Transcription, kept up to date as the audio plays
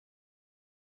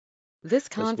This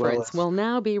as well conference as, will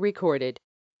now be recorded.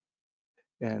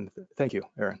 and thank you,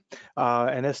 Aaron,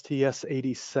 an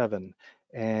STS-87.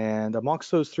 And amongst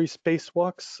those three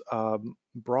spacewalks,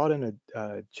 brought in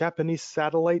a Japanese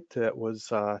satellite that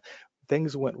was,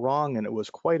 things went wrong and it was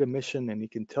quite a mission. And he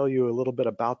can tell you a little bit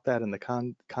about that in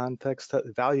the context.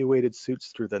 Evaluated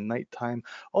suits through the nighttime,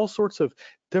 all sorts of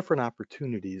different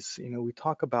opportunities. You know, we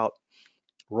talk about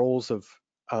roles of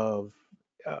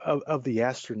of the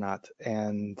astronaut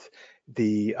and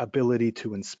the ability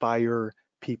to inspire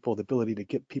people, the ability to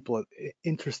get people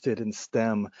interested in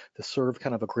STEM, to serve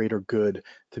kind of a greater good,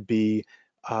 to be,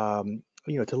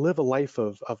 you know, to live a life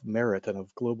of merit and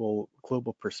of global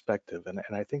perspective. And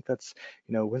I think that's,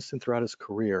 you know, Winston throughout his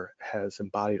career has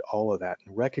embodied all of that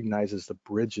and recognizes the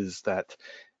bridges that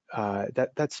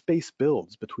that space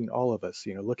builds between all of us.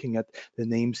 You know, looking at the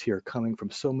names here coming from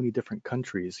so many different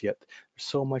countries, yet there's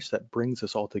so much that brings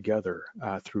us all together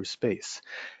through space.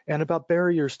 And about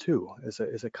barriers too, is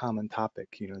a common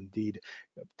topic. You know, indeed,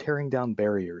 tearing down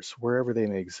barriers wherever they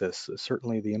may exist.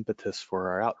 Certainly, the impetus for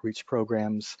our outreach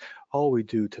programs, all we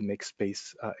do to make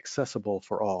space accessible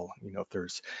for all. You know, if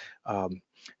there's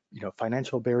you know,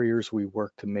 financial barriers, we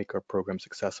work to make our programs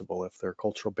accessible. If there are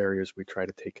cultural barriers, we try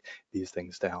to take these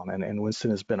things down. And Winston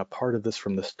has been a part of this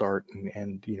from the start,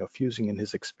 and you know, fusing in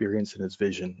his experience and his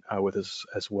vision with us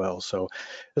as well. So,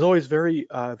 as always, very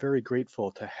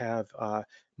grateful to have him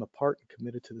a part and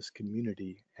committed to this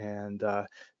community. And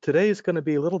today is going to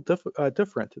be a little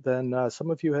different than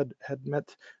some of you had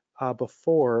met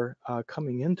before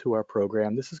coming into our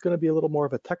program. This is going to be a little more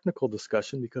of a technical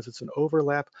discussion because it's an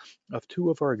overlap of two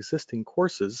of our existing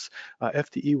courses,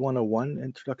 FTE 101,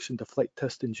 Introduction to Flight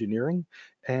Test Engineering,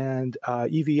 and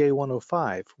EVA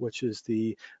 105, which is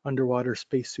the Underwater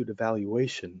Spacesuit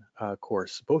Evaluation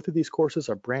course. Both of these courses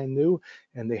are brand new,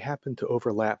 and they happen to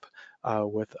overlap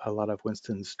with a lot of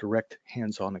Winston's direct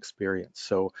hands-on experience.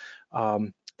 So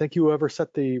thank you, whoever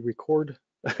set the record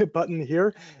button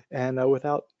here. And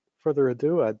without further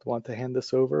ado, I'd want to hand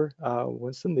this over.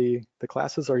 Winston, the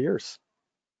classes are yours.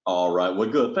 All right. Well,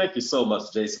 good. Thank you so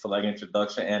much, Jason, for that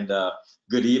introduction. And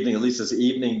good evening, at least it's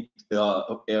evening here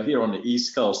on the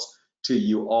East Coast to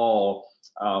you all.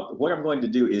 What I'm going to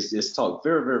do is talk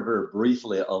very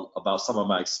briefly about some of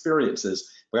my experiences.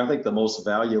 But I think the most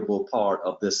valuable part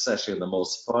of this session, the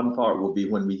most fun part, will be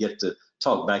when we get to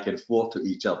talk back and forth to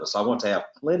each other. So I want to have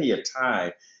plenty of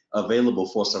time available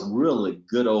for some really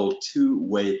good old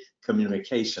two-way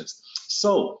communications.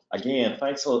 So again,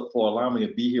 thanks for allowing me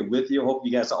to be here with you. Hope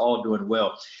you guys are all doing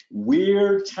well.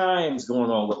 Weird times going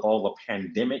on with all the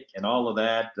pandemic and all of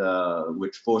that,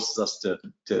 which forces us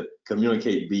to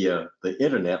communicate via the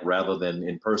internet rather than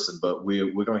in person, but we're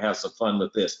going to have some fun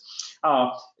with this.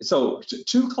 So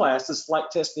two classes, flight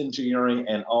test engineering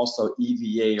and also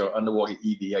EVA or underwater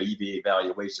EVA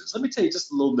evaluations. Let me tell you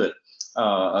just a little bit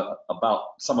about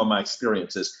some of my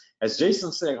experiences. As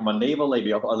Jason said, I'm a naval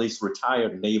aviator, or at least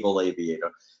retired naval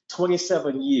aviator,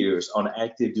 27 years on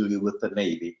active duty with the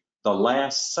Navy. The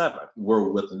last 7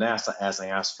 were with NASA as an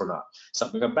astronaut. So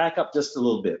I'm going to back up just a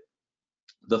little bit.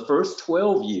 The first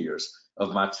 12 years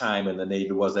of my time in the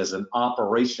Navy was as an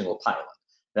operational pilot.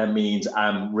 That means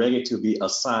I'm ready to be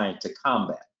assigned to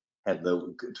combat. Had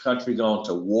the country gone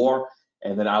to war,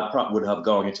 and then I probably would have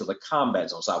gone into the combat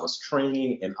zone. So I was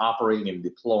training and operating and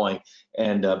deploying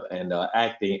and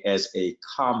acting as a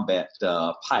combat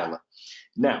pilot.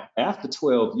 Now, after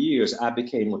 12 years, I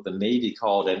became what the Navy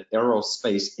called an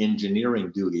aerospace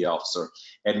engineering duty officer.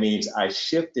 That means I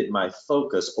shifted my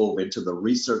focus over into the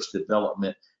research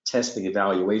development, testing,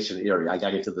 evaluation area. I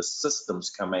got into the systems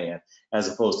command as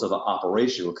opposed to the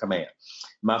operational command.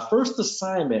 My first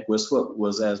assignment was what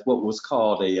was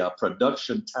called a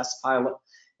production test pilot,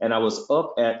 and I was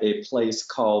up at a place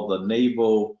called the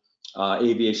Naval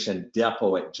Aviation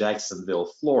Depot at Jacksonville,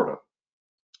 Florida.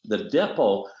 The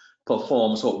depot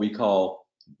performs what we call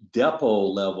depot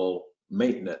level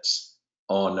maintenance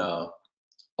on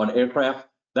aircraft.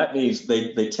 That means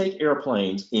they take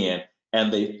airplanes in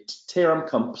and they tear them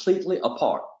completely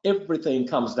apart. Everything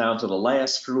comes down to the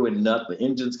last screw and nut. The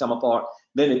engines come apart.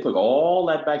 Then they put all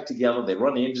that back together. They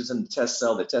run the engines in the test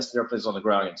cell. They test the airplanes on the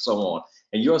ground and so on.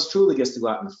 And yours truly gets to go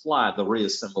out and fly the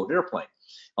reassembled airplane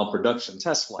on production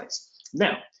test flights.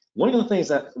 Now,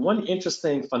 one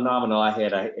interesting phenomenon I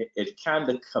had, it kind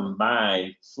of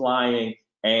combined flying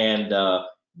and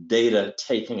data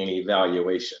taking and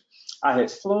evaluation. I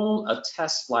had flown a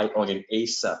test flight on an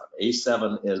A7.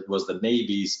 A7 was the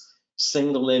Navy's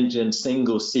single engine,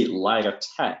 single seat light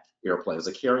attack airplane. It's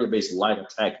a carrier-based light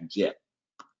attack jet.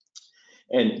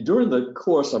 And during the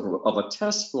course of a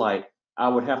test flight, I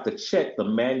would have to check the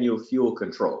manual fuel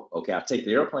control. Okay, I take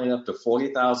the airplane up to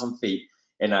 40,000 feet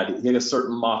and I'd hit a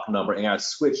certain Mach number and I'd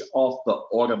switch off the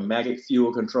automatic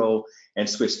fuel control and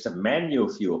switch to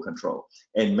manual fuel control.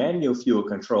 In manual fuel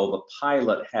control, the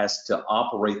pilot has to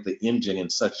operate the engine in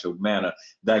such a manner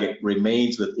that it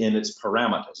remains within its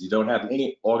parameters. You don't have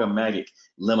any automatic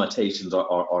limitations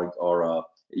or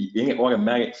any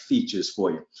automatic features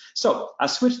for you. So I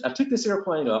took this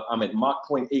airplane up, I'm at Mach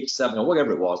 0.87 or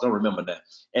whatever it was, I don't remember that.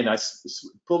 And I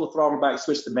pulled the throttle back,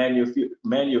 switched to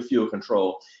manual fuel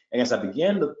control. And as I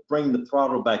began to bring the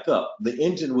throttle back up, the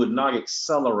engine would not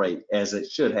accelerate as it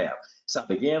should have. So I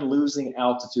began losing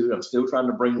altitude. I'm still trying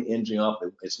to bring the engine up.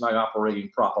 It's not operating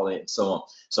properly and so on.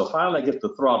 So finally I get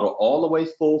the throttle all the way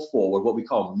full forward, what we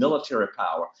call military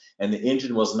power, and the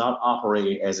engine was not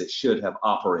operating as it should have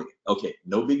operated. Okay,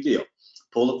 no big deal.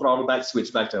 Pull the throttle back,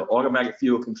 switch back to automatic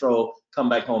fuel control, come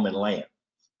back home and land.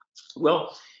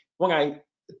 Well, when I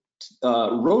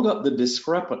wrote up the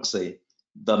discrepancy,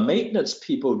 the maintenance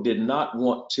people did not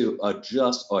want to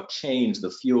adjust or change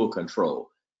the fuel control.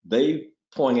 They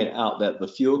pointed out that the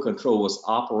fuel control was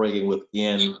operating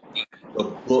within the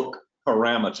book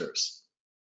parameters.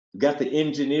 Got the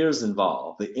engineers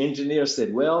involved. The engineer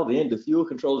said, well, the fuel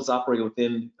control is operating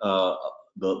within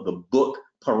the book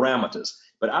parameters.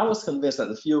 But I was convinced that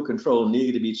the fuel control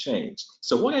needed to be changed.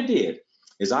 So what I did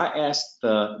is I asked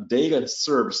the data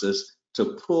services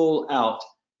to pull out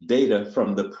data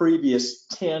from the previous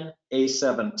 10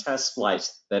 A7 test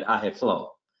flights that I had flown.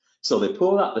 So they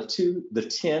pulled out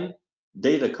the 10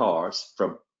 data cards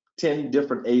from 10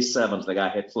 different A7s that I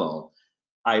had flown.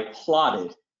 I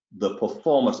plotted the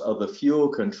performance of the fuel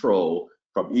control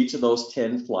from each of those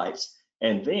 10 flights,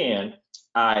 and then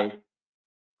I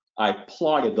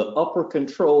plotted the upper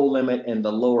control limit and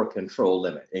the lower control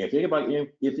limit. And if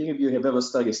any of you have ever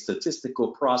studied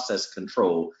statistical process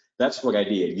control, that's what I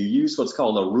did. You use what's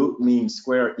called a root mean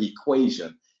square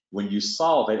equation. When you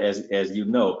solve it, as you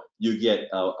know, you get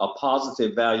a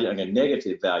positive value and a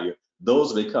negative value.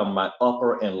 Those become my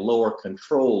upper and lower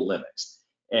control limits.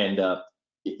 And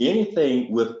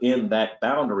anything within that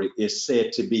boundary is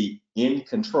said to be in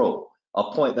control.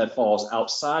 A point that falls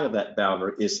outside of that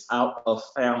boundary is out of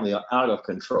family or out of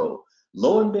control.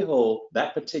 Lo and behold,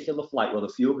 that particular flight where the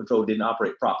fuel control didn't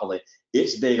operate properly,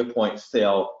 its data point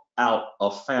fell out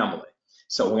of family.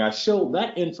 So when I showed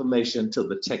that information to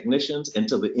the technicians and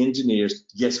to the engineers,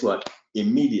 guess what?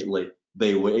 Immediately,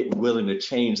 they were willing to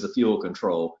change the fuel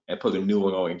control and put a new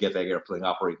one on and get that airplane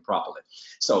operating properly.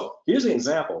 So here's an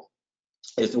example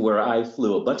as to where I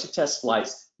flew a bunch of test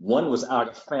flights. One was out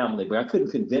of family, but I couldn't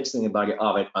convince anybody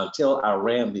of it until I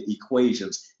ran the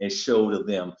equations and showed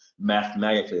them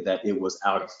mathematically that it was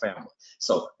out of family.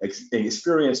 So an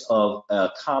experience of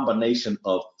a combination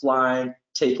of flying,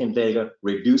 taking data,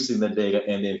 reducing the data,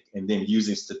 and then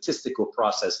using statistical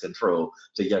process control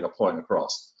to get a point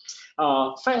across.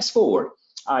 Fast forward,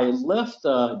 I left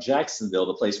Jacksonville,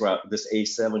 the place where this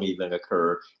A7 event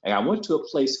occurred, and I went to a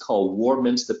place called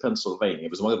Warminster, Pennsylvania. It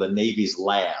was one of the Navy's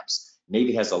labs.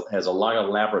 Navy has a lot of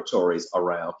laboratories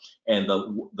around, and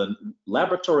the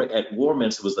laboratory at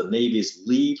Warminster was the Navy's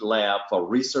lead lab for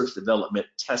research, development,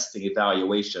 testing,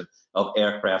 evaluation of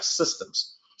aircraft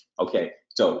systems. Okay,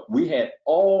 so we had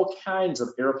all kinds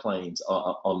of airplanes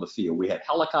on the field. We had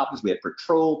helicopters, we had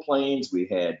patrol planes, we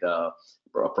had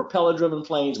propeller-driven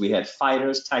planes, we had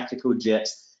fighters, tactical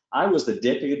jets. I was the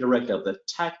deputy director of the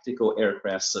Tactical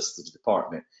Aircraft Systems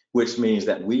Department, which means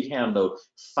that we handle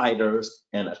fighters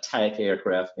and attack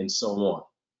aircraft and so on.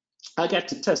 I got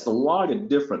to test a lot of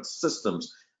different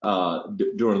systems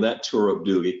during that tour of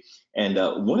duty. And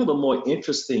one of the more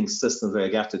interesting systems that I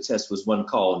got to test was one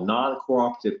called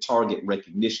Non-Cooperative Target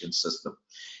Recognition System.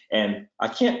 And I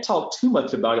can't talk too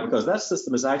much about it because that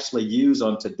system is actually used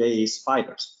on today's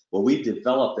fighters. Well, we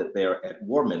developed it there at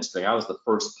Warminster. I was the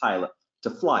first pilot to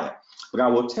fly it. But I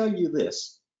will tell you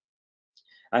this.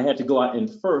 I had to go out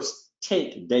and first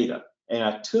take data. And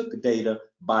I took data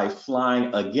by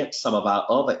flying against some of our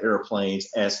other airplanes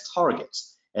as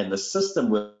targets. And the system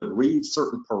would read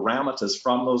certain parameters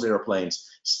from those airplanes,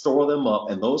 store them up,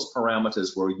 and those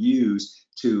parameters were used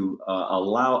to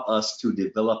allow us to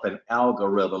develop an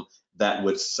algorithm that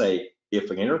would say, if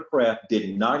an aircraft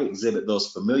did not exhibit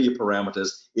those familiar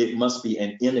parameters, it must be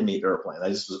an enemy airplane.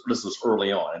 This was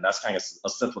early on, and that's kind of a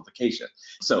simplification.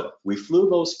 So we flew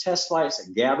those test flights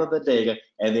and gathered the data,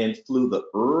 and then flew the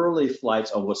early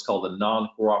flights on what's called the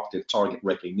Non-Cooperative Target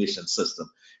Recognition System,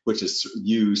 which is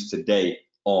used today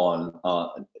on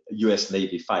U.S.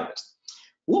 Navy fighters.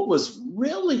 What was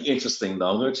really interesting, though,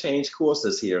 I'm going to change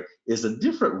courses here, is a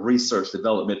different research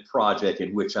development project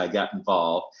in which I got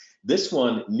involved. This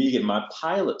one needed my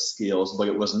pilot skills, but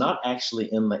it was not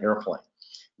actually in the airplane.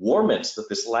 Warminster,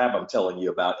 this lab I'm telling you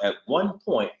about, at one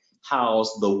point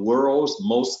housed the world's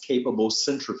most capable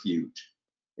centrifuge.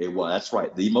 That's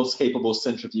right, the most capable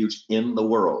centrifuge in the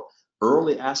world.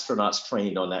 Early astronauts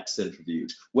trained on that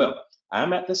centrifuge. Well,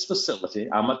 I'm at this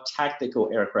facility. I'm a tactical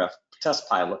aircraft test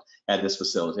pilot at this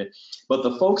facility, but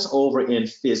the folks over in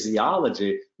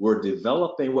physiology were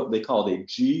developing what they call a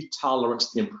G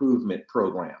tolerance improvement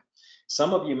program.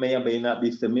 Some of you may or may not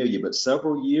be familiar, but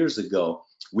several years ago,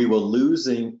 we were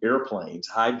losing airplanes,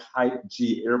 high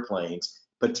G airplanes,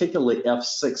 particularly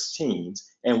F-16s,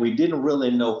 and we didn't really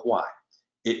know why.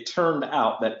 It turned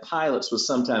out that pilots would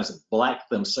sometimes black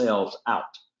themselves out.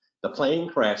 The plane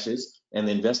crashes, and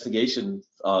the investigation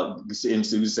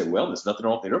ensues. Say, well, there's nothing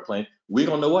wrong with the airplane. We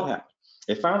don't know what happened.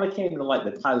 It finally came to light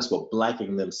that pilots were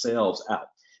blacking themselves out.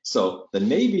 So the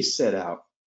Navy set out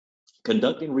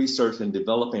conducting research and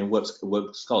developing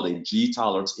what's called a G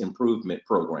tolerance improvement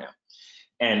program.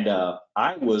 And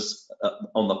I was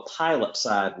on the pilot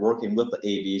side working with the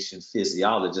aviation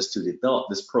physiologist to develop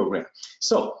this program.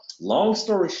 So long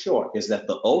story short is that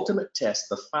the ultimate test,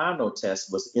 the final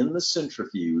test, was in the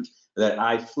centrifuge that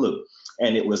I flew.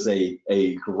 And it was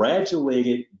a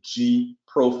graduated G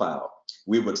profile.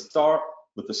 We would start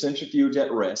with the centrifuge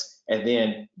at rest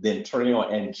and then turning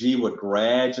on, and G would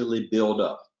gradually build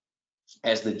up.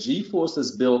 As the G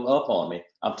forces build up on me,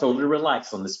 I'm totally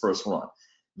relaxed on this first run.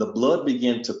 The blood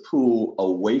began to pool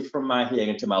away from my head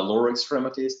into my lower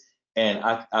extremities, and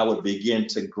I would begin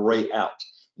to gray out.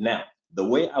 Now, the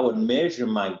way I would measure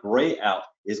my gray out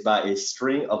is by a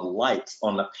string of lights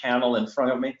on the panel in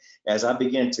front of me. As I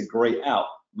began to gray out,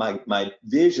 my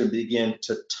vision began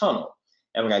to tunnel.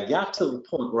 And when I got to the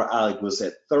point where I was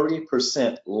at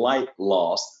 30% light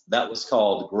loss, that was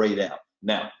called grayed out.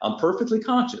 Now, I'm perfectly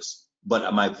conscious,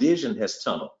 but my vision has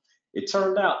tunneled. It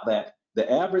turned out that the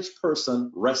average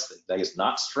person resting, that is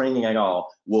not straining at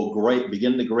all, will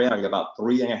begin to gray out at about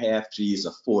 3.5 Gs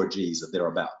or 4 Gs or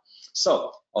thereabout.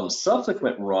 So on the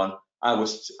subsequent run, I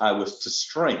was to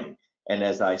strain, and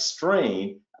as I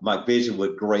strained, my vision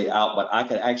would gray out, but I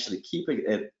could actually keep it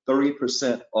at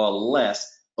 30% or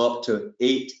less up to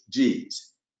 8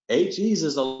 Gs. 8 Gs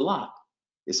is a lot,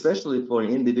 especially for an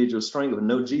individual strain with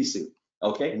no G suit.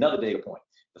 Okay, another data point.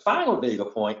 The final data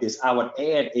point is I would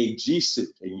add a G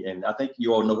suit, and I think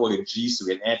you all know what a G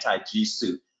suit, an anti-G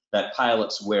suit that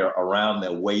pilots wear around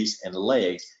their waist and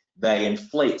legs that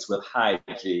inflates with high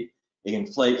G. It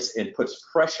inflates and puts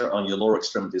pressure on your lower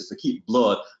extremities to keep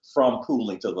blood from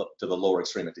pooling to the lower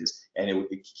extremities, and it would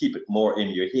keep it more in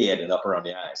your head and up around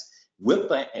the eyes. With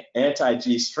the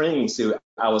anti-G stringing suit,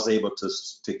 I was able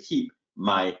to keep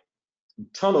my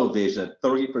tunnel vision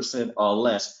 30% or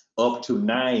less up to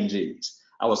 9 Gs.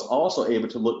 I was also able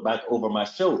to look back over my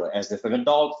shoulder as if in a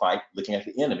dogfight, looking at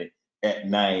the enemy at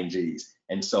 9 Gs,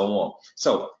 and so on.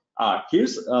 So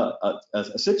here's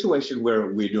a situation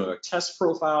where we're doing a test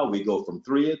profile. We go from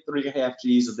 3.5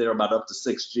 Gs or thereabout up to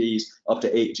 6 Gs, up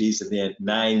to 8 Gs, and then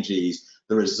 9 Gs.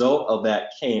 The result of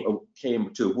that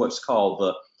came to what's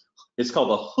called it's called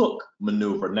the hook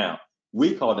maneuver now.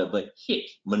 We called it the hick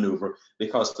maneuver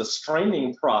because the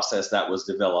straining process that was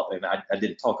developed, and I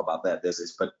didn't talk about that. There's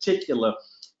this particular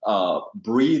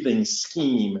breathing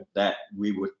scheme that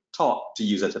we were taught to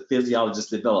use that the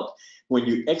physiologists developed. When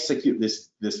you execute this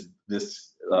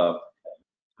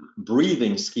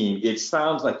breathing scheme, it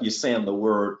sounds like you're saying the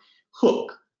word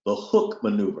hook, the hook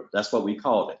maneuver. That's what we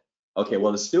called it. Okay,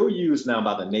 well, it's still used now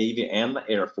by the Navy and the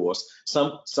Air Force.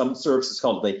 Some services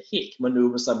call it the hick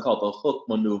maneuver, some call it the hook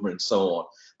maneuver, and so on.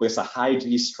 But it's a high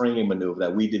G stringing maneuver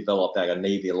that we developed at a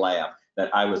Navy lab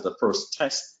that I was the first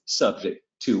test subject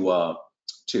to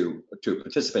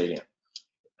participate in.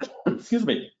 Excuse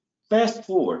me. Fast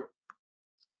forward,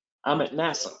 I'm at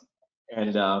NASA,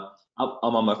 and I'm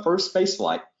on my first space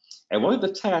flight. And one of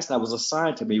the tasks that was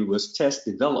assigned to me was test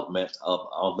development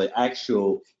of the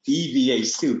actual EVA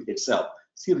suit itself.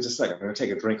 Excuse me just a second, I'm gonna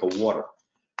take a drink of water.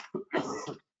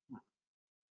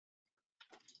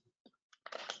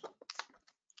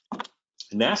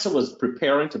 NASA was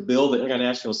preparing to build the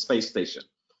International Space Station.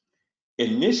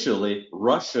 Initially,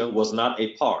 Russia was not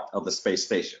a part of the space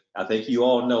station. I think you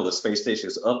all know the space station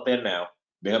is up there now,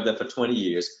 been up there for 20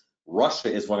 years.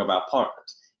 Russia is one of our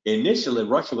partners. Initially,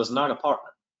 Russia was not a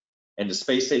partner, and the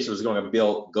space station was going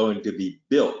to be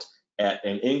built at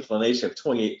an inclination of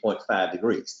 28.5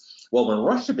 degrees. Well, when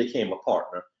Russia became a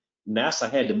partner, NASA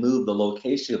had to move the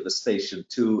location of the station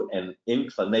to an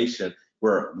inclination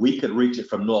where we could reach it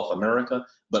from North America,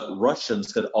 but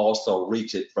Russians could also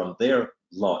reach it from their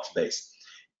launch base.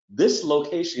 this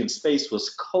location in space was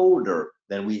colder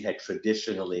than we had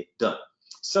traditionally done.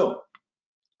 So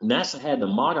NASA had to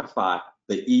modify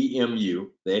the EMU,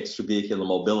 the extravehicular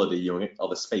mobility unit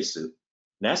of a spacesuit.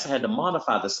 NASA had to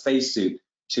modify the spacesuit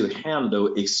to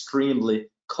handle extremely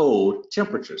cold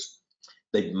temperatures.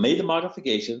 They made the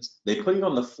modifications. They put it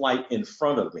on the flight in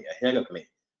front of me, ahead of me.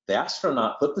 The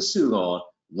astronaut put the suit on,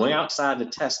 went outside to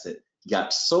test it,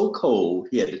 got so cold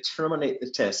he had to terminate the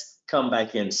test, come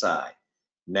back inside.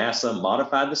 NASA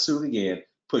modified the suit again,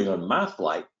 put it on my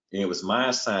flight, and it was my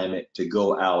assignment to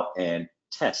go out and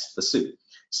test the suit.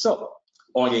 So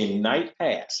on a night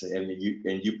pass, and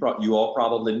you all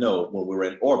probably know when we're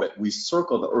in orbit, we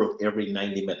circle the Earth every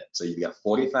 90 minutes. So you've got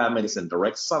 45 minutes in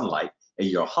direct sunlight and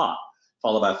you're hot,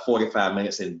 followed by 45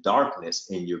 minutes in darkness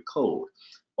and you're cold.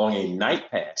 On a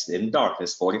night pass in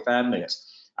darkness, 45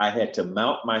 minutes, I had to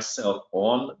mount myself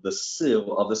on the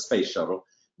sill of the space shuttle.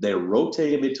 They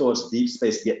rotated me towards deep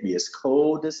space to get me as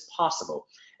cold as possible.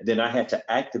 And then I had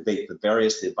to activate the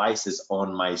various devices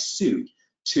on my suit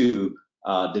to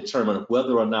determine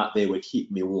whether or not they would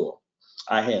keep me warm.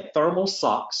 I had thermal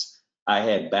socks. I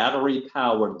had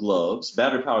battery-powered gloves.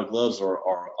 Battery-powered gloves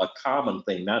are a common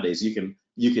thing nowadays.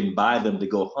 You can buy them to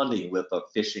go hunting with, or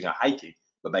fishing, or hiking.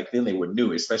 But back then they were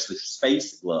new, especially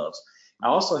space gloves. I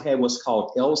also had what's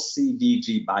called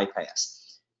LCVG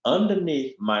bypass.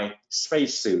 Underneath my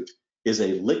spacesuit is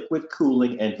a liquid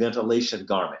cooling and ventilation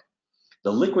garment.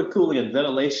 The liquid cooling and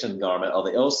ventilation garment, or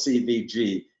the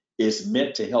LCVG, is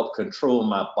meant to help control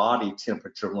my body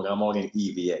temperature when I'm on an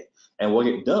EVA. And what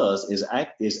it does is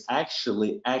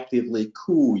actually actively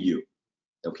cool you.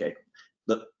 Okay.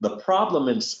 The problem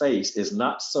in space is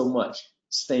not so much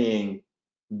staying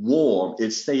warm,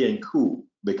 it's staying cool,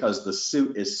 because the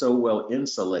suit is so well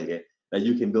insulated that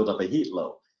you can build up a heat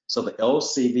load. So the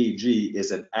LCVG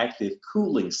is an active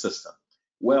cooling system.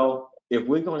 Well, if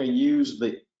we're going to use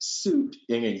the suit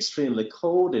in an extremely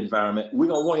cold environment, we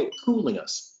don't want it cooling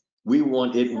us. We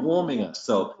want it warming us.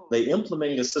 So they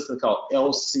implemented a system called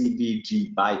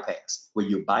LCVG bypass, where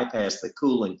you bypass the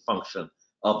cooling function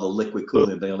of the liquid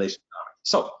cooling ventilation.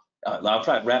 So I'll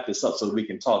try to wrap this up so that we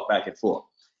can talk back and forth.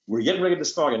 We're getting ready to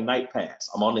start a night pass.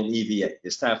 I'm on an EVA.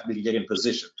 It's time for me to get in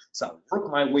position. So I work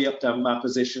my way up to my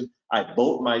position. I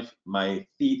bolt my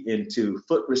feet into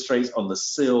foot restraints on the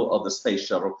sill of the space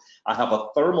shuttle. I have a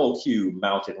thermal cube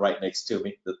mounted right next to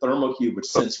me. The thermal cube would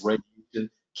sense radiation,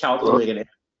 calculate an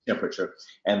temperature,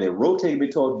 and they rotate me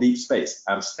toward deep space.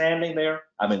 I'm standing there.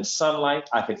 I'm in sunlight.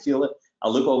 I can feel it. I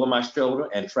look over my shoulder,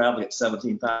 and traveling at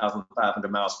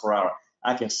 17,500 miles per hour,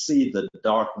 I can see the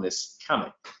darkness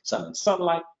coming. So I'm in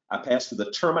sunlight. I pass through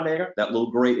the terminator, that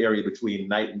little gray area between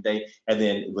night and day, and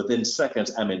then within seconds,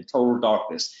 I'm in total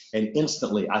darkness. And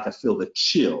instantly, I can feel the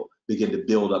chill begin to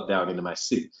build up down into my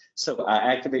suit. So I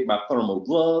activate my thermal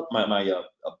glove, my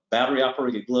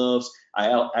battery-operated gloves.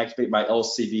 I activate my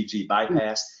LCVG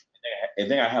bypass,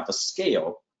 and then I have a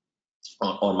scale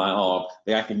on my arm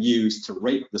that I can use to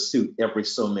rate the suit every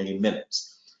so many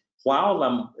minutes. While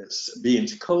I'm being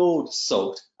cold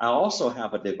soaked, I also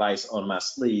have a device on my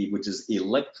sleeve, which is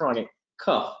electronic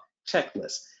cuff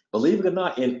checklist. Believe it or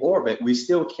not, in orbit, we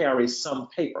still carry some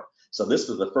paper. So this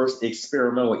was the first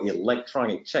experimental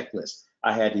electronic checklist.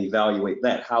 I had to evaluate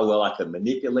that, how well I could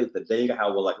manipulate the data,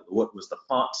 what was the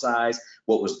font size,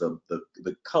 what was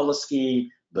the color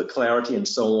scheme, the clarity, and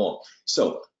so on.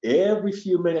 So every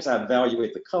few minutes, I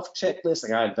evaluate the cuff checklist,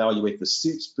 and I evaluate the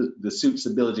suit's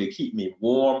ability to keep me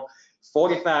warm.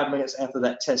 45 minutes after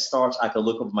that test starts, I can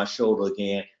look over my shoulder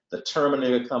again. The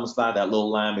terminator comes by, that little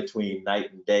line between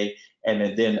night and day,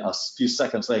 and then a few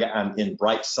seconds later, I'm in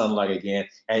bright sunlight again,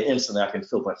 and instantly I can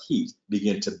feel the heat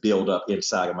begin to build up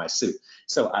inside of my suit.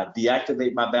 So I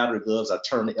deactivate my battery gloves, I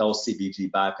turn the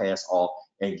LCVG bypass off,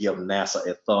 and give NASA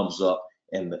a thumbs up,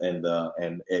 and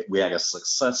we had a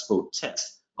successful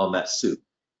test on that suit.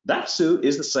 That suit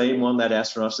is the same one that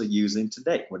astronauts are using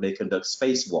today when they conduct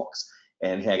spacewalks.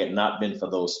 And had it not been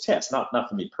for those tests, not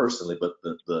for me personally, but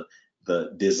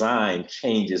the design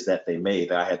changes that they made,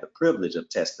 that I had the privilege of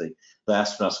testing, the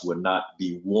astronauts would not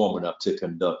be warm enough to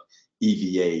conduct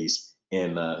EVAs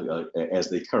as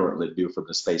they currently do from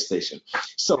the space station.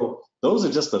 So those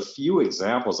are just a few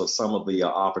examples of some of the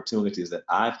opportunities that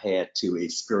I've had to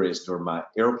experience during my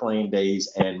airplane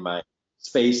days and my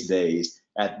space days.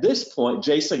 At this point,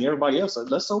 Jason and everybody else,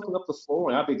 let's open up the floor,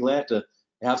 and I'd be glad to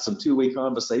have some two-way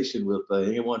conversation with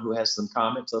anyone who has some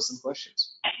comments or some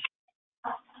questions.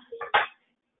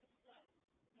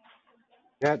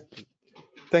 Yeah,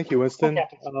 thank you, Winston.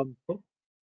 Okay.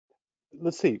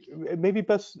 let's see, maybe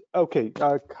best, okay,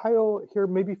 Kyle here,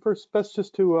 maybe first best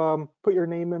just to put your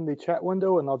name in the chat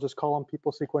window and I'll just call on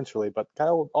people sequentially, but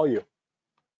Kyle, all you.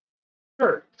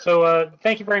 Sure. So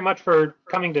thank you very much for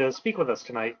coming to speak with us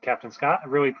tonight, Captain Scott. I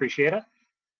really appreciate it.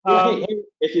 Yeah, hey,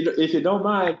 if you don't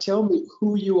mind, tell me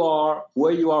who you are,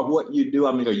 where you are, what you do.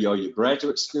 I mean, are you a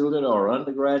graduate student or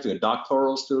undergraduate, a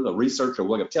doctoral student, a researcher,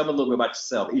 whatever? Tell me a little bit about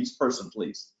yourself, each person,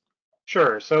 please.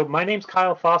 Sure. So my name's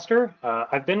Kyle Foster.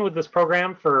 I've been with this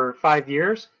program for 5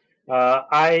 years.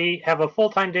 I have a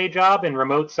full-time day job in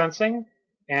remote sensing,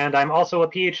 and I'm also a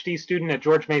PhD student at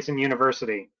George Mason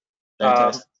University.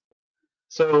 Fantastic.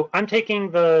 So I'm taking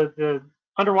the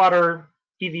underwater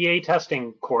EVA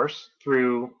testing course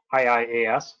through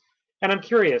IIAS, and I'm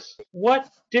curious, what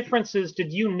differences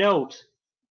did you note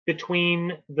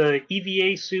between the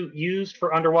EVA suit used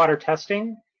for underwater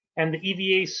testing and the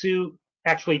EVA suit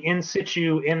actually in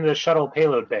situ in the shuttle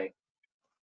payload bay?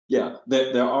 Yeah,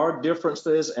 there are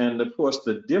differences, and of course,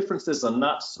 the differences are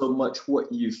not so much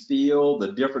what you feel.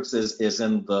 The differences is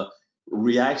in the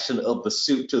reaction of the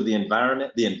suit to the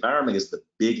environment. The environment is the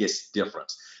biggest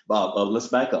difference. Let's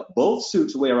back up. Both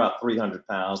suits weigh about 300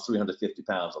 pounds, 350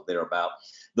 pounds or thereabout.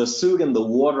 The suit in the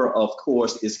water, of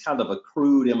course, is kind of a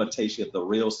crude imitation of the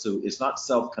real suit. It's not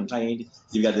self-contained.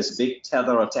 You got this big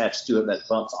tether attached to it that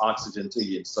pumps oxygen to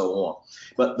you and so on.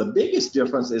 But the biggest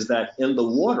difference is that in the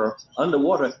water,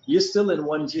 underwater, you're still in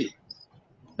 1G.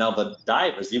 Now, the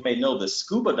divers, you may know the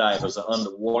scuba divers are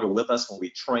underwater with us when we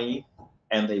train,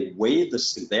 and they weigh the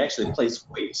suit. They actually place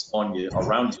weights on you,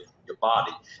 around your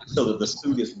body, so that the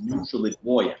suit is neutrally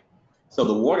buoyant. So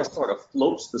the water sort of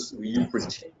floats the suit. You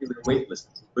pretend you're weightless,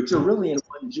 but you're really in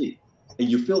 1G, and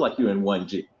you feel like you're in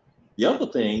 1G. The other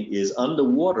thing is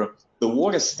underwater, the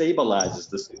water stabilizes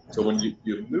the suit. So when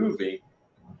you're moving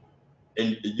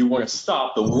and you want to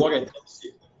stop, the water helps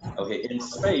you. Okay, in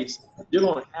space, you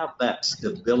don't have that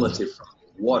stability from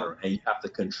the water, and you have to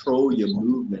control your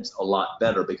movements a lot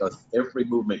better because every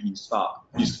movement you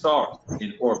start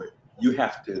in orbit, you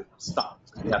have to stop.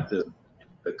 So you have to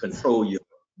control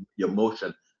your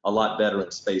motion a lot better in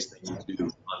space than you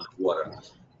do underwater.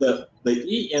 The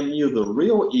EMU, the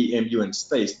real EMU in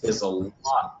space, is a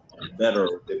lot better.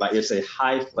 It's a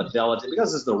high fidelity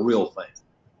because it's the real thing.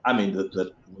 I mean,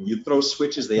 when you throw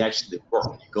switches, they actually work.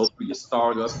 You go through your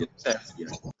startup, your test, your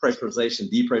pressurization,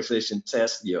 depressurization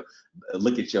test, you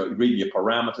look at read your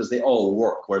parameters, they all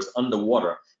work. Whereas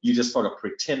underwater, you just sort of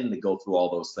pretend to go through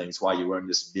all those things while you're wearing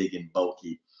this big and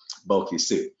bulky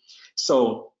suit.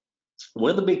 So one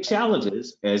of the big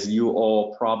challenges, as you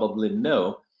all probably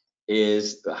know,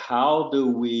 is how do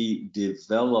we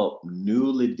develop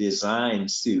newly designed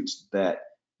suits that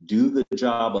do the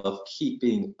job of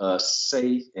keeping us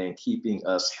safe and keeping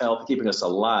us healthy, keeping us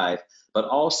alive, but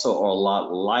also are a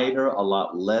lot lighter, a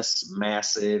lot less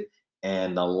massive,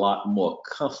 and a lot more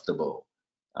comfortable.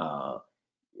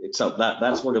 So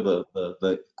that's one of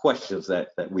the questions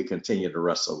that we continue to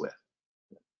wrestle with.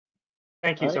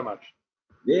 Thank you so much.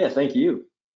 Yeah, thank you.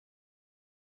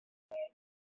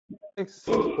 Thanks,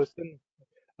 Winston.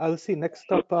 Let's see, next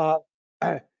up,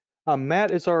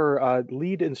 Matt is our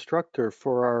lead instructor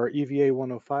for our EVA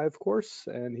 105 course,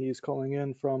 and he's calling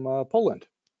in from Poland.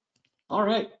 All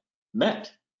right,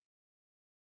 Matt.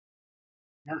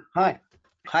 Yeah,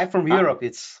 hi from Europe.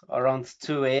 It's around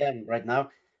 2 a.m. right now.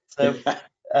 So,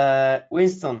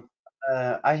 Winston,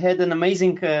 I had an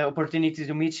amazing opportunity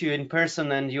to meet you in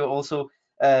person, and you also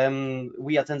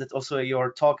we attended also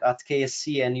your talk at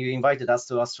KSC, and you invited us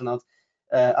to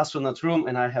astronaut room,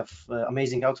 and I have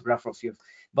amazing autograph of you.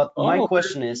 But my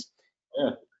question is,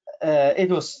 it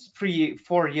was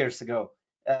 3-4 years ago,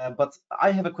 but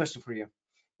I have a question for you.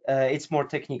 It's more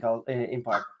technical in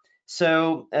part.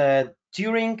 So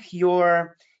during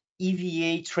your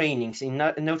EVA trainings in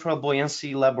neutral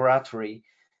buoyancy laboratory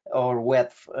or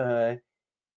WETF,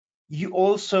 you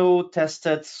also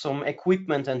tested some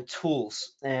equipment and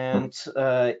tools, and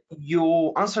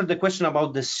you answered the question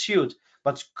about the suit,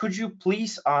 but could you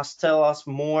please tell us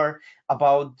more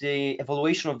about the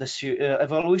evaluation of the suit,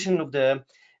 evaluation of the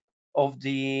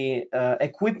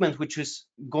equipment which is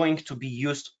going to be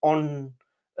used on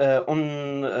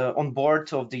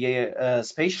board of the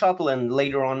space shuttle and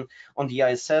later on the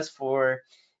ISS for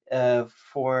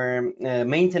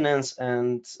maintenance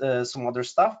and some other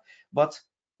stuff. But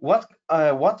what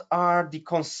are the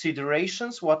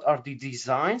considerations? What are the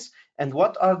designs? And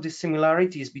what are the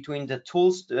similarities between the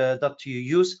tools that you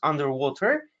use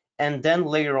underwater and then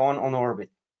later on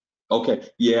orbit? Okay,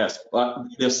 yes,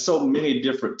 there's so many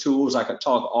different tools. I could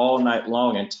talk all night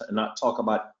long and not talk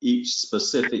about each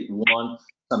specific one.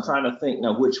 I'm trying to think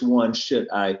now, which one should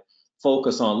I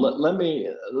focus on. Let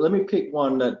me pick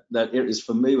one that is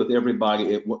familiar with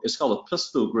everybody. It's called a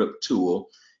pistol grip tool,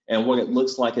 and what it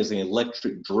looks like is an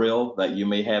electric drill that you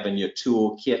may have in your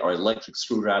tool kit, or electric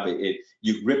screwdriver.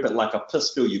 You grip it like a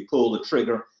pistol, you pull the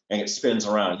trigger, and it spins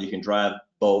around. You can drive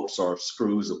bolts or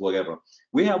screws or whatever.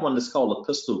 We have one that's called a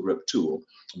pistol grip tool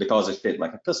because it's shaped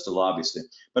like a pistol, obviously.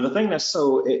 But the thing that's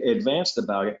so advanced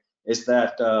about it is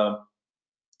that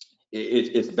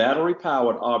it's battery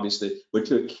powered, obviously, but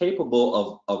you're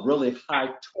capable of really high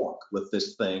torque with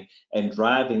this thing and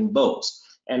driving bolts.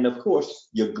 And of course,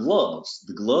 your gloves.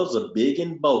 The gloves are big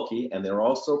and bulky, and they're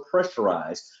also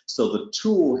pressurized. So the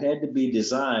tool had to be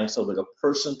designed so that a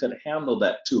person could handle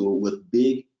that tool with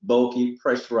big, bulky,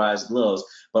 pressurized gloves,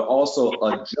 but also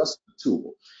adjust the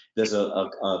tool. There's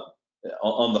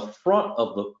on the front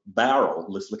of the barrel,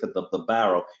 let's look at the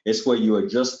barrel, it's where you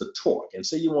adjust the torque. And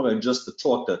say you want to adjust the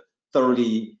torque to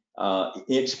 30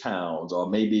 inch-pounds or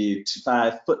maybe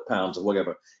 5 foot-pounds or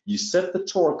whatever. You set the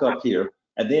torque up here,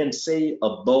 and then say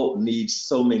a bolt needs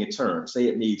so many turns. Say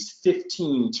it needs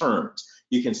 15 turns.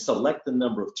 You can select the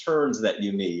number of turns that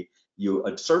you need. You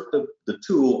insert the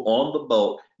tool on the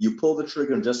bolt, you pull the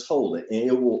trigger and just hold it, and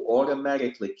it will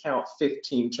automatically count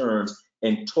 15 turns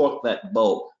and torque that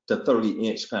bolt to 30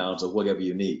 inch-pounds or whatever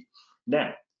you need.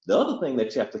 Now, the other thing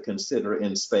that you have to consider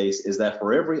in space is that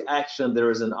for every action,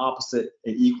 there is an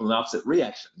equal and opposite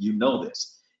reaction. You know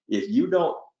this. If you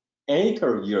don't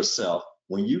anchor yourself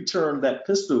when you turn that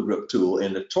pistol grip tool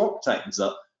and the torque tightens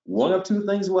up, one of two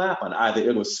things will happen. Either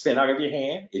it will spin out of your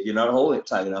hand if you're not holding it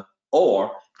tight enough,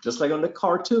 or just like on the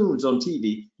cartoons on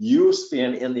TV, you'll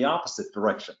spin in the opposite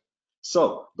direction.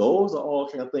 So those are all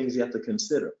kind of things you have to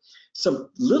consider. Some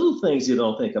little things you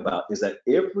don't think about is that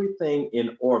everything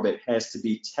in orbit has to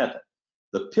be tethered.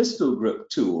 The pistol grip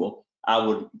tool, I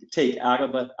would take out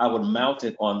of it, I would mount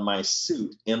it on my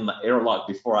suit in the airlock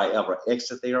before I ever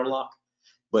exit the airlock.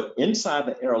 But inside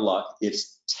the airlock,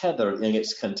 it's tethered in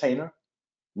its container.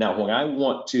 Now, when I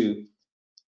want to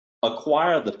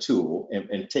acquire the tool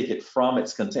and take it from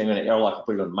its container in the airlock and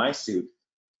put it on my suit,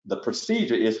 the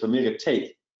procedure is for me to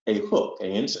take a hook,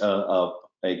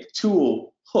 a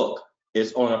tool hook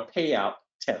is on a payout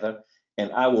tether,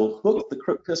 and I will hook the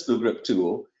pistol grip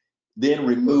tool, then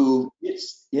remove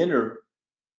its inner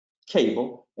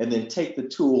cable, and then take the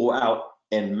tool out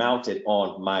and mount it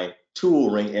on my tool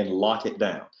ring and lock it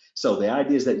down. So the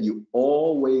idea is that you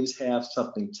always have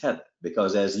something tethered,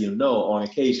 because as you know, on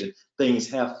occasion, things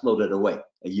have floated away,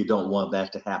 and you don't want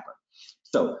that to happen.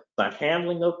 So the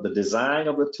handling of the design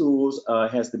of the tools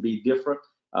has to be different.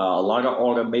 A lot of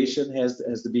automation has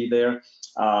to be there.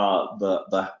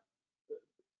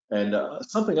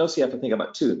 Something else you have to think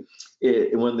about too,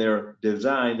 when they're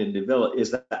designed and developed,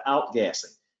 is the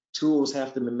outgassing. Tools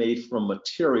have to be made from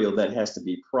material that has to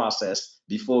be processed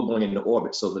before going into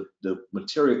orbit, so that the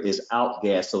material is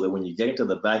outgassed, so that when you get into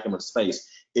the vacuum of space,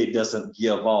 it doesn't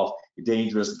give off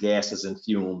dangerous gases and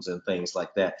fumes and things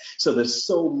like that. So there's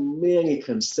so many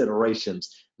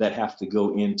considerations that have to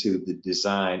go into the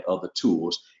design of the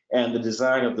tools, and the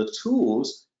design of the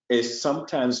tools is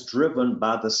sometimes driven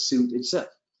by the suit itself.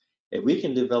 If we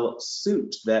can develop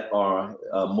suits that are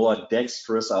more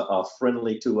dexterous, are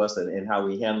friendly to us, and how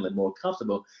we handle it more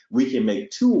comfortable, we can make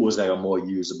tools that are more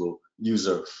usable,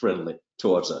 user-friendly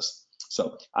towards us.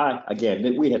 So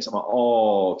again, we had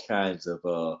all kinds of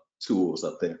tools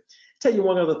up there. Tell you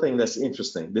one other thing that's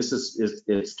interesting. This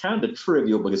it's kind of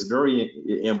trivial, but it's very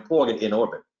important in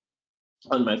orbit.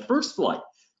 On my first flight,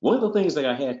 one of the things that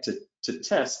I had to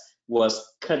test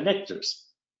was connectors,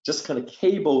 just kind of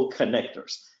cable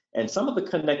connectors. And some of the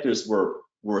connectors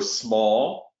were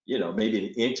small, maybe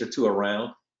an inch or two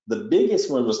around. The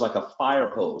biggest one was like a fire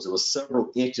hose. It was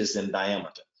several inches in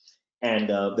diameter. And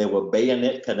they were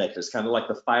bayonet connectors, kind of like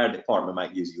the fire department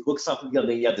might use. You hook something together,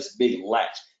 then you have this big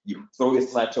latch. You throw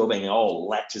this latch over and it all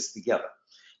latches together.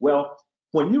 Well,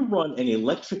 when you run an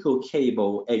electrical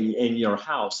cable in your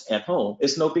house at home,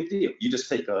 it's no big deal. You just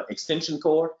take an extension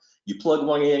cord, you plug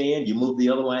one end in, you move the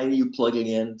other one, and you plug it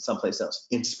in someplace else.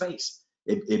 In space,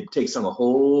 it takes on a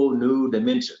whole new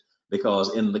dimension,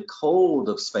 because in the cold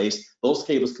of space, those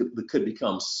cables could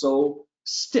become so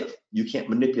stiff you can't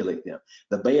manipulate them.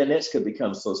 The bayonets could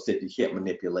become so stiff you can't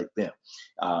manipulate them.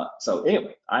 So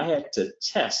anyway, I had to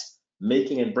test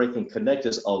making and breaking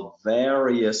connectors of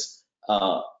various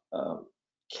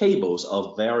cables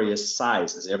of various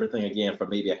sizes. Everything again from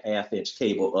maybe a ½ inch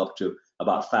cable up to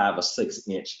about 5 or 6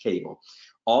 inch cable.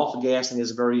 Off-gassing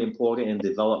is very important in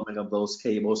development of those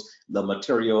cables. The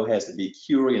material has to be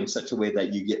cured in such a way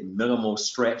that you get minimal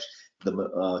stretch.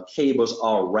 The cables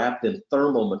are wrapped in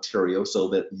thermal material so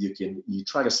that you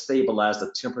try to stabilize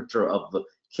the temperature of the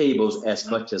cables as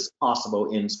much as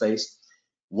possible in space.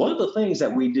 One of the things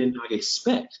that we did not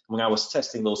expect when I was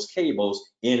testing those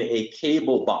cables in a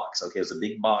cable box, okay, it's a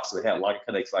big box that had a lot of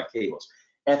connects like cables.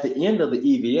 At the end of the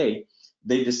EVA,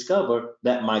 they discovered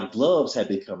that my gloves had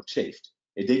become chafed.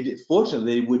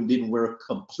 Fortunately, they didn't wear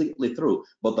completely through,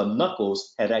 but the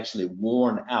knuckles had actually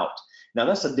worn out. Now,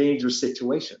 that's a dangerous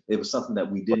situation. It was something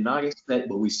that we did not expect,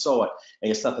 but we saw it,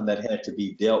 and it's something that had to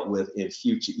be dealt with in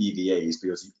future EVAs,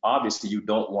 because obviously you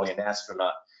don't want an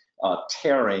astronaut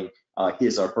tearing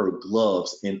his or her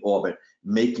gloves in orbit,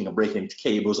 making or breaking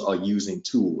cables or using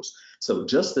tools. So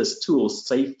just as tool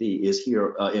safety is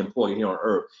here important here on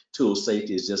Earth, tool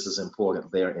safety is just as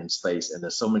important there in space. And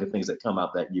there's so many things that come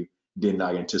out that you did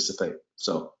not anticipate.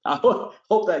 So I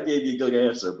hope that gave you a good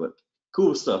answer, but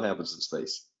cool stuff happens in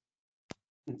space.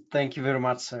 Thank you very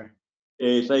much, sir.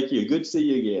 Hey, thank you. Good to see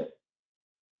you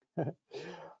again.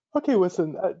 Okay,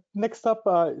 Winston. Next up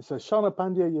is Shauna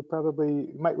Pandya. You probably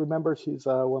might remember. She's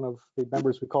one of the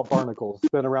members we call Barnacles.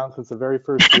 Been around since the very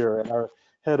first year and our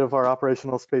head of our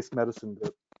operational space medicine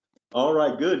group. All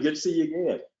right, good. Good to see you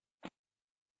again.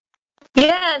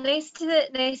 Yeah, nice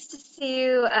to see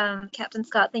you, Captain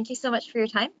Scott. Thank you so much for your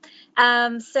time.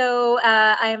 I'm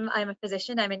a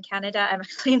physician. I'm in Canada. I'm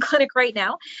actually in clinic right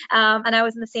now, and I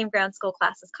was in the same ground school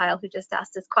class as Kyle, who just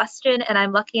asked his question, and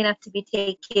I'm lucky enough to be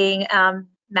taking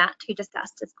Matt, who just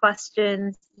asked his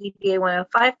questions, EVA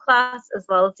 105 class, as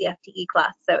well as the FTE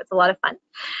class. So it's a lot of fun.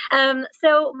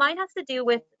 So my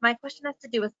question has to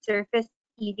do with surface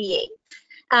EVA.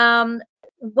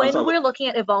 When we're looking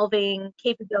at evolving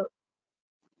capability.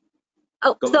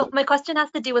 So my question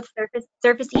has to do with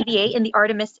surface EVA in the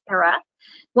Artemis era.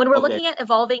 When we're looking at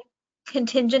evolving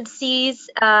contingencies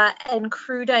and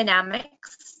crew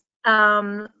dynamics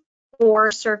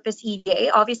for surface EVA,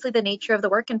 obviously the nature of the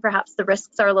work and perhaps the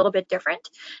risks are a little bit different.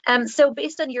 So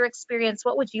based on your experience,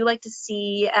 what would you like to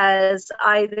see as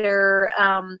either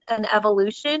an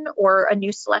evolution or a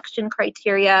new selection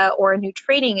criteria or a new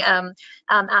training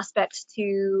aspect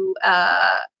to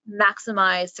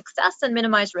maximize success and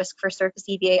minimize risk for surface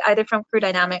EVA, either from crew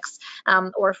dynamics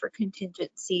or for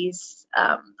contingencies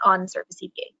on surface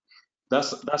EVA?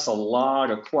 That's a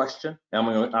lot of question.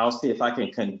 I'll see if I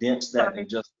can condense that in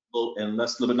just a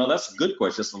little. No, that's a good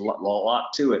question. There's a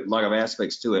lot to it, a lot of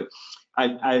aspects to it.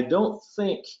 I don't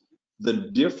think the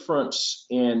difference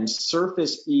in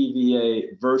surface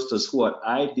EVA versus what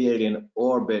I did in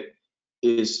orbit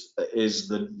is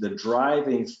the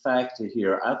driving factor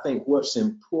here. I think what's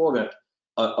important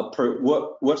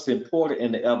what's important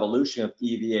in the evolution of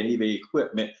EVA and EVA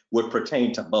equipment would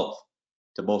pertain to both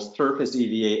surface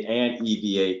EVA and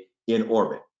EVA in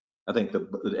orbit. I think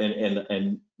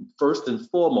and first and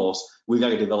foremost, we got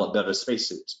to develop better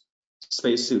spacesuits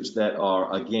that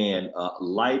are again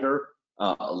lighter,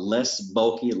 less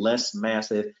bulky, less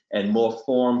massive, and more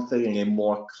form-fitting and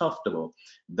more comfortable.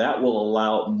 That will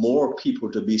allow more people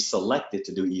to be selected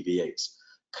to do EVAs.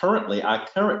 Currently, our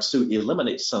current suit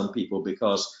eliminates some people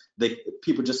because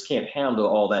people just can't handle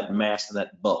all that mass and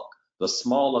that bulk. The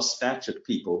smaller statured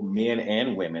people, men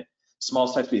and women, small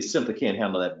statured people simply can't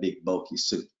handle that big bulky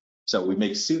suit. So we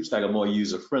make suits that are more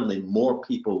user-friendly. More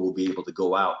people will be able to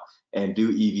go out and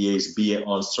do EVAs, be it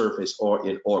on surface or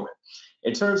in orbit.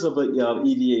 In terms of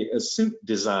EVA suit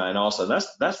design, also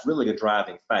that's really a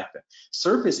driving factor.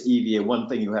 Surface EVA, one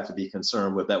thing you have to be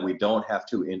concerned with that we don't have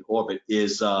to in orbit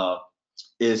is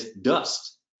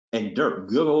dust and dirt,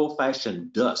 good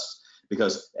old-fashioned dust.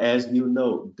 Because as you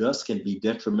know, dust can be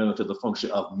detrimental to the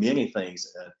function of many things,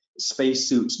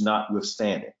 spacesuits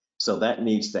notwithstanding. So that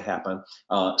needs to happen.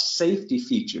 Safety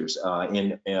features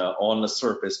on the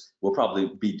surface will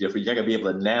probably be different. You're gonna be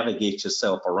able to navigate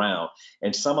yourself around,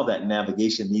 and some of that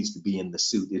navigation needs to be in the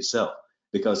suit itself.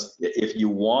 Because if you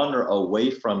wander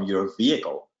away from your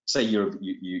vehicle, say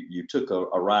you took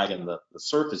a ride in the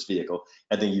surface vehicle,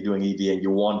 and then you're doing EVA and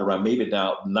you wander around, maybe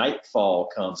now nightfall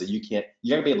comes and you're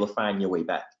gonna be able to find your way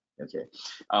back. Okay.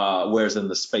 Whereas in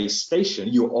the space station,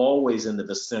 you're always in the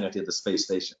vicinity of the space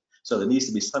station. So there needs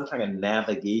to be some kind of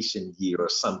navigation gear or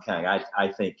some kind,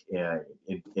 I think,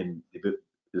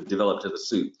 developed to the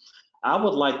suit. I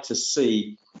would like to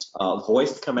see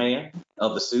voice command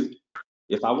of the suit.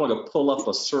 If I want to pull up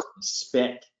a certain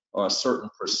spec or a certain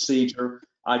procedure,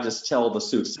 I just tell the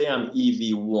suit, say I'm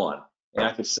EV1, and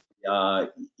I could say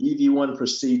EV1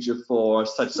 procedure for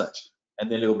such, and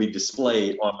then it will be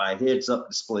displayed on my heads-up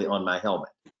display on my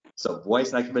helmet. So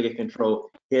voice activated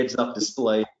control, heads-up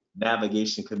display,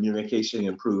 navigation, communication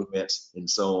improvements, and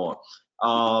so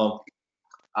on.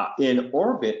 In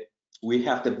orbit, we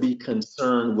have to be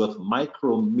concerned with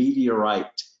micrometeorite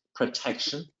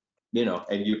protection,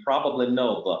 and you probably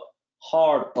know the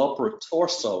hard upper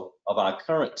torso of our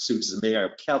current suits is made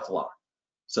out of Kevlar,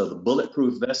 so the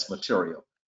bulletproof vest material.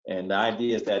 And the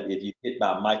idea is that if you hit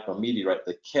by a micrometeorite,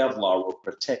 the Kevlar will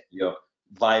protect your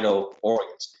vital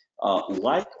organs.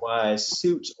 Likewise,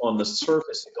 suits on the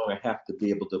surface are going to have to be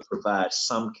able to provide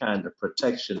some kind of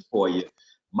protection for you.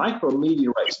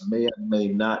 Micrometeorites may or may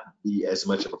not be as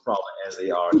much of a problem as they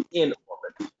are in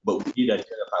orbit, but we need to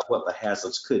identify what the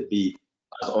hazards could be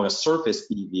on a surface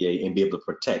EVA and be able to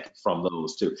protect from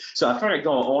those too. So I try to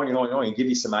go on and on and on and give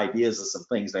you some ideas of some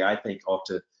things that I think ought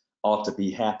to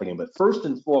be happening. But first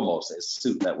and foremost, a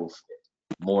suit that will fit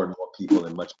more and more people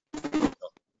and much.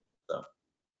 So,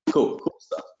 cool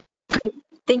stuff.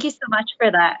 Thank you so much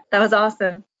for that. That was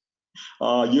awesome.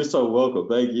 You're so welcome.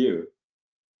 Thank you.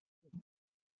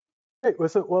 Great.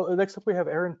 Well, next up we have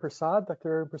Aaron Prasad. Dr.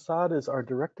 Aaron Prasad is our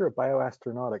Director of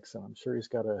Bioastronautics, and I'm sure he's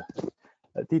got a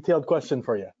detailed question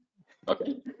for you.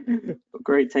 Okay.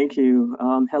 Great, thank you.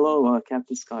 Hello,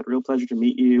 Captain Scott. Real pleasure to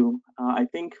meet you. I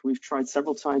think we've tried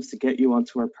several times to get you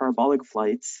onto our parabolic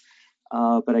flights,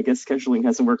 but I guess scheduling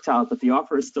hasn't worked out. But the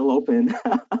offer is still open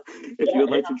if you would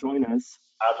like to join us.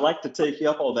 I'd like to take you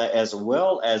up on that, as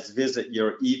well as visit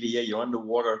your EVA, your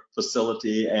underwater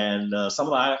facility, and some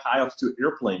of the high altitude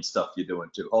airplane stuff you're doing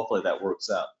too. Hopefully that works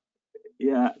out.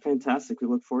 Yeah, fantastic. We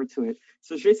look forward to it.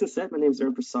 So as Jason said, my name is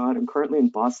Aaron Prasad. I'm currently in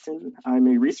Boston. I'm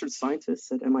a research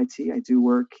scientist at MIT. I do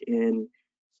work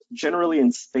generally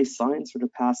in space science for the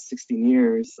past 16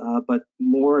 years, but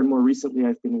more and more recently,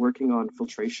 I've been working on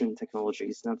filtration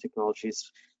technologies, nanotechnologies,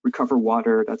 recover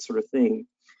water, that sort of thing.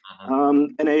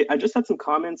 And I just had some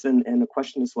comments and a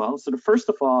question as well. So first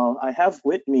of all, I have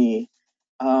with me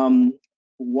a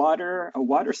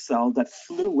water cell that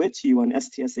flew with you on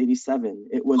STS-87.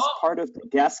 It was part of the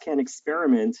gas can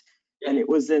experiment, and it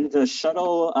was in the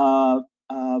shuttle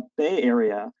bay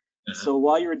area. So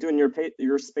while you were doing your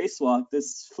spacewalk,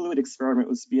 this fluid experiment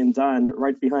was being done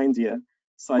right behind you.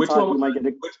 So I thought you might get a...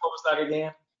 Which one was that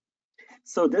again?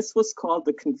 So this was called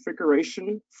the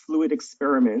configuration fluid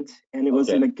experiment, and it was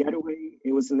in a getaway.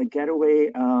 It was in the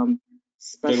getaway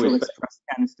special express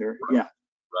canister. Yeah.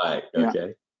 Right.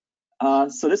 Okay.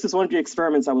 So this is one of the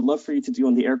experiments I would love for you to do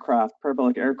on the aircraft,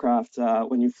 parabolic aircraft,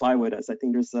 when you fly with us. I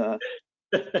think there's the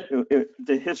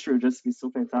history would just be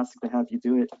so fantastic to have you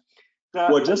do it.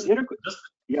 Well, just to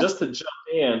jump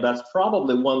in, that's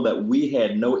probably one that we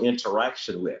had no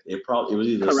interaction with. It was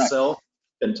either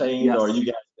self-contained or you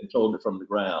guys controlled it from the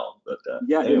ground. But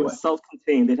anyway. It was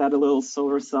self-contained. It had a little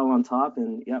solar cell on top,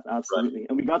 and yep, absolutely. Right.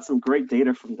 And we got some great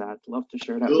data from that. Love to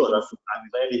share that. Good. I'm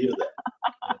glad to hear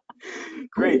that.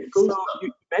 Great. Cool. So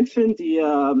you mentioned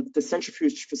the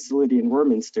centrifuge facility in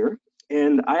Warminster,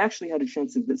 and I actually had a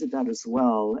chance to visit that as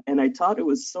well. And I thought it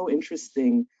was so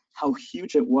interesting how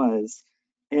huge it was.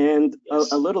 And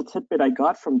a little tidbit I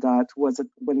got from that was that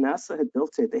when NASA had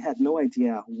built it, they had no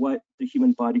idea what the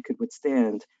human body could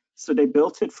withstand. So they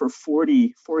built it for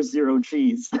 40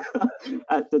 Gs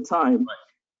at the time.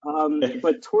 Right.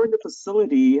 But toward the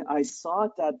facility, I saw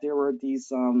that there were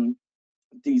these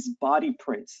body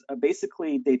prints.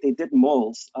 Basically, they did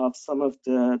molds of some of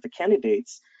the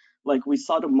candidates. Like we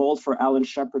saw the mold for Alan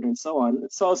Shepard and so on.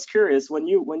 So I was curious, when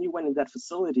you went in that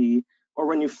facility, or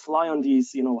when you fly on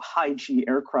these, high G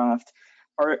aircraft,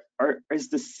 is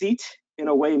the seat in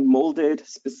a way molded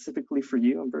specifically for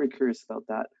you? I'm very curious about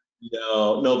that.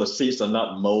 No, the seats are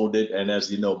not molded, and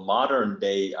as you know, modern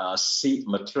day seat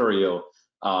material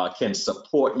can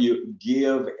support you,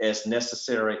 give as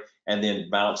necessary, and then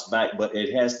bounce back. But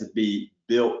it has to be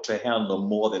built to handle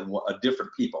more than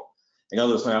different people. In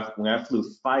other words, when I flew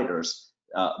fighters,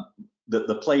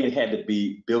 the plane had to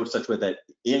be built such a way that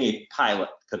any pilot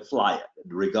could fly it,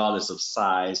 regardless of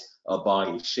size or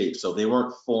body shape. So they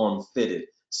weren't form fitted,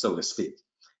 so to speak.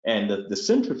 And the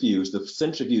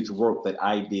centrifuge work that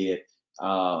I did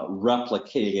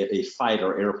replicated a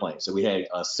fighter airplane. So we had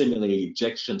a simulated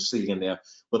ejection seat in there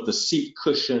with the seat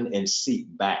cushion and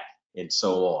seat back and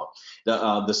so on.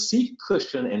 The seat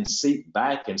cushion and seat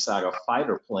back inside a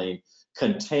fighter plane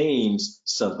contains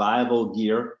survival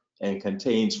gear and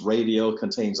contains radio,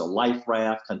 contains a life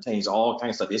raft, contains all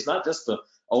kinds of stuff. It's not just the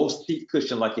old seat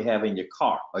cushion like you have in your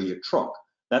car or your truck.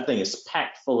 That thing is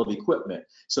packed full of equipment.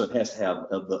 So it has to have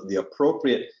the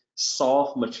appropriate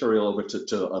soft material over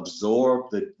to absorb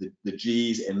the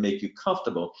G's and make you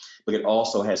comfortable, but it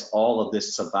also has all of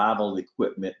this survival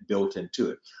equipment built into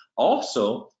it.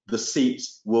 Also, the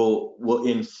seats will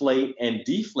inflate and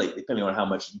deflate depending on how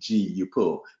much G you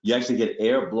pull. You actually get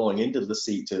air blowing into the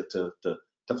seat to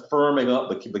firm it up,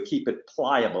 but keep it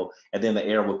pliable, and then the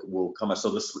air will come out. So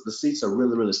the seats are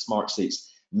really, really smart seats.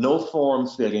 No form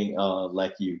fitting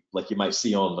like you might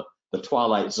see on the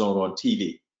Twilight Zone on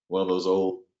TV, one of those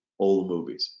old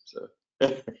movies. So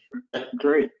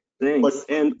Great, thanks.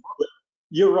 And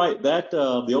you're right, that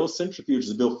the old centrifuge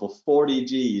is built for 40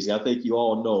 Gs. I think you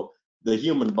all know the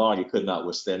human body could not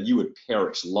withstand. You would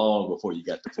perish long before you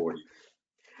got to 40.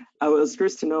 I was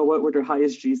curious to know what were the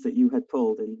highest Gs that you had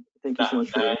pulled, and thank you so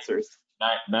much for the answers.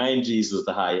 9 Gs was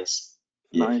the highest.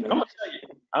 Yeah. I'm gonna tell you,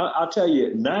 I'll tell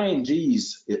you, 9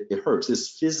 Gs, it hurts.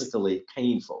 It's physically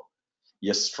painful.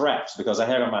 Your straps, because I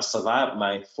have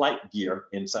my flight gear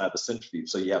inside the centrifuge.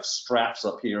 So you have straps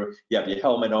up here, you have your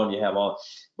helmet on, you have on,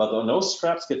 but when those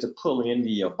straps get to pull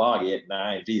into your body at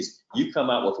 9 Gs, you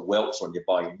come out with welts on your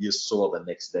body and you're sore the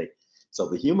next day. So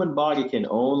the human body can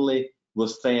only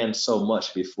withstand so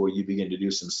much before you begin to do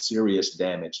some serious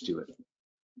damage to it.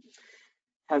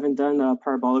 Having done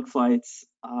parabolic flights,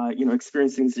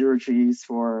 experiencing 0 Gs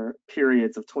for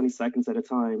periods of 20 seconds at a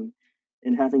time,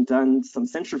 and having done some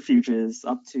centrifuges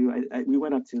up to, we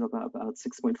went up to about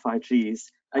 6.5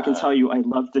 Gs. I can tell you I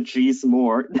love the Gs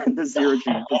more than the 0 G,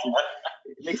 because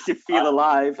it makes you feel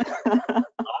alive. I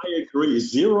agree.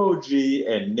 0 G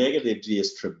and negative G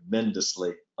is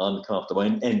tremendously uncomfortable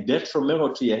and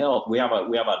detrimental to your health. We have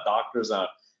our doctors, our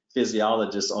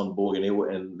physiologists on board,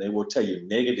 and they will tell you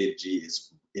negative G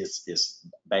is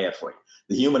bad for you.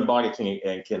 The human body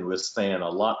can withstand a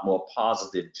lot more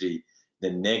positive G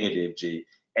than negative G,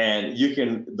 and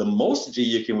the most G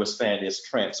you can withstand is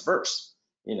transverse.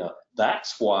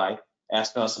 That's why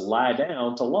astronauts lie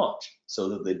down to launch, so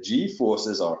that the G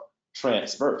forces are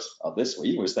transverse. This way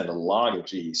you can withstand a lot of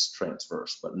G's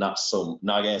transverse, but not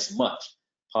as much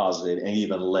positive and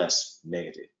even less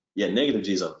negative. Yeah, negative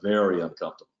G's are very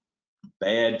uncomfortable.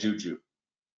 Bad juju.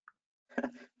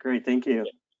 Great, thank you.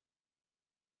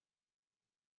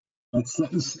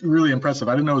 That's really impressive.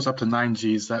 I didn't know it was up to 9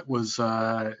 Gs. That was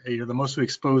the most we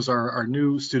expose our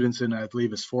new students in, I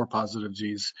believe, is 4 positive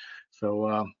Gs.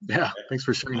 So yeah, thanks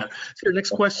for sharing that. So your next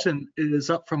question is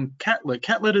up from Catlet.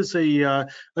 Catlet is a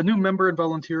new member and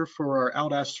volunteer for our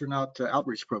Out Astronaut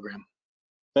outreach program.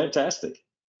 Fantastic.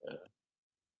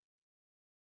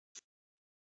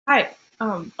 Hi.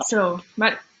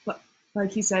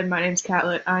 Like he said, my name's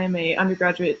Catlet. I am a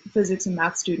undergraduate physics and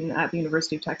math student at the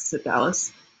University of Texas at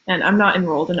Dallas. And I'm not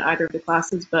enrolled in either of the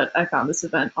classes, but I found this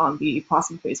event on the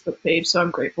Possum Facebook page, so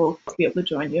I'm grateful to be able to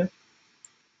join you.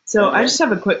 So I just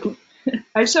have a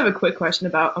quick question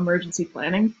about emergency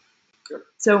planning. Sure.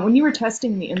 So when you were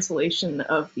testing the installation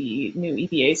of the new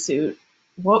EVA suit,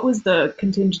 what was the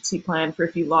contingency plan for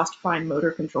if you lost fine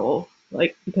motor control,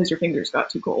 like because your fingers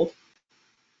got too cold?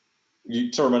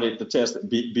 You terminate the test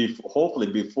hopefully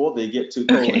before they get too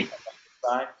cold. Okay.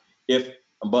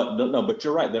 But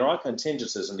you're right. There are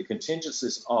contingencies, and the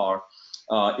contingencies are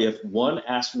if one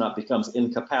astronaut becomes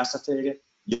incapacitated,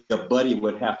 your buddy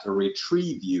would have to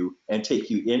retrieve you and take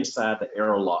you inside the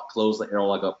airlock, close the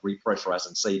airlock up, repressurize,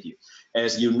 and save you.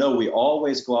 As you know, we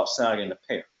always go outside in a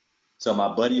pair. So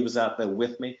my buddy was out there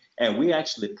with me, and we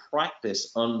actually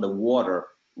practiced underwater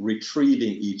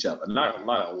retrieving each other. Not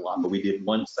a lot, but we did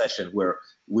one session where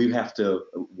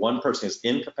one person is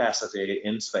incapacitated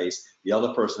in space, the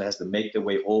other person has to make their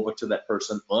way over to that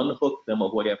person, unhook them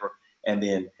or whatever, and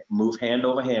then move hand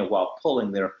over hand while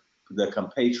pulling their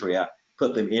compatriot,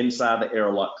 put them inside the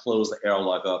airlock, close the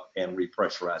airlock up, and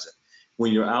repressurize it.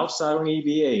 When you're outside on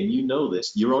EVA, and you know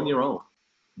this, you're on your own.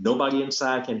 Nobody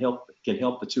inside can help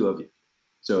the two of you.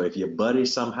 So if your buddy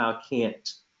somehow can't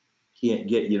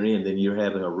get you in, then you're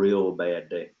having a real bad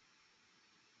day.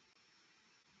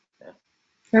 Yeah.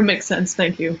 That makes sense.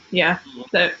 Thank you. Yeah,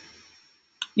 that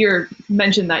you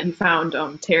mentioned that you found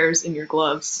tears in your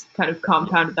gloves kind of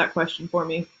compounded that question for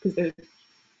me, because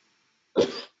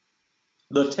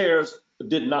the tears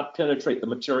did not penetrate the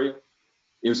material.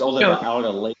 It was only the outer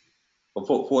layer,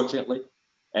 fortunately.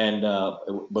 And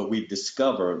but we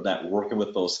discovered that working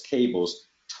with those cables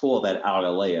tore that outer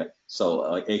layer.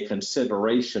 So a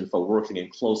consideration for working in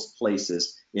close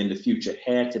places in the future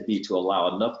had to be to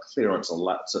allow enough clearance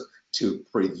to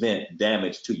prevent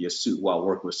damage to your suit while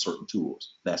working with certain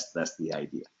tools. That's the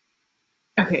idea.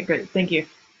 Okay, great. Thank you.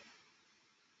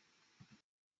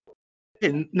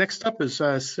 Okay, next up is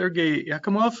Sergey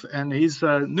Yakimov, and he's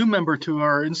a new member to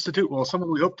our institute. Well,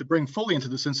 someone we hope to bring fully into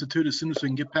this institute as soon as we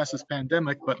can get past this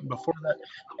pandemic. But before that,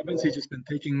 he's just been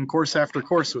taking course after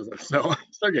course with us. So,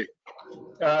 Sergey.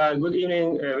 Good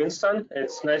evening, Winston.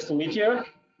 It's nice to meet you.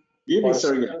 Evening,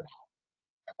 Sergey.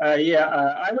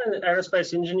 I'm an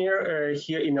aerospace engineer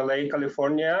here in LA,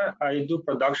 California. I do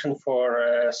production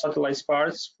for satellite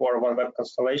parts for OneWeb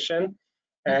constellation.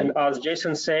 And as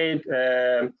Jason said,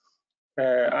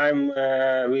 I'm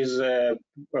with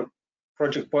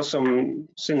Project Possum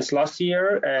since last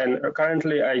year, and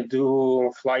currently I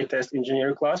do flight test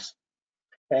engineer class.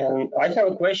 And I have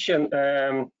a question.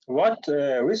 What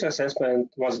risk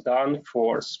assessment was done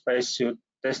for spacesuit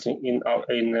testing in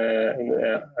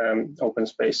open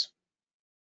space?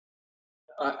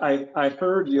 I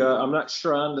heard you. I'm not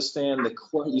sure I understand the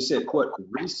question. You said what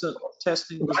recent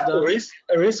testing was done?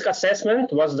 Risk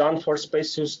assessment was done for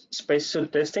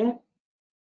spacesuit testing.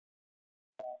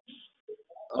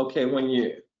 Okay, when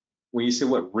you say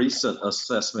what recent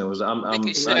assessment was, I think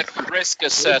he said risk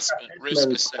assessment. Risk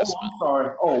assessment. Oh, I'm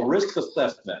sorry. Oh, risk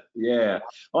assessment. Yeah.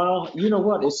 Well, you know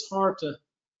what? It's hard to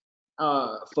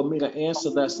for me to answer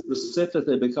that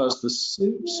specifically because the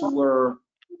suits were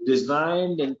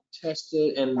designed and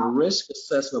tested, and the risk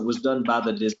assessment was done by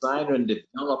the designer and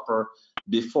developer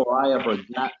before I ever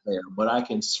got there. But I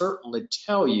can certainly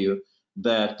tell you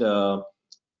that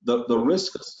the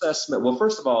risk assessment, well,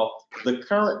 first of all, the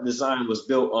current design was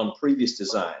built on previous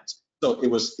designs. So it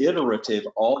was iterative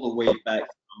all the way back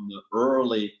from the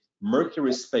early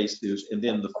Mercury spacesuits and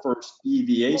then the first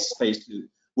EVA spacesuit,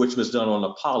 which was done on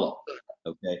Apollo,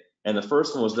 okay? And the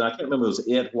first one was done, I can't remember, it was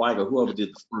Ed White or whoever did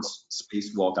the first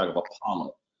spacewalk out of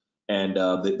Apollo. And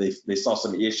they saw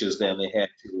some issues there and they had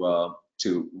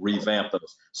to revamp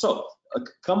those. So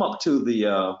come up to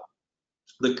the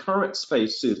current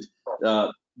spacesuit.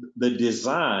 The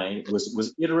design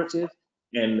was iterative,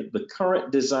 and the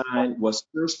current design was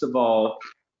first of all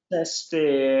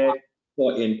tested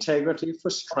for integrity, for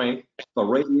strength, for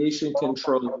radiation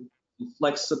control,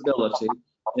 flexibility,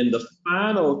 and the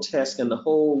final test, and a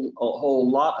whole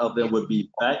lot of them would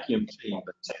be vacuum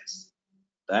chamber tests.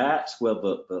 That's where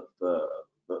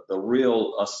the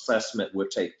real assessment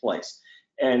would take place.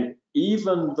 And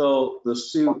even though the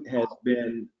suit has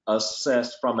been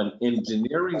assessed from an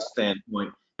engineering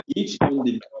standpoint, each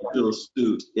individual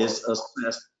suit is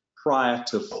assessed prior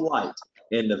to flight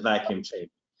in the vacuum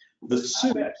chamber. The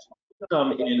suits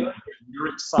come in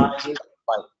generic sizes,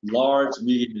 like large,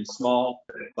 medium, and small,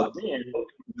 but then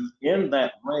within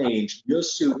that range, your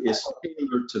suit is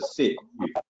tailored to fit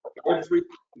you. Everything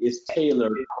is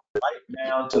tailored right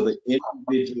down to the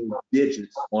individual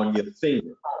digits on your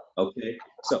finger, okay?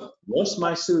 So once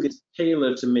my suit is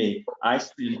tailored to me, I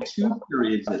spend 2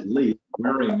 periods at least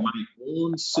wearing my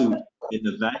own suit in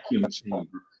the vacuum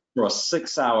chamber for a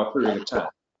 6-hour period of time.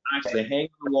 I actually hang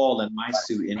the wall in my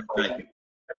suit in the vacuum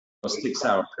for a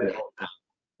 6-hour period of time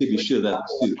to be sure that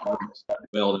the suit works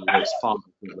well and works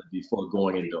positively before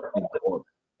going into orbit.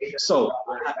 So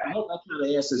I hope that kind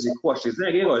of answers your question.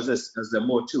 Is there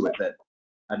more to it that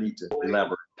I need to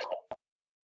elaborate?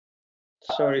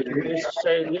 Sorry, can you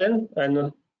say it again?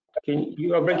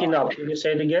 You are breaking up. Can you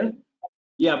say it again?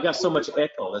 Yeah, I've got so much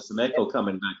echo. There's some echo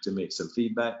coming back to me. Some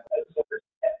feedback.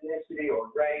 Ethnicity or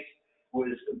race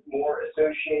was more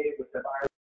associated with the virus.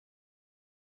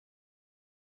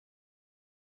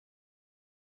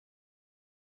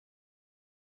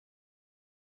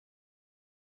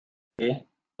 Okay.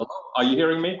 Are you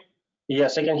hearing me?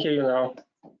 Yes, I can hear you now.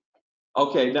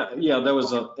 Okay, now, yeah, there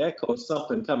was an echo,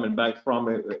 something coming back from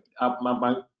it.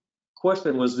 My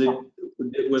question was,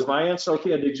 was my answer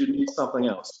okay, or did you need something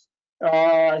else?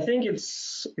 I think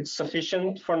it's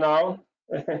sufficient for now.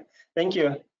 Thank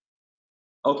you.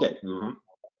 Okay.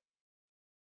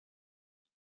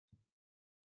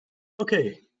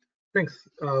 Okay, thanks,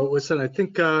 Winston. I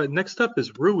think next up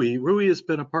is Rui. Rui has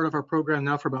been a part of our program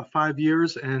now for about 5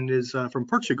 years and is from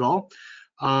Portugal.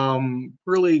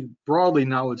 Really broadly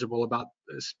knowledgeable about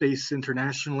space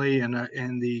internationally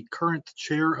and the current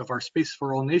chair of our Space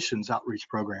for All Nations outreach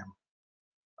program.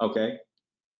 Okay.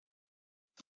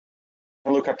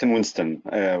 Hello, Captain Winston.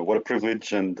 What a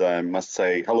privilege, and I must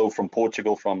say hello from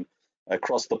Portugal, from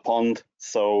across the pond.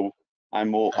 So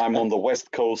I'm on the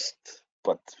west coast,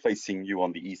 but facing you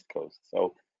on the east coast.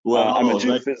 So I'm a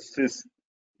geophysicist.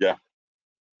 Yeah.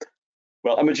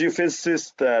 Well, I'm a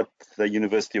geophysicist at the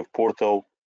University of Porto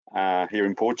here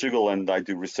in Portugal, and I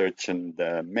do research, and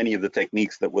many of the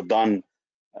techniques that were done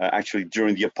actually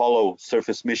during the Apollo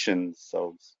surface missions.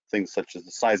 So things such as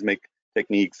the seismic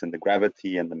techniques and the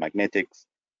gravity and the magnetics.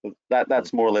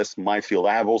 That's more or less my field.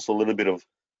 I have also a little bit of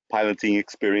piloting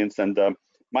experience, and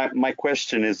my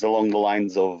question is along the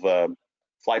lines of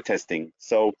flight testing.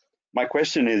 So my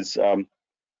question is,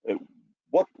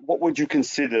 what would you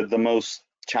consider the most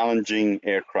challenging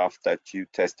aircraft that you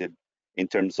tested in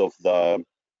terms of the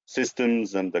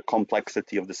systems and the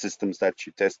complexity of the systems that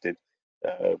you tested?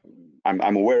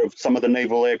 I'm aware of some of the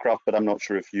naval aircraft, but I'm not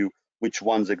sure which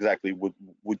ones exactly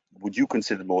would you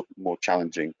consider more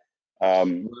challenging?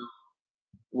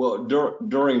 Well,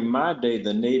 during my day,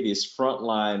 the Navy's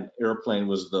frontline airplane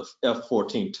was the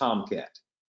F-14 Tomcat,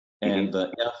 and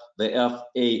the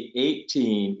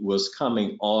F-A-18 was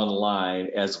coming online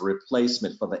as a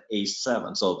replacement for the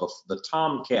A-7. So the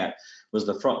Tomcat was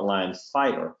the frontline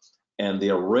fighter, and the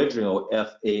original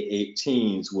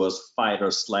F-A-18s was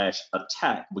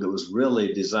fighter/attack, but it was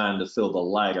really designed to fill the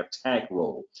light attack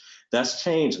role. That's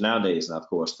changed nowadays. Now, of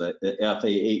course, the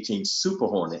F-A-18 Super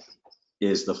Hornet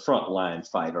is the frontline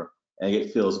fighter, and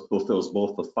it fulfills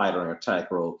both the fighter and attack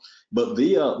role. But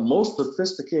the most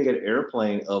sophisticated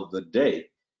airplane of the day,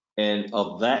 and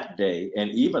of that day, and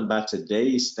even by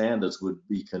today's standards would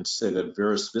be considered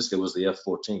very sophisticated, was the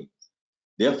F-14.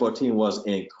 The F-14 was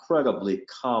an incredibly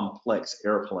complex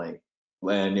airplane,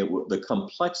 and the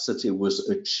complexity was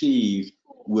achieved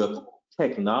with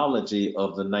technology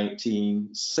of the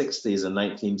 1960s and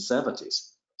 1970s.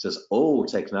 Just old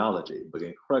technology, but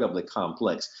incredibly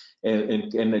complex.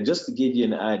 And just to give you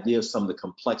an idea of some of the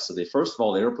complexity, first of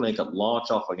all, the airplane could launch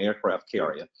off an aircraft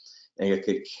carrier, and it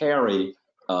could carry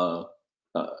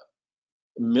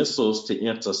missiles to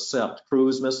intercept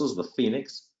cruise missiles, the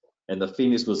Phoenix. And the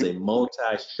Phoenix was a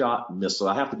multi-shot missile.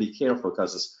 I have to be careful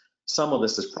because some of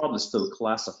this is probably still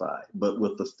classified, but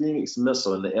with the Phoenix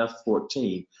missile and the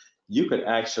F-14, you could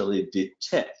actually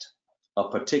detect a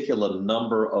particular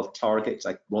number of targets.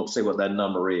 I won't say what that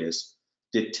number is.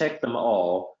 Detect them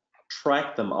all,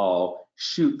 track them all,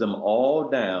 shoot them all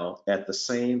down at the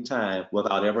same time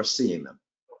without ever seeing them.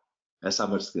 That's how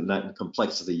much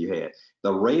complexity you had.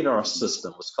 The radar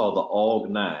system was called the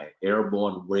AWG-9,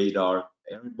 Airborne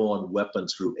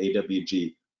Weapons Group,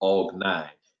 AWG, AWG-9.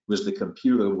 It was the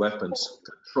computer weapons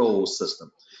control system.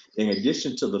 In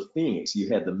addition to the Phoenix, you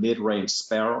had the mid-range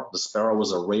Sparrow. The Sparrow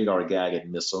was a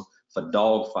radar-guided missile for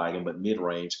dogfighting, but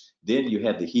mid-range. Then you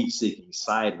had the heat-seeking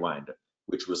Sidewinder,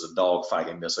 which was a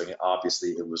dogfighting missile, and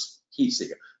obviously it was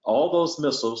heat-seeker. All those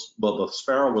missiles, but the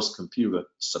Sparrow was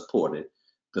computer-supported.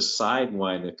 The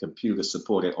Sidewinder computer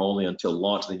supported only until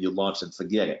launch, and you launch and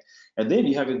forget it. And then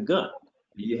you had a gun.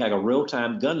 You had a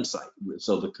real-time gun sight.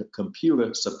 So the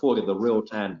computer supported the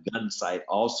real-time gun sight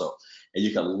also. And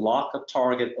you could lock a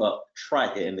target up,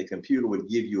 track it, and the computer would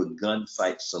give you a gun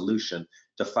sight solution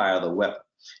to fire the weapon.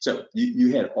 So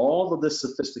you had all of this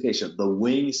sophistication. The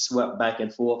wings swept back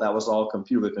and forth. That was all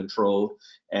computer controlled.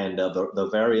 And the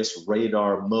various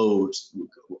radar modes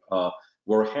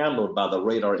were handled by the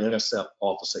radar intercept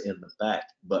officer in the back,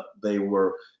 but they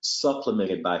were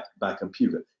supplemented by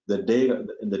computer.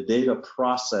 The data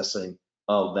processing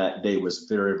of that day was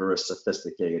very, very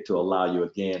sophisticated to allow you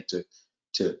again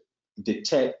to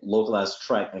detect, localize,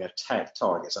 track, and attack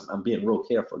targets. I'm being real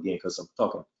careful again because I'm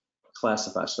talking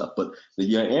classified stuff, but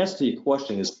the answer to your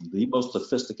question is the most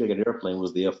sophisticated airplane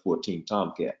was the F-14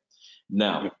 Tomcat.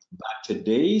 Now, by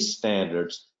today's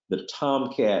standards, the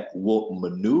Tomcat won't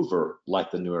maneuver like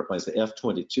the new airplanes. The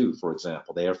F-22, for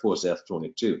example, the Air Force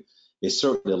F-22 is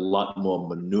certainly a lot more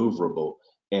maneuverable,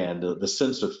 and the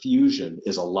sense of fusion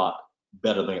is a lot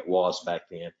better than it was back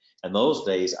then. And those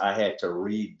days, I had to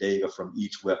read data from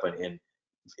each weapon and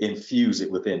infuse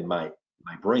it within my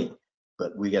brain.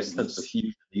 But we got a sense of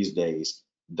fusion these days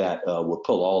that will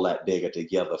pull all that data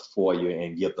together for you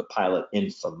and give the pilot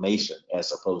information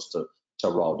as opposed to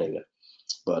raw data.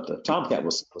 But Tomcat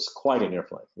was quite an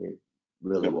airplane. It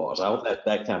really was. I hope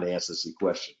that kind of answers your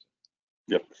question.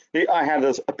 Yep. I had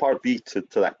a part B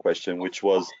to that question, which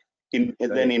was,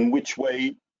 in which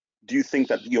way do you think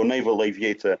that your naval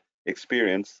aviator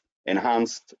experience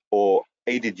enhanced or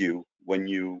aided you when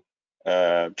you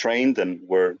trained and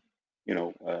were,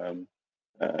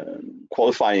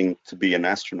 qualifying to be an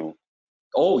astronaut?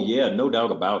 Oh yeah, no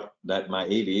doubt about it, that my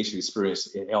aviation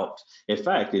experience, it helped. In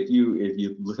fact, if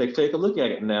you take a look at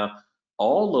it now,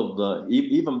 all of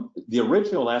even the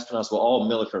original astronauts were all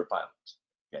military pilots.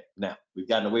 Okay, now we've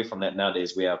gotten away from that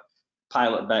nowadays. We have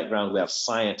pilot background, we have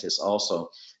scientists also,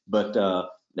 but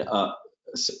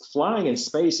flying in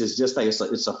space is just like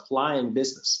it's a flying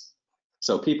business.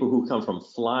 So people who come from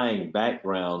flying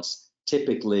backgrounds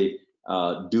typically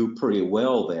do pretty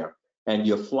well there. And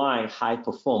you're flying high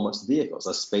performance vehicles.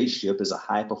 A spaceship is a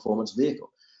high performance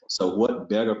vehicle. So what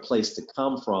better place to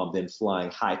come from than flying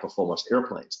high performance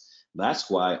airplanes? That's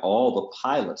why all the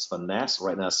pilots for NASA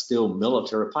right now are still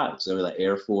military pilots. They're the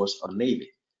Air Force or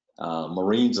Navy.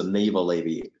 Marines are naval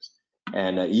aviators.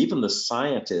 And even the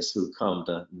scientists who come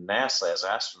to NASA as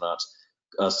astronauts,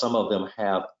 some of them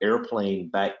have airplane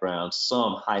backgrounds,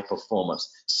 some high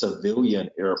performance civilian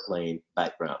airplane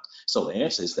background. So the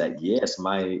answer is that yes,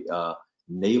 my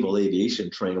naval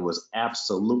aviation training was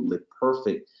absolutely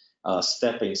perfect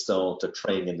stepping stone to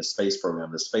training in the space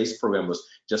program. The space program was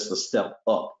just a step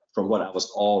up from what I was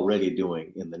already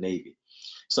doing in the Navy.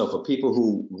 So for people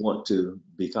who want to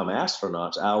become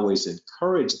astronauts, I always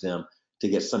encourage them to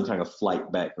get some kind of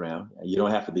flight background. You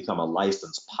don't have to become a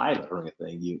licensed pilot or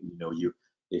anything.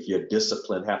 If your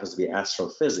discipline happens to be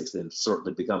astrophysics, then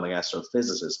certainly become an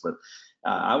astrophysicist. But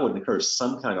I would encourage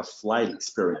some kind of flight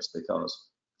experience, because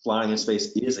flying in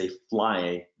space is a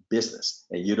flying business,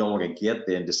 and you don't want to get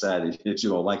there and decide that you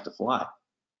don't like to fly.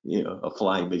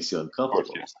 Flying makes you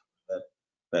uncomfortable.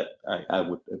 That I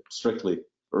would strictly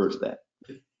urge that.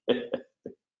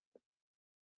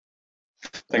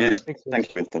 Thank you,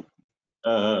 Winston.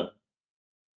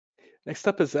 Next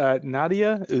up is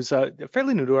Nadia, who's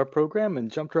fairly new to our program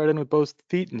and jumped right in with both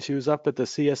feet. And she was up at the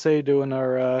CSA doing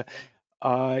our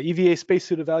EVA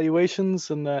spacesuit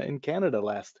evaluations in Canada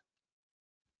last.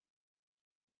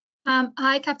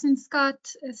 Hi, Captain Scott.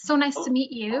 It's so nice to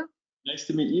meet you. Nice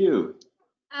to meet you.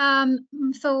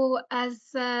 So as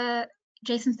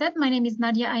Jason said, my name is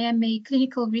Nadia. I am a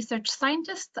clinical research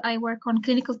scientist. I work on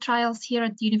clinical trials here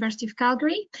at the University of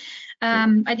Calgary.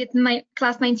 I did my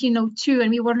class 1902,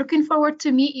 and we were looking forward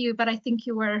to meet you, but I think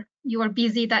you were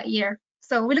busy that year.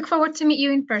 So we look forward to meet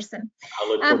you in person.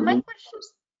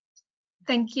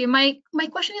 Thank you. My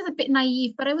question is a bit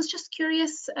naive, but I was just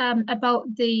curious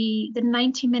about the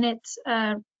 90-minute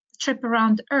trip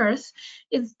around Earth.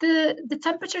 Is the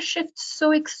temperature shift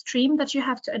so extreme that you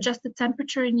have to adjust the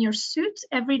temperature in your suit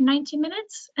every 90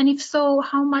 minutes? And if so,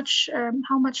 how much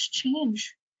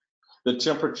change? The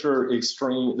temperature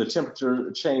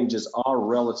changes are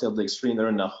relatively extreme. They're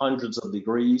in the hundreds of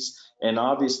degrees, and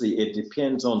obviously it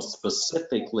depends on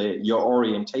specifically your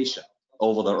orientation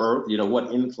over the Earth,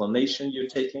 what inclination you're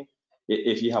taking.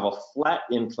 If you have a flat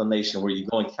inclination where you're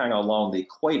going kind of along the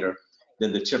equator,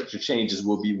 then the temperature changes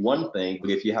will be one thing. But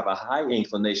if you have a high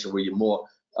inclination where you're more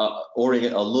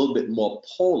oriented, a little bit more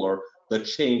polar, the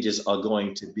changes are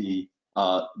going to be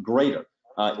greater.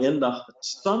 In the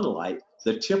sunlight,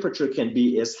 the temperature can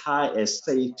be as high as,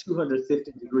 say,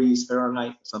 250 degrees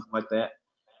Fahrenheit, something like that.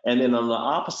 And then on the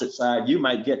opposite side, you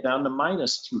might get down to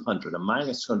minus 200 or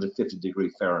minus 250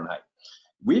 degrees Fahrenheit.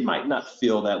 We might not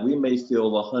feel that. We may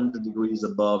feel 100 degrees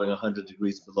above and 100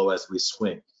 degrees below as we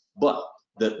swing. But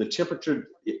the temperature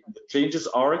changes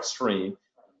are extreme,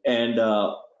 and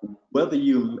whether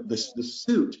the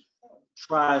suit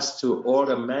tries to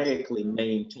automatically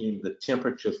maintain the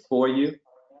temperature for you,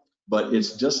 but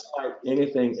it's just like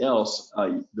anything else.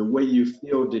 The way you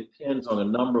feel depends on a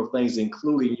number of things,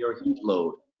 including your heat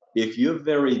load. If you're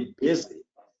very busy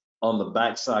on the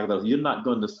backside of it, you're not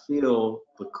going to feel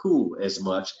the cool as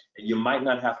much, and you might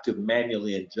not have to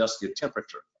manually adjust your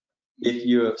temperature. If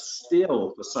you're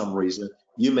still, for some reason,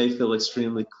 you may feel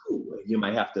extremely cool. You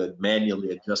might have to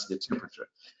manually adjust your temperature.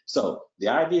 So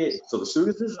the suit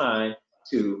is designed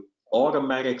to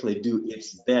automatically do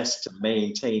its best to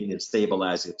maintain and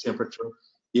stabilize your temperature.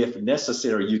 If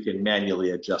necessary, you can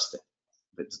manually adjust it.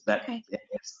 But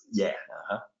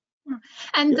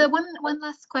And one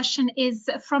last question is,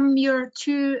 from your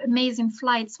two amazing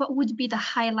flights, what would be the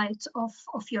highlight of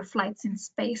your flights in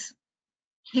space?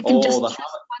 You can just choose one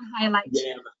highlight.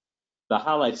 Yeah, the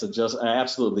highlights are just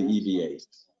absolutely EVAs.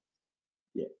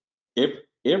 Yeah,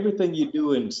 everything you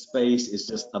do in space is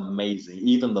just amazing.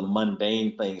 Even the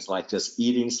mundane things like just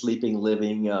eating, sleeping,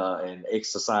 living, and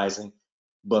exercising.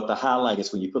 But the highlight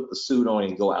is when you put the suit on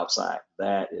and go outside.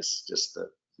 That is just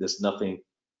there's nothing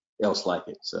else like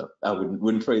it. So I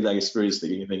wouldn't trade that experience to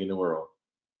anything in the world.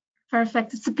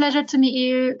 Perfect. It's a pleasure to meet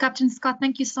you, Captain Scott.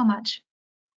 Thank you so much.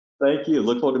 Thank you.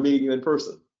 Look forward to meeting you in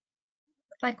person.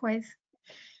 Likewise.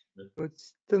 Then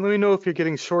let me know if you're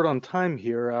getting short on time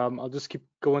here. I'll just keep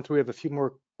going through. We have a few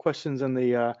more questions in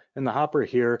the hopper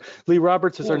here. Lee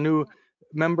Roberts is our new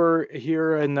member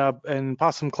here in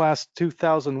Possum Class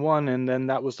 2001, and then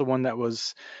that was the one that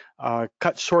was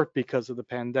cut short because of the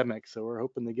pandemic. So we're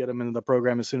hoping to get him into the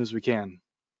program as soon as we can.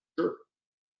 Sure.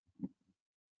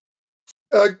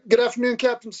 Good afternoon,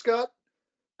 Captain Scott.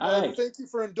 Hi. Thank you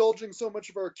for indulging so much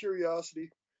of our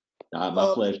curiosity. My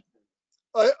pleasure.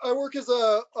 I work as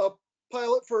a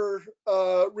pilot for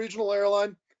a regional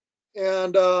airline,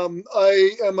 and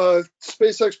I am a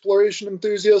space exploration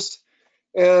enthusiast.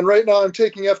 And right now I'm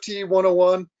taking FT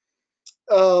 101.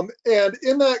 And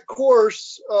in that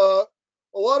course, a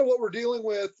lot of what we're dealing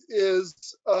with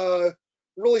is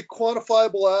really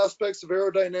quantifiable aspects of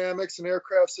aerodynamics and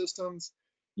aircraft systems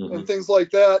and things like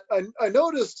that. I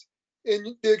noticed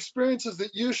in the experiences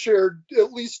that you shared,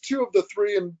 at least two of the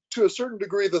three, and to a certain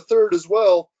degree the third as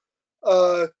well,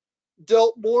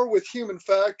 dealt more with human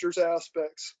factors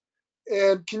aspects.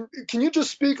 And can you just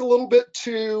speak a little bit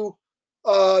to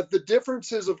the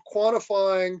differences of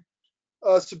quantifying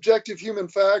subjective human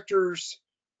factors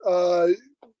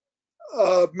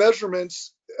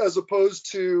measurements as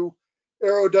opposed to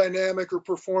aerodynamic or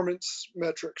performance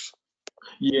metrics.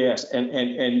 Yes,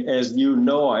 and as you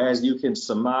know, or as you can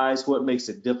surmise, what makes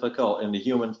it difficult in the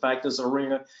human factors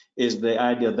arena is the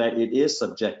idea that it is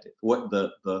subjective. What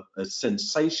the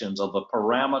sensations or the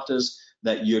parameters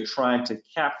that you're trying to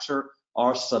capture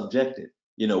are subjective.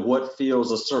 You know, what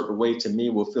feels a certain way to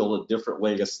me will feel a different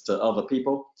way to other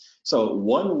people. So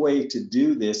one way to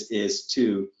do this is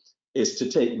to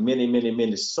take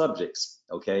many subjects,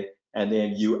 okay? And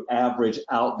then you average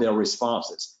out their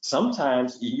responses.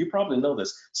 Sometimes, you probably know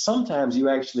this, sometimes you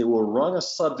actually will run a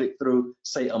subject through,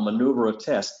 say, a maneuver or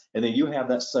test, and then you have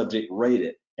that subject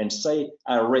rated, and say,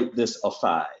 I rate this a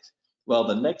 5. Well,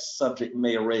 the next subject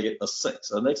may rate it a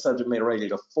 6, or the next subject may rate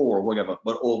it a 4, or whatever.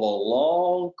 But over a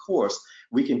long course,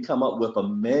 we can come up with a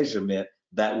measurement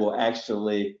that will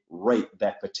actually rate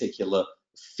that particular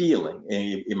feeling,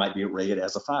 and it might be rated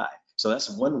as a 5. So that's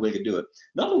one way to do it.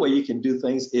 Another way you can do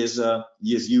things is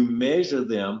you measure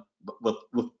them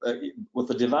with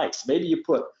a device. Maybe you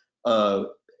put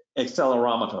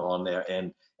accelerometer on there,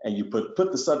 and you put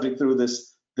the subject through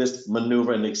this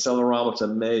maneuver, and the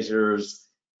accelerometer measures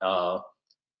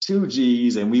 2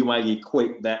 G's, and we might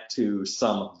equate that to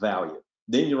some value.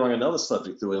 Then you run another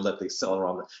subject through and let the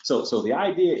accelerometer. So the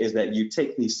idea is that you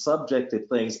take these subjective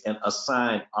things and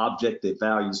assign objective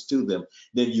values to them.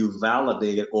 Then you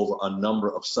validate it over a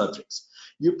number of subjects.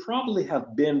 You probably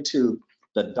have been to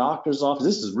the doctor's office.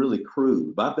 This is really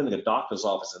crude, but I've been to the doctor's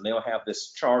office, and they'll have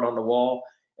this chart on the wall,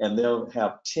 and they'll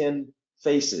have 10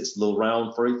 faces, little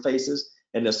round faces,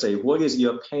 and they'll say, what is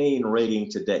your pain rating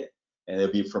today? And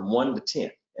it'll be from 1 to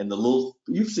 10. And the little,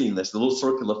 you've seen this, the little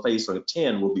circular face on a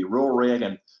 10 will be real red,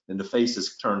 and the face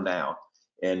is turned down.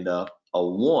 And a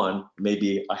 1 may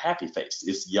be a happy face.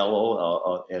 It's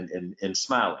yellow and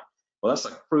smiling. Well, that's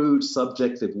a crude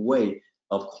subjective way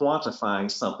of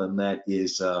quantifying something that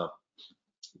is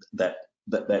that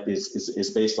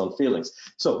is based on feelings.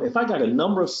 So if I got a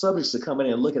number of subjects to come in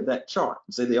and look at that chart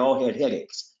and say they all had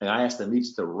headaches, and I asked them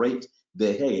each to rate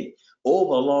their headache,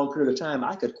 over a long period of time,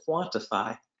 I could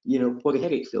quantify, you know, what a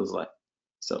headache feels like.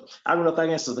 So I don't know if that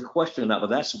answers the question or not,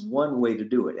 but that's one way to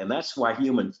do it. And that's why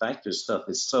human factors stuff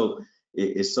is so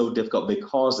difficult,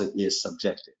 because it is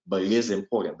subjective. But it is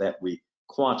important that we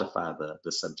quantify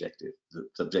the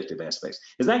subjective aspects.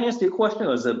 Does that answer your question,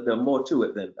 or is there more to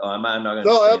it than, or am I not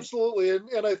understanding? No, absolutely.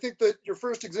 And I think that your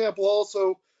first example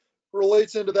also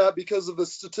relates into that because of the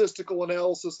statistical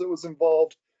analysis that was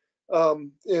involved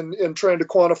in trying to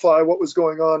quantify what was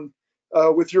going on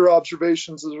with your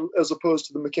observations as opposed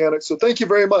to the mechanics. So thank you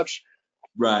very much.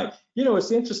 Right. You know,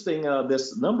 it's interesting,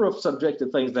 this number of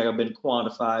subjective things that have been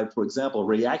quantified, for example,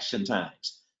 reaction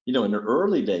times. You know, in the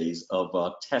early days of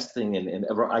testing and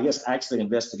I guess actually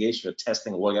investigation or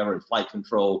testing or whatever in flight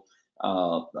control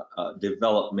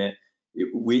development,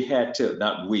 we had to,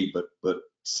 not we, but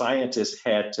scientists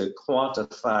had to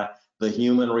quantify the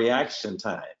human reaction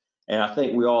time. And I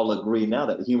think we all agree now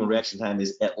that the human reaction time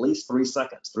is at least 3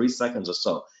 seconds or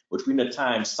so. Between the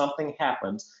time something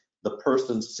happens, the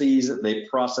person sees it, they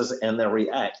process it, and they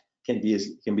react can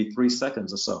be 3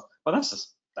 seconds or so. But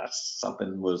that's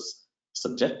something was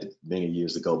subjective many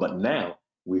years ago. But now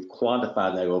we've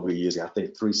quantified that over the years. I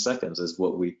think 3 seconds is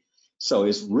what we. So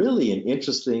it's really an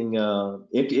interesting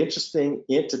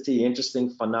entity,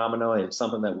 interesting phenomenon, and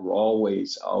something that we're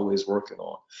always working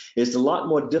on. It's a lot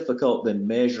more difficult than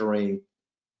measuring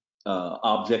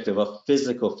objective of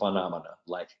physical phenomena,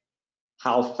 like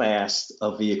how fast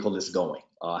a vehicle is going,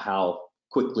 how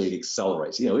quickly it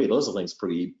accelerates. You know, those are things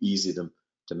pretty easy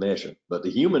to measure. But the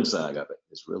human side of it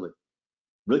is really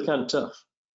kind of tough.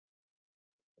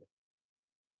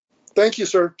 Thank you,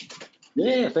 sir.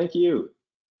 Yeah, thank you.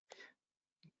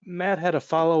 Matt had a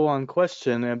follow-on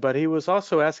question, but he was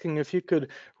also asking if you could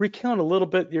recount a little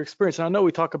bit your experience. And I know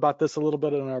we talk about this a little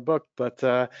bit in our book, but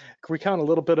recount a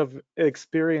little bit of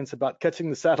experience about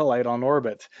catching the satellite on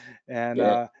orbit. And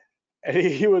Yeah.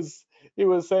 he was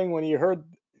saying when he heard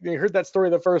that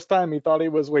story the first time, he thought he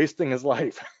was wasting his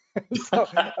life. So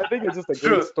I think it's just a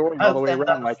great story all the way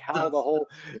around, like how the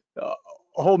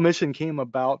whole mission came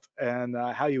about and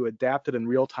how you adapted in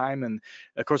real time. And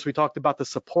of course, we talked about the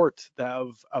support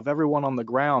of everyone on the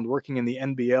ground working in the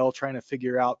NBL, trying to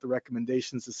figure out the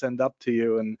recommendations to send up to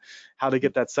you and how to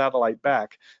get that satellite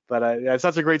back. But it's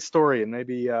such a great story, and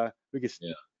maybe we could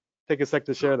take a sec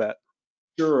to share that.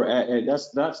 Sure, and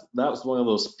that was one of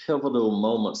those pivotal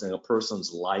moments in a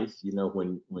person's life. You know,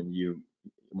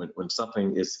 when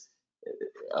something is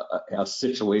a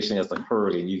situation has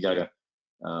occurred and you gotta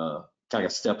kind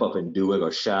of step up and do it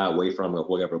or shy away from it or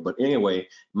whatever. But anyway,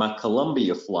 my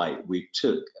Columbia flight, we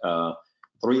took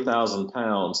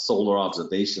 3,000-pound solar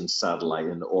observation satellite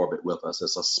into orbit with us.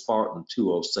 It's a Spartan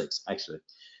 206. Actually,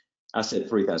 I said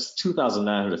 3,000,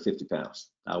 2,950 pounds.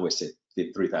 I always say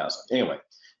 3,000. Anyway,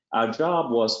 our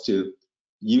job was to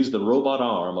use the robot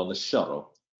arm on the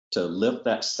shuttle to lift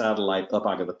that satellite up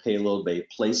out of the payload bay,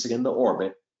 place it in the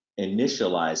orbit,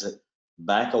 initialize it,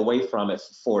 back away from it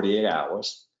for 48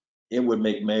 hours. It would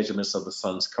make measurements of the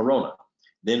sun's corona.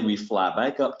 Then we fly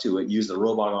back up to it, use the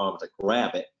robot arm to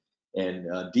grab it and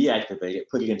deactivate it,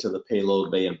 put it into the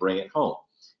payload bay and bring it home.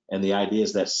 And the idea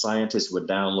is that scientists would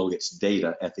download its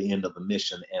data at the end of the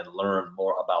mission and learn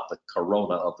more about the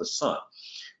corona of the sun.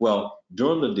 Well,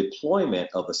 during the deployment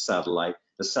of the satellite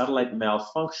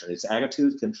malfunctioned. Its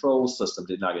attitude control system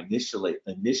did not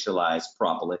initialize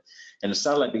properly, and the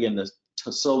satellite began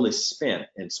to slowly spin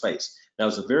in space. Now, it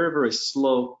was a very, very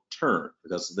slow turn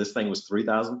because this thing was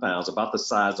 3,000 pounds, about the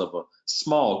size of a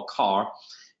small car.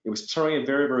 It was turning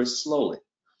very, very slowly.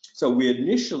 So we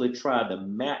initially tried to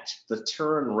match the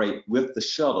turn rate with the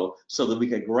shuttle so that we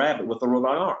could grab it with the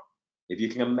robot arm. If you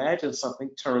can imagine something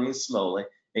turning slowly,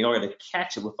 in order to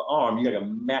catch it with the arm, you got to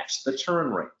match the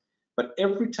turn rate. But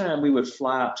every time we would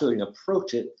fly up to it and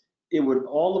approach it, it would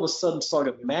all of a sudden sort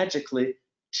of magically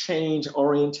change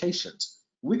orientations.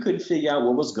 We couldn't figure out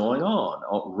what was going on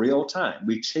real time.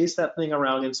 We chased that thing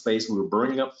around in space. We were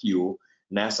burning up fuel.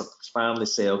 NASA finally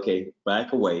said, okay,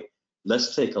 back away.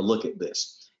 Let's take a look at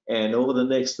this. And over the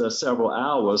next several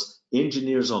hours,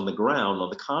 engineers on the ground, on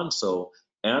the console,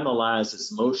 analyzed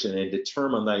its motion and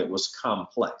determined that it was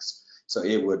complex. So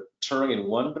it would turn in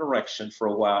one direction for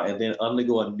a while and then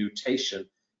undergo a nutation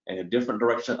in a different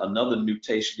direction, another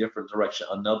nutation, different direction,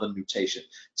 another nutation.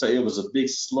 So it was a big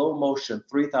slow motion,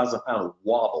 3,000-pound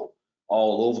wobble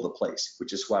all over the place,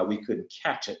 which is why we couldn't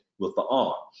catch it with the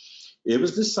arm. It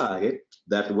was decided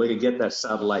that the way to get that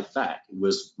satellite back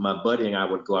was my buddy and I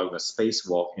would go out on a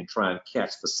spacewalk and try and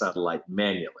catch the satellite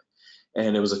manually.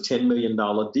 And it was a $10 million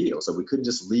deal. So we couldn't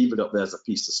just leave it up there as a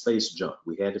piece of space junk.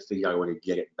 We had to figure out a way to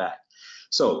get it back.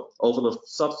 So over the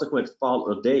subsequent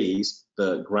days,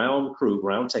 the ground crew,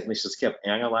 ground technicians kept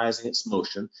analyzing its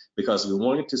motion because we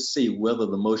wanted to see whether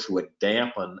the motion would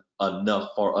dampen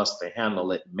enough for us to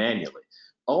handle it manually.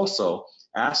 Also,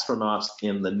 astronauts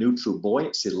in the neutral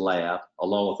buoyancy lab,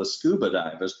 along with the scuba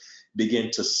divers,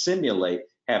 begin to simulate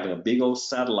having a big old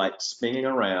satellite spinning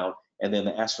around and then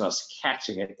the astronauts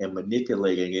catching it and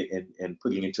manipulating it and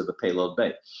putting it into the payload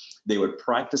bay. They would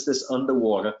practice this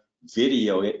underwater,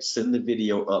 video it, send the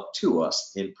video up to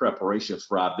us in preparation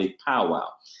for our big powwow.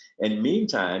 And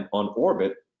meantime, on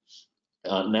orbit,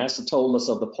 NASA told us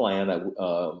of the plan.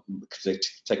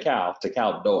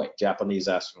 Takao Doi, Japanese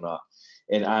astronaut,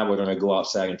 and I were going to go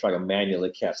outside and try to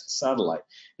manually catch the satellite.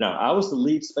 Now, I was the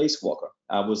lead spacewalker.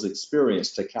 I was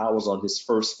experienced. Takao was on his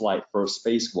first flight, first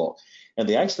spacewalk. And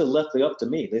they actually left it up to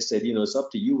me. They said, you know, it's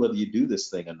up to you whether you do this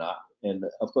thing or not. And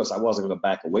of course, I wasn't going to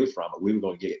back away from it. We were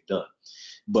going to get it done.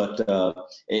 But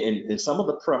in some of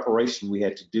the preparation we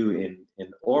had to do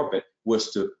in orbit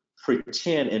was to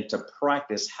pretend and to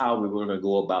practice how we were going to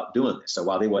go about doing this. So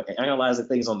while they were analyzing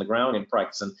things on the ground and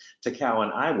practicing, Takao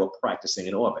and I were practicing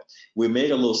in orbit. We made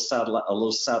a little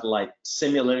satellite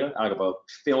simulator out of a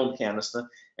film canister,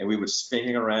 and we would spin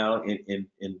it around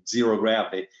in zero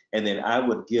gravity, and then I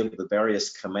would give the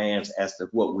various commands as to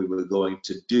what we were going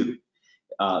to do.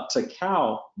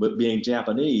 Takao, but being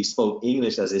Japanese, spoke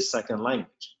English as his second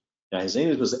language. Now, his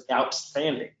English was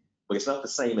outstanding, but it's not the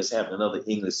same as having another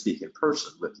English-speaking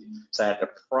person with you. So I had to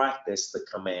practice the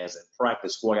commands and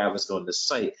practice what I was going to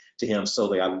say to him so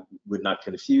that I would not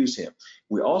confuse him.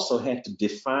 We also had to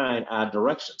define our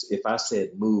directions. If I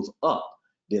said move up,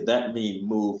 did that mean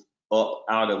move up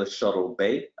out of the shuttle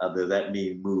bay, or did that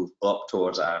mean move up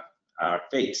towards our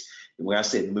face? And when I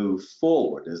said move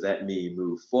forward, does that mean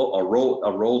move forward,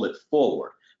 or roll it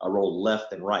forward, or roll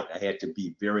left and right? I had to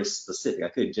be very specific. I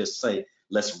couldn't just say,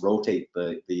 let's rotate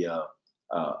the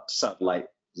satellite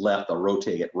left or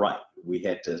rotate it right.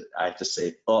 I had to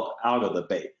say up out of the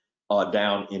bay or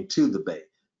down into the bay,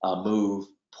 move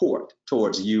port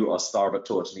towards you or starboard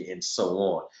towards me, and so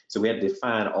on. So we had to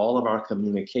define all of our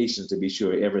communications to be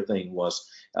sure everything was,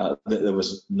 there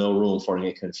was no room for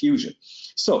any confusion.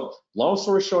 So long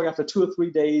story short, after 2 or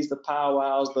 3 days, the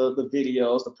powwows, the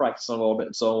videos, the practice on orbit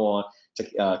and so on,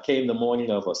 came the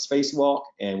morning of a spacewalk,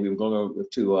 and we were going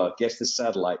to get this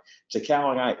satellite.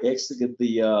 Takao and I exited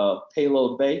the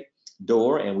payload bay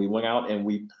door, and we went out and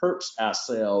we perched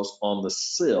ourselves on the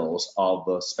sills of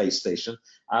the space station.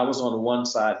 I was on one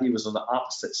side, he was on the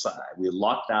opposite side. We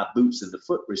locked our boots into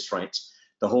foot restraints.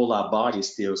 to hold our body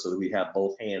still so that we have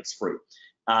both hands free.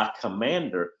 Our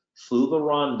commander flew the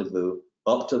rendezvous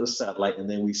up to the satellite, and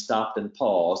then we stopped and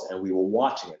paused, and we were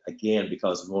watching it again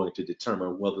because we wanted to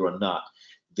determine whether or not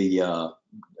the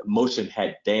motion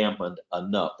had dampened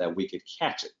enough that we could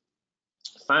catch it.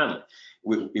 Finally,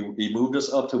 we moved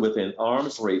us up to within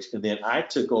arm's reach, and then I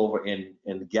took over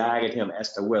and guided him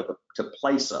as to where to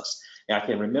place us. And I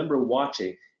can remember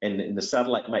watching, and the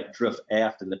satellite might drift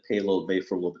aft in the payload bay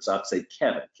for a little bit. So I'd say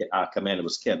Kevin, our commander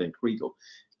was Kevin Kriegel.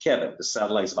 Kevin, the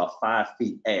satellite's about 5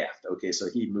 feet aft. Okay, so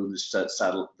he moved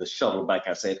the shuttle back.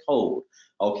 I said, hold.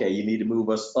 Okay, you need to move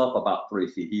us up about 3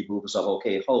 feet. He moved us up.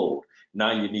 Okay, hold.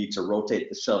 Now you need to rotate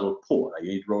the shuttle port. You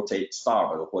need to rotate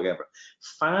starboard or whatever.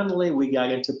 Finally, we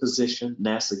got into position.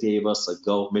 NASA gave us a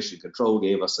go. Mission Control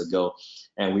gave us a go.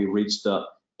 And we reached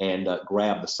up and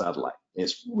grabbed the satellite.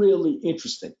 It's really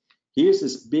interesting. Here's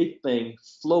this big thing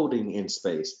floating in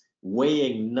space,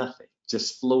 weighing nothing,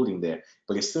 just floating there.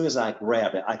 But as soon as I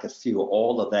grabbed it, I could feel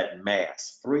all of that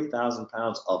mass, 3,000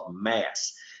 pounds of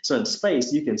mass. So in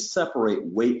space, you can separate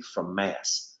weight from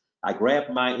mass. I grabbed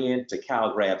my end to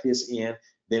Kyle grab his end.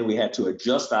 Then we had to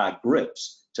adjust our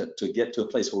grips to get to a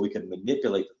place where we could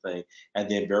manipulate the thing.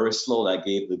 And then very slowly, I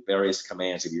gave the various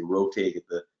commands. We rotated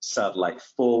the satellite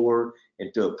forward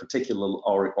into a particular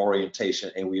orientation,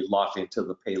 and we locked into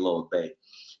the payload bay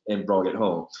and brought it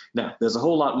home. Now, there's a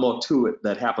whole lot more to it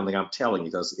that happened than I'm telling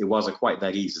you, because it wasn't quite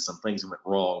that easy. Some things went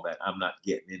wrong that I'm not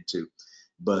getting into.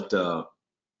 But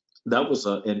that was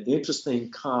an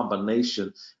interesting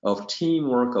combination of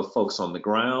teamwork of folks on the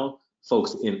ground,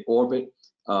 folks in orbit,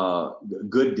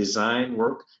 good design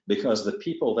work, because the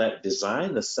people that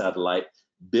designed the satellite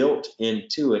built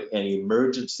into it an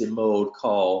emergency mode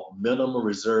called minimum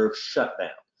reserve shutdown.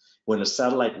 When the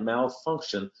satellite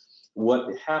malfunctioned,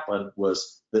 what happened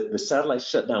was that the satellite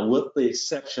shut down with the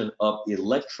exception of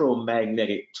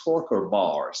electromagnetic torquer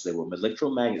bars. There were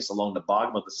electromagnets along the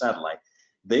bottom of the satellite.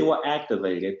 They were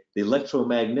activated. The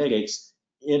electromagnetics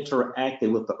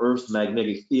interacted with the Earth's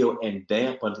magnetic field and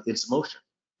dampened its motion.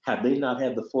 Had they not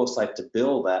had the foresight to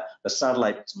build that, the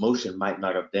satellite's motion might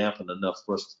not have dampened enough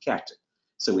for us to catch it.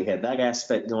 So we had that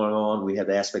aspect going on. We had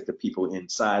the aspect of people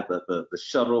inside the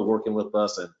shuttle working with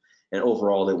us, and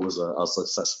overall it was a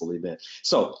successful event.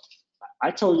 So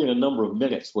I told you in a number of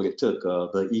minutes what it took.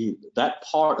 That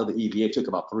part of the EVA took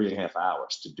about 3.5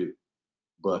 hours to do.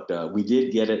 But we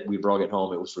did get it. We brought it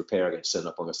home. It was repaired and sent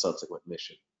up on a subsequent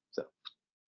mission. So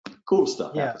cool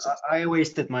stuff. Yeah, I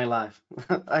wasted my life.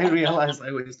 I realized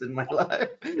I wasted my life.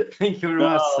 Thank you very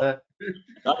much, sir.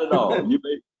 Not at all.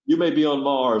 You may be on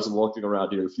Mars and walking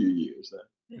around here in a few years.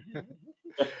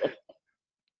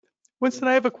 Winston,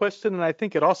 I have a question, and I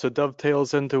think it also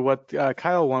dovetails into what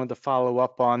Kyle wanted to follow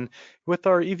up on. With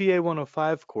our EVA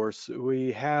 105 course,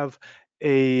 we have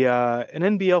an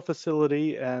NBL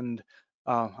facility, and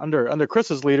under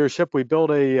Chris's leadership, we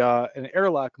built an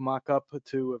airlock mock-up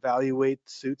to evaluate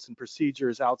suits and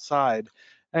procedures outside.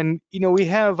 And we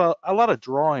have a lot of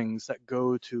drawings that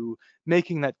go to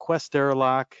making that Quest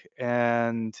airlock,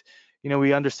 and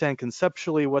we understand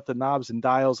conceptually what the knobs and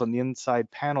dials on the inside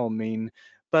panel mean.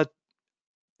 But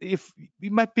if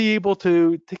you might be able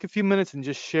to take a few minutes and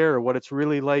just share what it's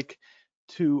really like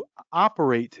to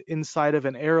operate inside of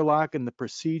an airlock and the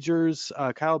procedures.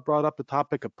 Kyle brought up the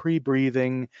topic of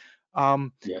pre-breathing.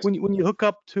 Yes. When you hook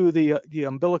up to the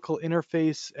umbilical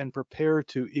interface and prepare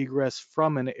to egress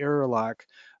from an airlock,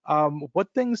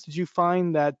 what things did you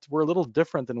find that were a little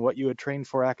different than what you had trained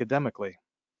for academically?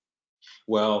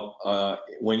 Well,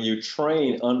 when you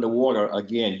train underwater,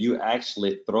 again, you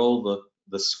actually throw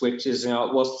the switches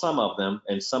out. Well, some of them,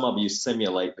 and some of you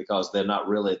simulate because they're not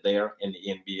really there in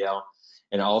the NBL.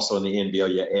 And also in the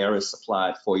NBL, your air is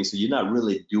supplied for you. So you're not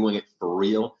really doing it for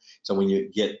real. So when you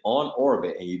get on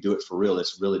orbit and you do it for real,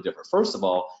 it's really different. First of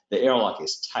all, the airlock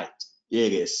is tight.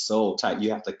 It is so tight.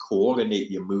 You have to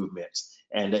coordinate your movements.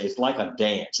 And it's like a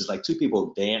dance. It's like two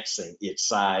people dancing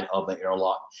inside of the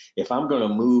airlock. If I'm going to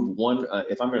move one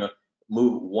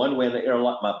way in the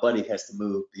airlock, my buddy has to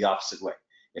move the opposite way.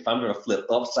 If I'm going to flip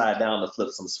upside down to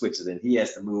flip some switches, and he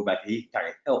has to move back, he kind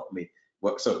of help me.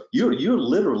 So you're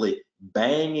literally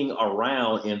banging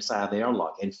around inside the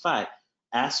airlock. In fact,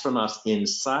 astronauts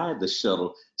inside the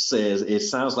shuttle says it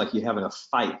sounds like you're having a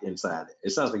fight inside it.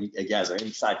 It sounds like you guys are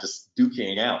inside just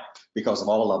duking out because of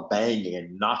all the banging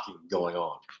and knocking going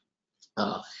on.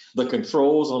 The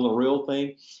controls on the real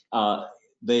thing,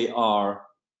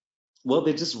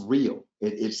 they're just real.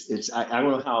 I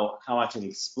don't know how I can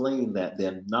explain that.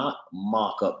 They're not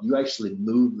mock-up. You actually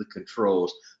move the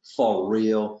controls for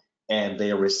real, and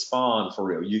they respond for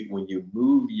real. When you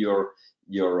move your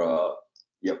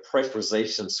your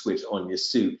pressurization switch on your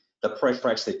suit, the pressure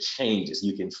actually changes.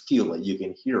 You can feel it, you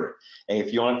can hear it. And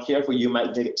if you're not careful, you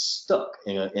might get it stuck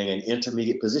in an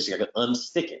intermediate position. You can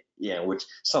unstick it, which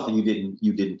something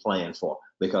you didn't plan for,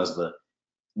 because the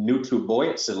neutral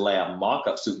buoyancy lab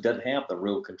mock-up suit doesn't have the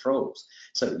real controls.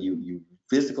 So you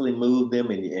physically move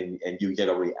them and you get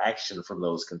a reaction from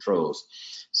those controls.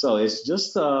 So it's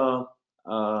just a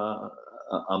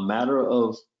matter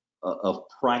of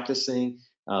practicing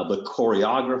the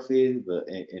choreography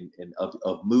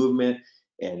of movement,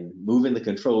 and moving the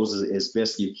controls as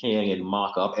best you can in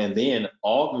mock-up, and then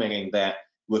augmenting that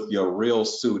with your real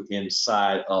suit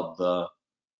inside of the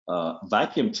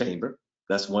vacuum chamber.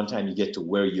 That's one time you get to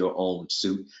wear your own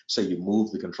suit, so you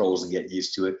move the controls and get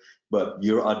used to it, but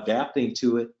you're adapting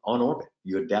to it on orbit.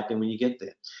 You're adapting when you get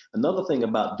there. Another thing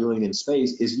about doing in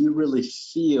space is you really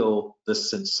feel the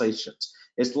sensations.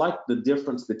 It's like the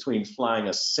difference between flying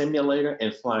a simulator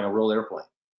and flying a real airplane.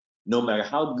 No matter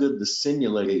how good the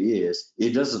simulator is, it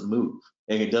doesn't move,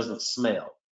 and it doesn't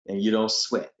smell, and you don't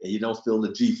sweat, and you don't feel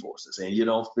the G-forces, and you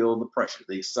don't feel the pressure,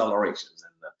 the accelerations,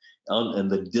 and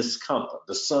the discomfort,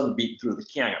 the sun beating through the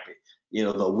canopy,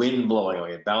 the wind blowing on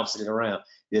you, bouncing around.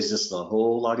 There's just a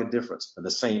whole lot of difference. And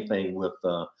the same thing with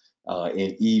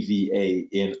in EVA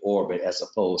in orbit as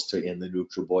opposed to in the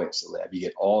neutral buoyancy lab. You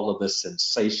get all of the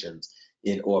sensations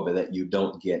in orbit that you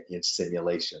don't get in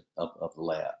simulation of the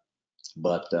lab.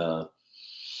 But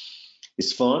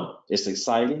it's fun, it's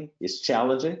exciting, it's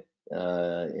challenging,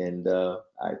 and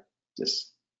I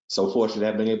just so fortunate to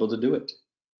have been able to do it.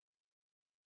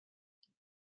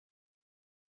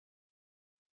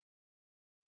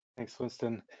 Thanks,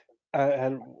 Winston.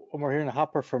 And we're hearing a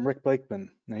hopper from Rick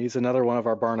Blakeman. Now, he's another one of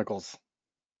our barnacles.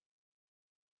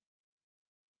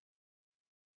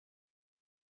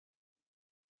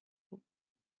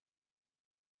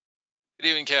 Good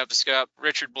evening, Captain Scott.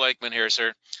 Richard Blakeman here,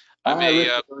 sir. Hi,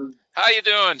 Richard. How you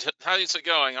doing? How's it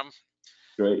going? I'm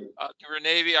great. You were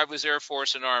Navy, I was Air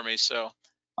Force and Army, so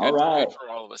all right. good for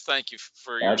all of us. Thank you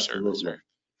for your service, sir.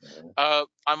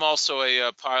 I'm also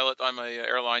a pilot. I'm a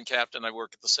airline captain. I work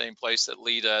at the same place that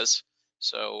Lee does,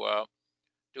 so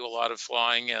do a lot of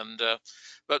flying and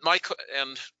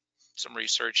some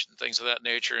research and things of that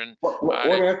nature. And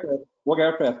what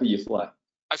aircraft do you fly?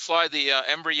 I fly the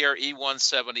Embraer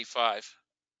E175.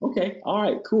 Okay, all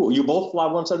right, cool. You both fly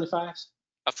 175s?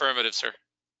 Affirmative, sir.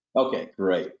 Okay,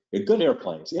 great. They're good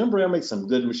airplanes. Embraer makes some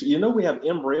good machines. We have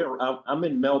Embraer. I'm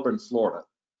in Melbourne, Florida.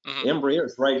 Mm-hmm. Embraer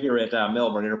is right here at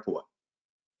Melbourne Airport,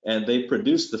 and they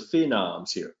produce the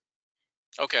Phenoms here.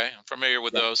 Okay, I'm familiar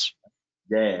with those.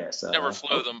 Yes. Never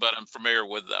flew them, but I'm familiar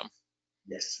with them.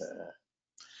 Yes, sir.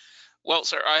 Well,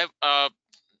 sir, I have,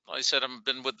 like I said, I've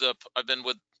been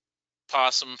with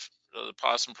Possum, the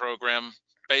Possum program,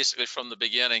 basically from the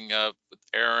beginning, with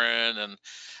Aaron and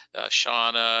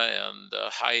Shauna and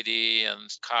Heidi and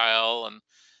Kyle, and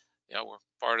we're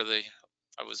part of the.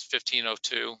 I was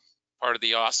 1502, part of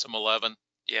the Awesome 11.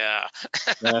 Yeah.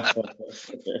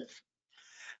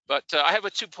 But I have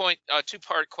a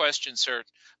two-part question, sir,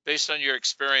 based on your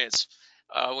experience.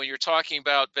 When you're talking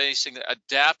about basically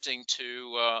adapting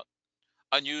to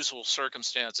unusual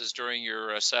circumstances during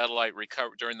your satellite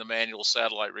recovery, during the manual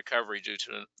satellite recovery due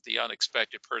to the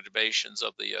unexpected perturbations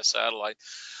of the satellite,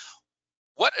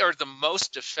 what are the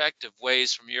most effective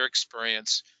ways from your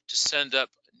experience to send up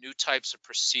new types of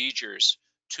procedures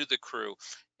to the crew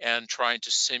and trying to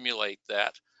simulate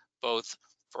that, both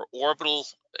for orbital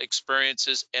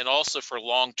experiences and also for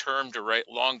long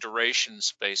duration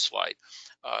space flight?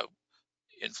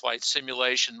 In-flight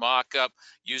simulation mock-up,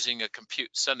 using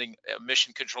sending a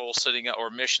mission control, setting up, or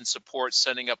mission support,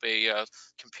 setting up a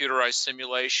computerized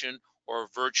simulation or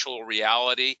virtual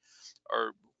reality,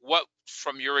 or what,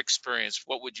 from your experience,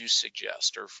 what would you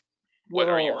suggest, or what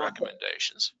are your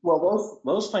recommendations? Well,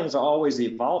 those things are always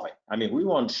evolving. I mean, we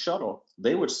were on shuttle,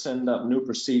 they would send up new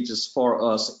procedures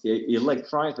for us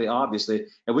electronically, obviously,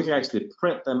 and we could actually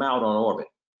print them out on orbit.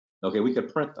 Okay, we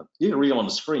could print them. You can read them on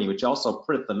the screen, but you also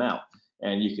print them out,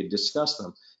 and you could discuss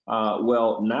them.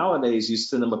 Well, nowadays you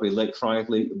send them up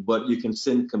electronically, but you can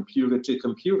send computer to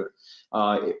computer.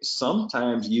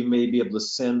 Sometimes you may be able to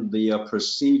send the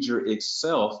procedure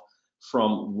itself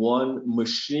from one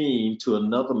machine to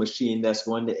another machine that's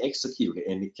going to execute it,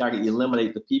 and kind of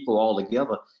eliminate the people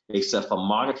altogether, except for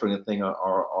monitoring the thing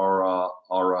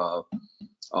or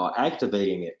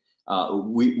activating it.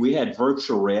 We had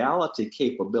virtual reality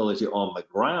capability on the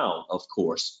ground, of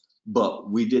course, but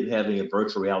we didn't have any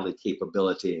virtual reality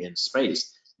capability in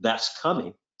space. That's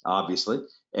coming, obviously,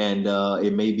 and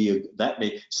it may be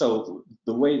so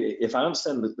the way, if I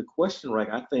understand the question right,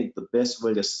 I think the best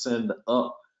way to send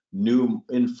up new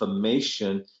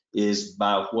information is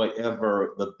by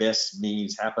whatever the best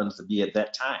means happens to be at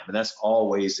that time, and that's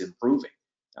always improving.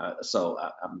 So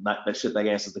I'm not sure if that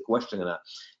answers the question or not.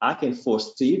 I can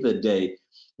foresee the day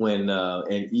when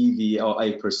an EV or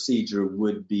a procedure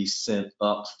would be sent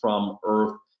up from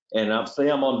Earth, and say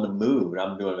I'm on the moon,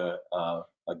 I'm doing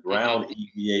a ground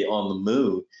EVA on the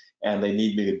moon, and they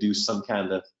need me to do some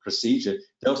kind of procedure.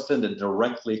 They'll send it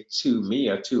directly to me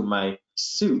or to my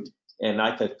suit, and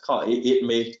I could call it.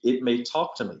 It may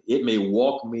talk to me. It may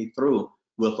walk me through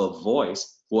with a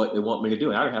voice what they want me to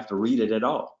do. I don't have to read it at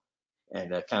all.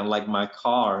 And kind of like my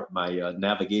car, my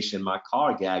navigation, my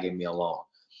car guiding me along.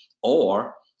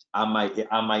 Or I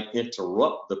might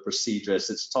interrupt the procedure as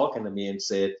it's talking to me and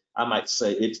said, I might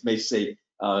say, it may say,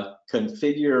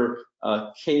 configure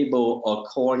cable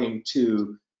according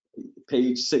to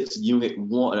page 6, unit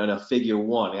 1, and a figure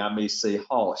 1. And I may say,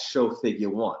 halt, show figure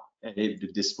 1. And it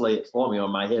would display it for me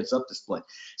on my heads-up display.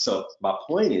 So my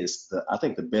point is, I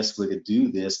think the best way to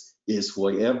do this is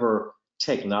whatever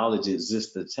technology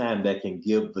exists at the time that can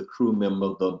give the crew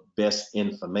member the best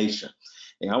information.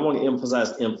 And I want to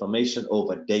emphasize information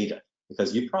over data,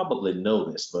 because you probably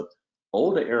know this, but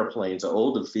older airplanes or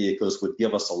older vehicles would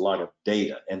give us a lot of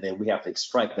data, and then we have to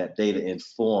extract that data and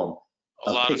form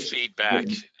a lot of feedback.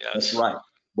 Yes. That's right.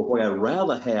 But what I'd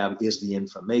rather have is the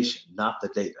information, not the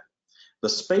data. The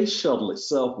space shuttle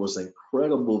itself was an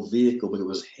incredible vehicle, but it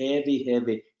was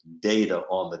heavy data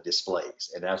on the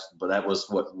displays, and that was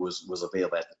what was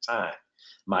available at the time.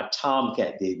 My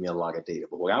Tomcat gave me a lot of data,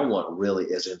 but what I want really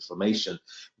is information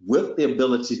with the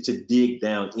ability to dig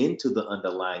down into the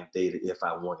underlying data if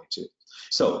I wanted to.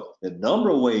 So the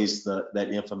number of ways that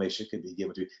information could be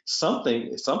given to you. Some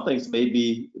things may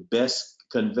be best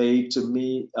conveyed to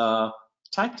me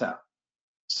tactile.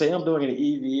 Say I'm doing an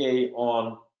EVA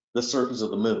on the surface of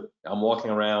the moon. I'm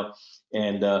walking around,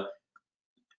 and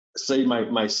say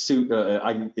my suit,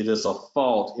 it is a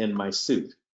fault in my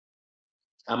suit.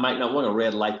 I might not want a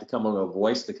red light to come on, or a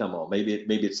voice to come on. Maybe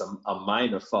it's a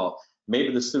minor fault.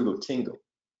 Maybe the suit will tingle,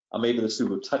 or maybe the suit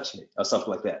will touch me, or something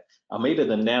like that. Or maybe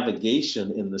the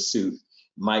navigation in the suit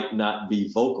might not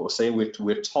be vocal. Say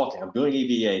we're talking, I'm doing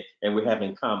EVA, and we're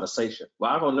having conversation.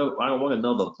 Well, I don't want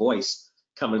another voice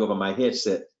coming over my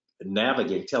headset,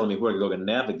 navigate, telling me where to go to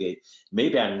navigate.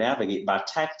 Maybe I navigate by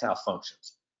tactile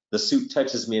functions. The suit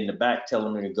touches me in the back,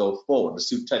 telling me to go forward. The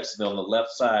suit touches me on the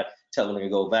left side, telling me to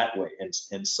go that way,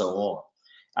 and so on.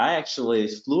 I actually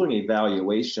flew an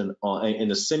evaluation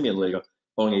in a simulator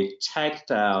on a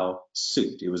tactile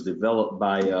suit. It was developed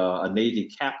by a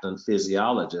Navy captain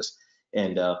physiologist,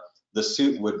 and the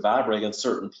suit would vibrate in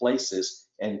certain places,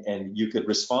 and you could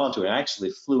respond to it. I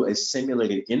actually flew a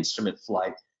simulated instrument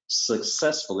flight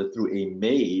successfully through a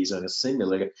maze on a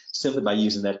simulator simply by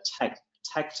using that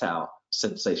tactile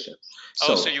sensation.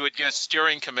 So you would get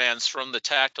steering commands from the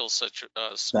tactile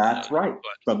that's right,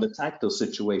 from the tactile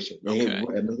situation. Okay.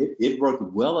 It worked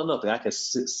well enough that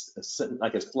I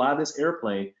could fly this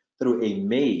airplane through a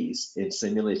maze in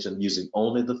simulation using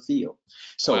only the field.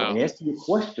 So wow. The answer to your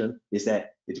question is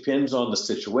that it depends on the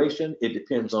situation, it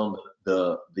depends on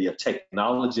the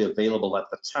technology available at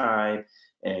the time,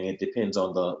 and it depends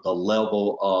on the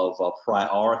level of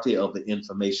priority of the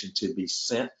information to be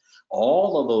sent.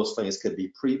 All of those things could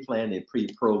be pre-planned and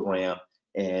pre-programmed,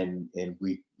 and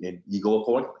you go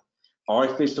accordingly.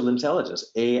 Artificial intelligence,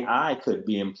 AI, could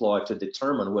be employed to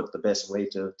determine what the best way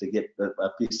to get a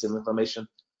piece of information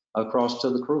across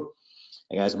to the crew.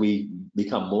 And as we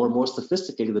become more and more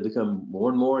sophisticated, they become more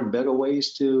and more and better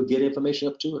ways to get information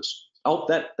up to us. I hope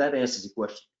that answers your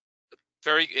question.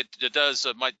 It does.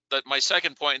 My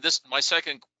second point, my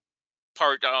second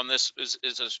part on this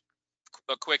is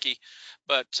a quickie,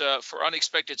 but for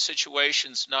unexpected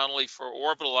situations, not only for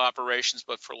orbital operations,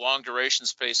 but for long duration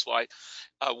spaceflight,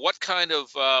 what kind of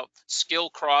skill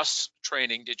cross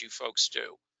training did you folks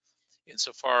do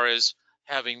insofar as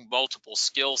having multiple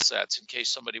skill sets in case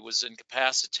somebody was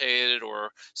incapacitated or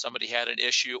somebody had an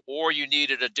issue or you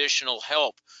needed additional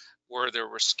help where there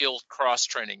were skill cross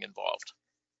training involved?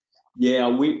 Yeah,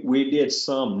 we did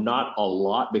some, not a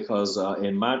lot, because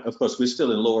of course, we're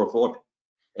still in low Earth orbit.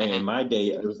 And in my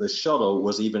day, the shuttle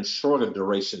was even shorter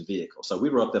duration vehicle. So we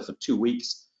were up there for 2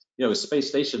 weeks. You know, the space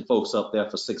station folks up there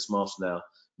for 6 months now,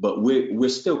 but we're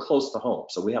still close to home.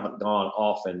 So we haven't gone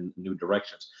off in new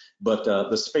directions. But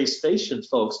the space station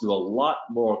folks do a lot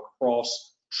more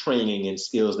cross training and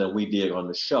skills than we did on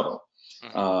the shuttle.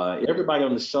 Everybody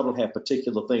on the shuttle had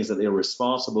particular things that they were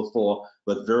responsible for,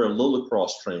 but very little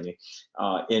cross training.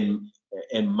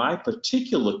 In my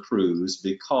particular cruise,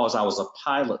 because I was a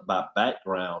pilot by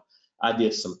background, I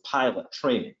did some pilot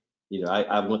training. You know,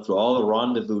 I went through all the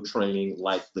rendezvous training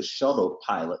like the shuttle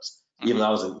pilots, even though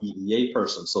I was an EVA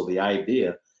person. So the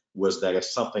idea was that if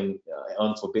something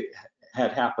unforbidden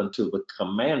had happened to the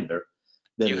commander,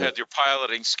 then you had your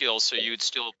piloting skills, so you'd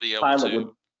still be able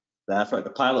to. That's right. The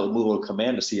pilot would move over to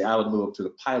commander seat. I would move up to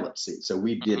the pilot seat. So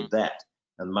we did that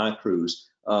on my cruise.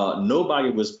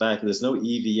 Nobody was back. There's no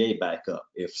EVA backup.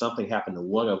 If something happened to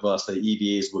one of us, the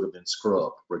EVAs would have been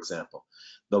scrubbed, for example.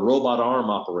 The robot arm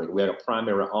operator, we had a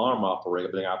primary arm operator,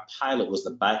 but our pilot was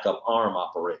the backup arm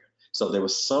operator. So there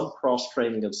was some cross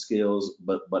training of skills,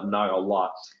 but not a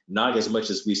lot, not as much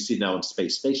as we see now in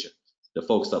space station. The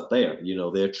folks up there, you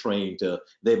know, they're trained to,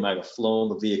 they might have flown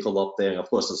the vehicle up there. And of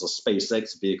course, it's a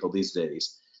SpaceX vehicle these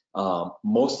days.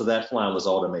 Most of that flying was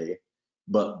automated,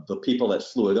 but the people that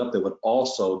flew it up there would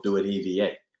also do an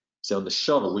EVA. So in the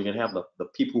shuttle, we can have the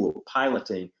people who were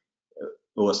piloting,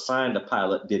 who were assigned to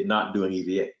pilot, did not do an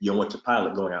EVA. You don't want your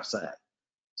pilot going outside.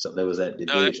 So there was that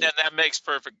division. No, and that makes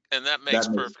perfect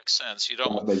sense. You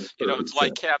don't, you know, it's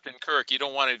like Captain Kirk. You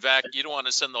don't want to you don't want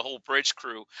to send the whole bridge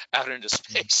crew out into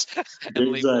space and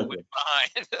leave them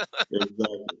behind.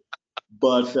 Exactly.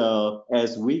 But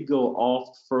as we go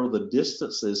off further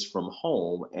distances from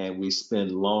home and we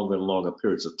spend longer and longer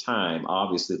periods of time,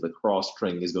 obviously the cross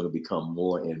training is going to become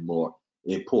more and more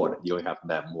important. You have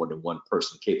to have more than one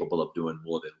person capable of doing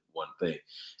more than one thing.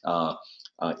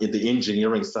 In the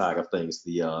engineering side of things,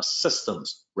 the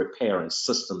systems repair and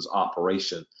systems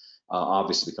operation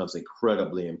obviously becomes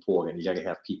incredibly important. You got to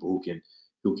have people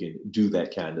who can do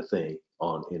that kind of thing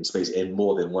in space, and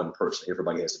more than one person.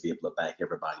 Everybody has to be able to back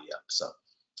everybody up. So it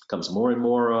becomes more and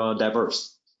more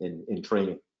diverse in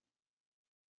training.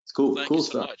 It's cool. Thank cool you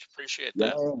stuff. So much. Appreciate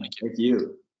that. Yeah, thank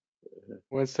you.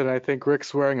 Winston, I think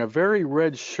Rick's wearing a very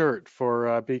red shirt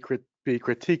for be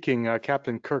critiquing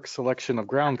Captain Kirk's selection of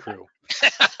ground crew.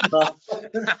 I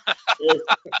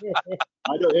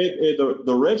know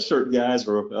the red shirt guys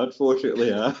were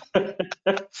unfortunately.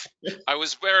 I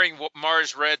was wearing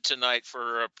Mars red tonight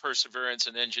for perseverance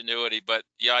and ingenuity, but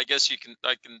yeah, I guess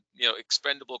I can, you know,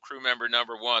 expendable crew member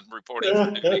number 1 reporting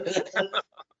for duty.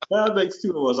 That makes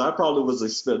 2 of us. I probably was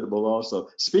expendable also.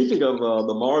 Speaking of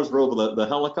the Mars rover, the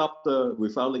helicopter,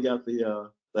 we finally got the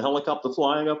helicopter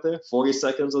flying up there, 40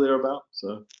 seconds or thereabout.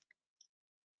 So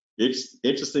it's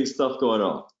interesting stuff going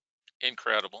on.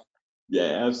 Incredible.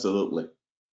 Yeah, absolutely.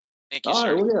 Thank you, All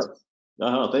sir. right, what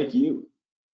else? Thank you.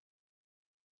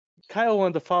 Kyle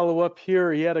wanted to follow up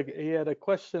here. He had a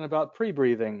question about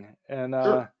pre-breathing and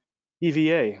Sure.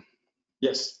 EVA.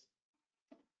 Yes.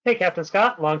 Hey, Captain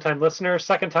Scott, longtime listener,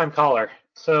 second-time caller.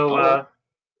 So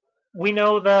we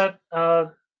know that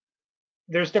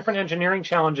there's different engineering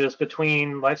challenges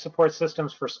between life support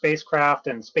systems for spacecraft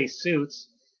and spacesuits.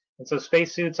 And so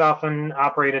spacesuits often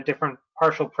operate at different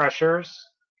partial pressures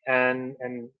and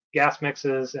gas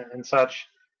mixes and such.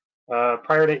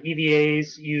 Prior to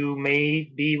EVAs, you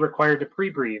may be required to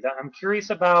pre-breathe. I'm curious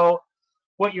about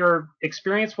what your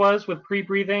experience was with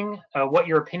pre-breathing, what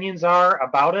your opinions are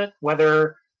about it,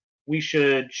 whether we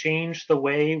should change the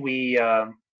way we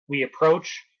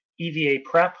approach EVA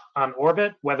prep on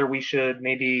orbit, whether we should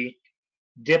maybe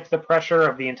dip the pressure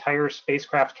of the entire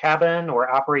spacecraft cabin or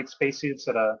operate spacesuits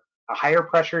at a higher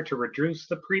pressure to reduce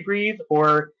the pre-breathe,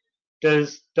 or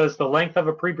does the length of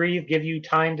a pre-breathe give you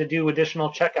time to do additional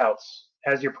checkouts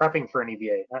as you're prepping for an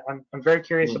EVA? I'm very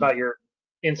curious about your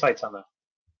insights on that.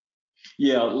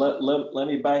 Yeah, let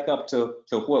me back up to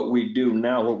what we do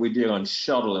now. What we did on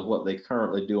shuttle and what they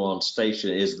currently do on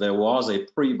station is there was a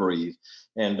pre-breathe,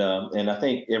 and I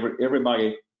think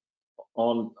everybody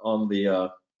on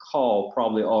the call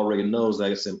probably already knows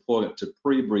that it's important to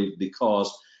pre-breathe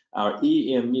because our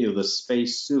EMU, the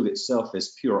space suit itself,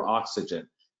 is pure oxygen,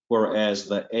 whereas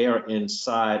the air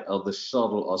inside of the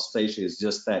shuttle or station is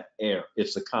just that air.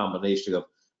 It's a combination of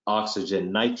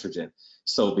oxygen, nitrogen.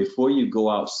 So before you go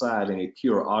outside in a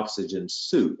pure oxygen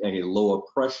suit and a lower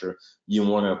pressure, you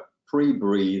want to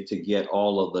pre-breathe to get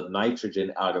all of the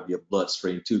nitrogen out of your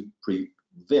bloodstream to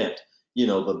prevent, you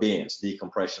know, the bends,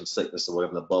 decompression sickness, or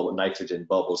whatever, the bubble, nitrogen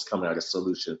bubbles coming out of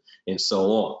solution, and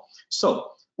so on.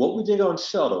 So what we did on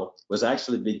shuttle was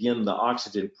actually begin the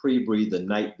oxygen pre-breathe the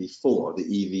night before the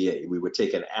EVA. We would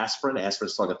take an aspirin. Aspirin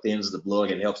sort of thins the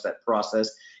blood and helps that process,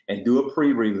 and do a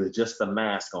pre-breathe with just the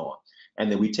mask on. And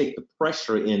then we take the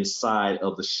pressure inside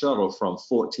of the shuttle from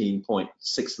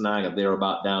 14.69 or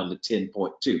thereabout down to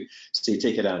 10.2. So you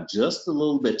take it down just a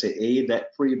little bit to aid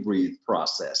that pre-breathe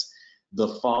process.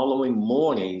 The following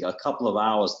morning, a couple of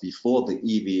hours before the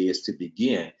EVA is to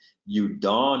begin, you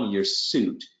don your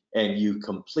suit and you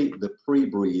complete the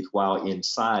pre-breathe while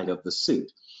inside of the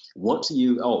suit. one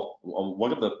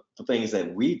of the things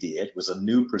that we did was a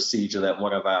new procedure that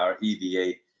one of our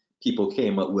EVA people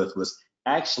came up with, was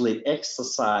actually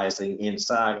exercising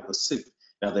inside of the suit.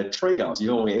 Now, there are trade-offs. You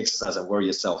don't want to exercise and wear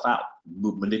yourself out,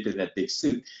 manipulating that big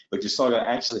suit, but you sort of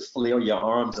actually flail your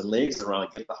arms and legs around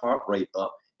and get the heart rate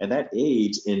up, and that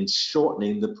aids in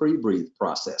shortening the pre-breathe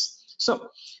process.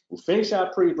 So we'll finish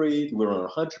our pre-breathe. We're on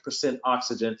 100%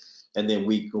 oxygen, and then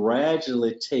we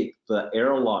gradually take the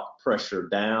airlock pressure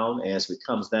down. As it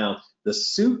comes down, the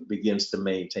suit begins to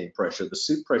maintain pressure. The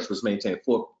suit pressure was maintained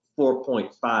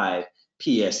 4.5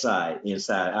 psi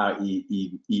inside our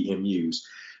EMUs.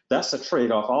 That's a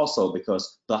trade-off also,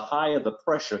 because the higher the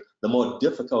pressure, the more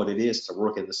difficult it is to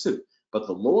work in the suit. But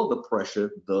the lower the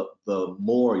pressure, the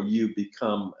more you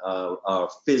become a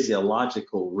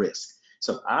physiological risk.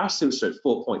 So our suits are at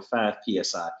 4.5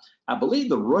 psi. I believe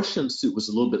the Russian suit was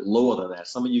a little bit lower than that.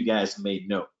 Some of you guys may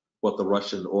know what the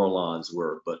Russian Orlons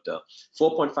were, but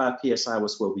 4.5 psi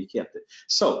was where we kept it.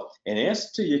 So, in answer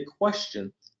to your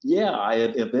question, yeah,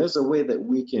 if there's a way that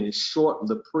we can shorten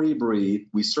the pre-breathe,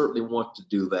 we certainly want to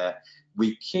do that.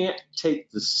 We can't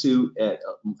take the suit at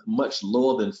much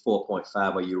lower than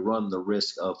 4.5, or you run the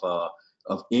risk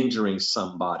of injuring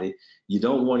somebody. You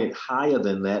don't want it higher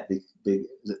than that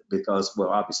because, well,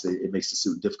 obviously it makes the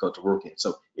suit difficult to work in.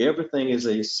 So everything is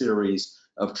a series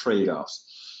of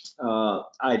trade-offs.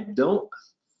 I don't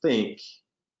think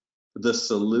the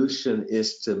solution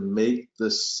is to make the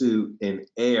suit an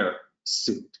air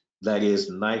suit, that is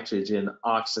nitrogen,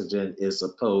 oxygen, as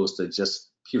opposed to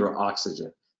just pure oxygen.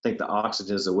 I think the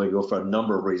oxygen is the way to go for a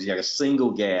number of reasons. You got a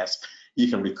single gas, you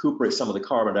can recuperate some of the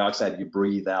carbon dioxide you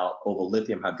breathe out over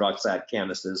lithium hydroxide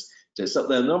canisters. So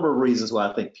there are a number of reasons why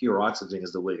I think pure oxygen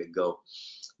is the way to go.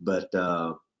 But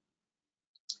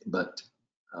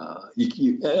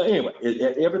anyway,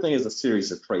 everything is a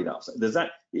series of trade-offs. Does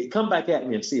that come back at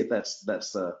me and see if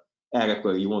that's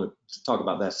adequate? You want to talk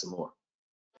about that some more?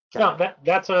 No,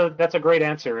 that's a great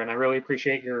answer, and I really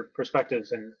appreciate your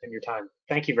perspectives and your time.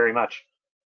 Thank you very much.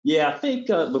 Yeah, I think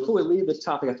before we leave this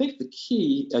topic, I think the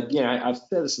key, again, I've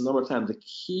said this a number of times, the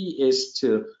key is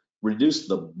to reduce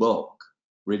the bulk,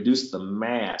 reduce the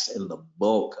mass and the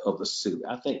bulk of the suit.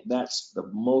 I think that's the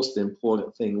most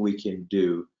important thing we can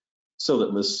do, so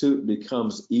that the suit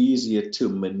becomes easier to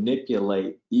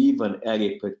manipulate even at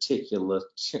a particular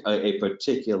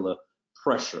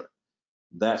pressure.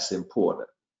 That's important.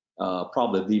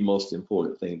 Probably the most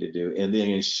important thing to do, and then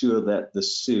ensure that the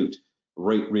suit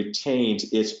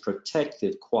retains its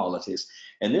protective qualities.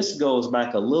 And this goes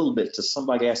back a little bit to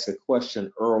somebody asked a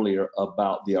question earlier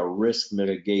about the risk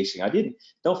mitigation. I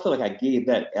don't feel like I gave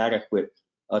that adequate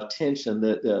attention.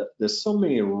 That there's so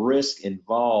many risks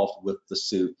involved with the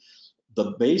suit.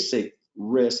 The basic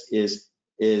risk is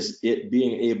it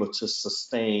being able to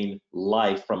sustain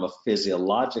life from a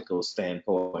physiological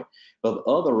standpoint. But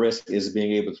the other risk is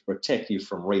being able to protect you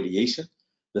from radiation.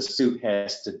 The suit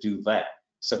has to do that.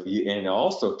 So and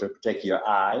also to protect your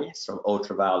eyes from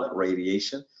ultraviolet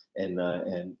radiation and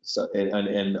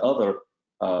other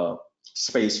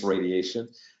space radiation.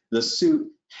 The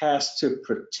suit has to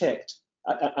protect.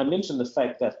 I mentioned the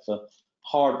fact that the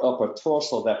hard upper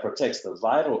torso that protects the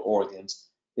vital organs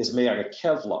is made out of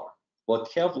Kevlar. Well,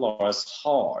 Kevlar is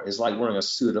hard. It's like wearing a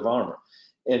suit of armor.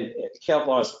 And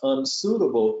Kevlar is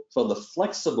unsuitable for the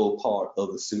flexible part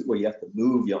of the suit where you have to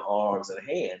move your arms and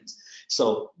hands.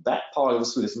 So that part of the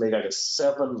suit is made out of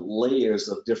 7 layers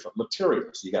of different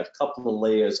materials. You got a couple of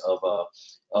layers of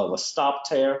a stop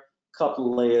tear, a couple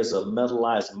of layers of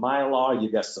metallized mylar.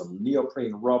 You got some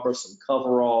neoprene rubber, some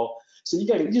coverall. So you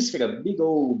just get a big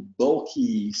old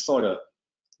bulky sort of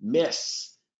mess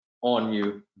on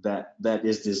you that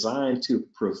is designed to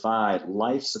provide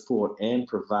life support and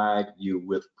provide you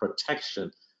with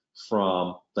protection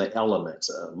from the elements,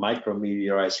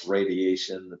 micrometeorites,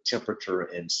 radiation, the temperature,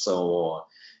 and so on.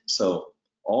 So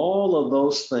all of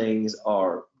those things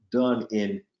are done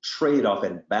in trade-off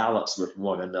and balance with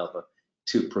one another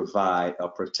to provide a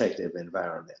protective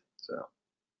environment. So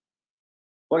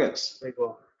what else? Very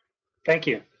cool. Thank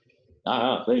you.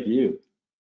 Thank you.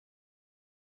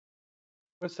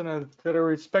 Listen, a bit of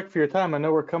respect for your time. I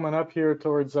know we're coming up here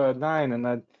towards 9, and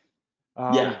if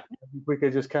we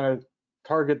could just kind of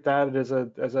target that as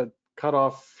a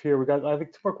cutoff here. We got, I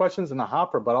think, 2 more questions in the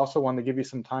hopper, but also wanted to give you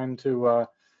some time to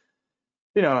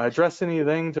address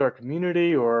anything to our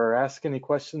community or ask any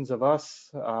questions of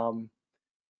us.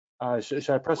 Should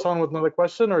I press on with another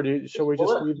question, or shall we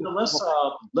just leave?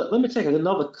 Let me take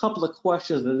another couple of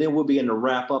questions, and then we'll begin to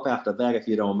wrap up after that, if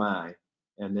you don't mind.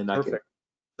 And then Perfect.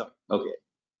 Okay.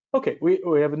 Okay, we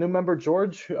have a new member,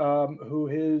 George, who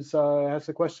has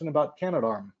a question about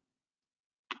Canadarm.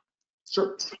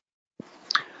 Sure.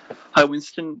 Hi,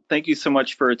 Winston. Thank you so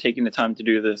much for taking the time to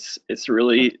do this. It's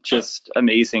really just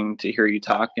amazing to hear you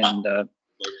talk. And Thank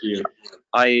you.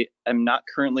 I am not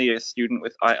currently a student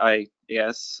with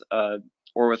IIAS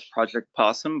or with Project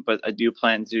Possum, but I do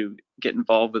plan to get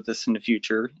involved with this in the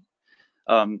future.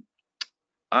 I'm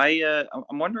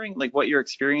wondering like what your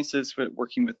experience is with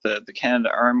working with the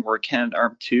Canadarm or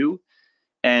Canadarm2,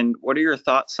 and what are your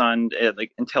thoughts on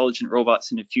like intelligent robots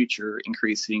in the future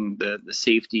increasing the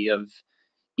safety of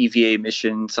EVA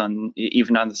missions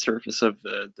even on the surface of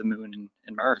the moon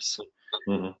and Mars?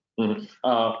 Mm-hmm. Mm-hmm.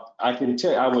 I can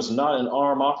tell you, I was not an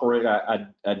arm operator.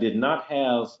 I did not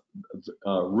have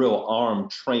real arm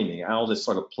training. I only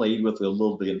sort of played with it a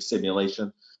little bit in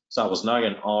simulation. So I was not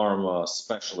an arm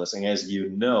specialist. And as you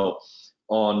know,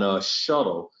 on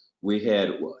shuttle, we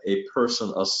had a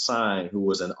person assigned who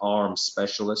was an arm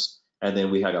specialist. And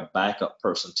then we had a backup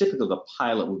person. Typically, the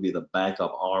pilot would be the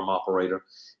backup arm operator.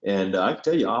 And I can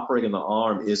tell you, operating the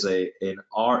arm is an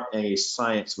art and a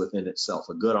science within itself.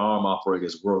 A good arm operator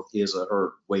is worth his or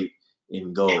her weight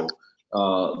in gold.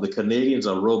 The Canadians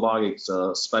are robotics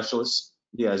specialists.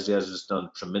 He has just done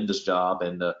a tremendous job,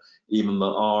 and even the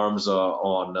arms are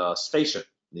on station.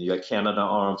 You got Canada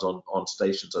arms on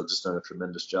stations have just done a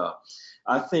tremendous job.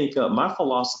 I think my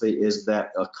philosophy is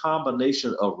that a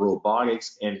combination of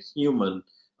robotics and human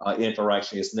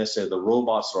interaction is necessary. The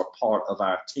robots are a part of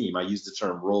our team. I use the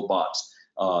term robots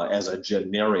as a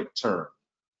generic term.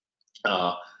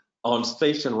 On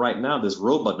station right now, there's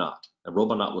Robonaut. A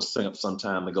Robonaut was set up some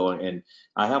time ago, and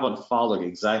I haven't followed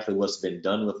exactly what's been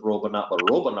done with Robonaut,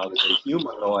 but Robonaut is a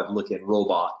humanoid-looking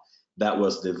robot that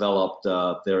was developed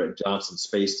there at Johnson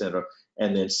Space Center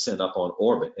and then sent up on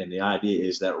orbit. And the idea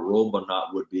is that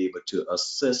Robonaut would be able to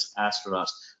assist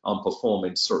astronauts on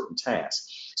performing certain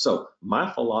tasks. So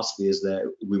my philosophy is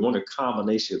that we want a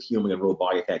combination of human and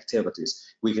robotic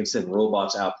activities. We can send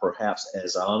robots out perhaps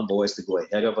as envoys to go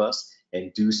ahead of us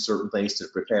and do certain things to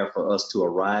prepare for us to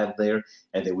arrive there,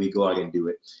 and then we go out and do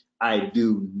it. I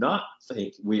do not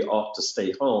think we ought to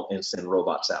stay home and send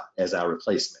robots out as our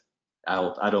replacement.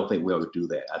 I don't think we ought to do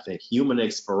that. I think human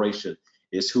exploration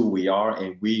is who we are,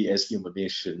 and we as human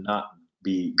beings should not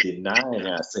be denying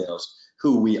ourselves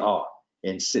who we are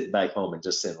and sit back home and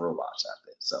just send robots out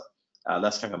there. So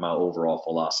that's kind of my overall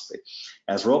philosophy.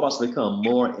 As robots become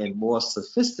more and more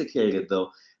sophisticated,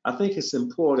 though, I think it's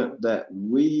important that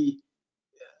we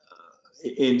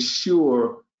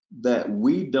ensure that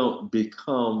we don't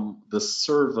become the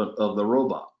servant of the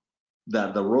robot,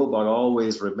 that the robot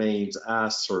always remains our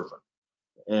servant.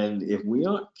 And if we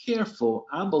aren't careful,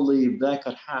 I believe that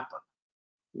could happen,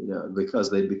 because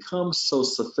they become so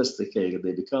sophisticated,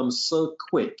 they become so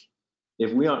quick.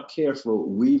 If we aren't careful,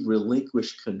 we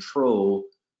relinquish control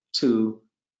to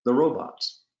the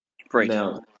robots. Right.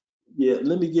 Now,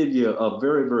 let me give you a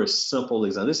very, very simple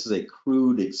example. This is a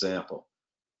crude example.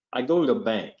 I go to the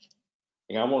bank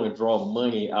and I want to draw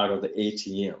money out of the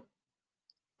ATM.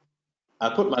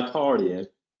 I put my card in.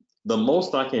 The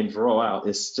most I can draw out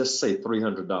is just say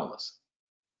 $300.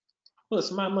 Well,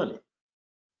 it's my money.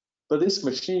 But this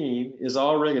machine is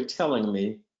already telling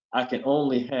me I can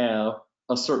only have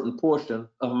a certain portion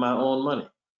of my own money.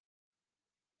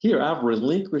 Here, I've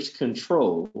relinquished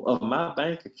control of my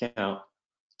bank account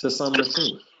to some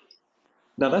machine.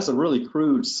 Now, that's a really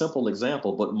crude, simple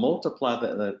example, but multiply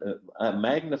that,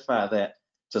 magnify that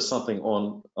to something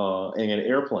in an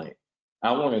airplane.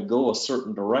 I want to go a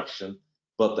certain direction,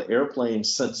 but the airplane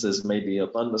senses maybe a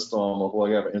thunderstorm or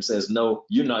whatever and says, no,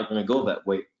 you're not going to go that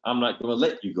way. I'm not going to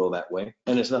let you go that way.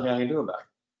 And there's nothing I can do about it.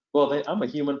 Well, I'm a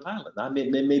human pilot. There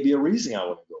may be a reason I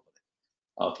want to go with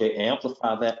it. Okay,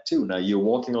 amplify that too. Now, you're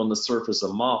walking on the surface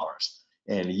of Mars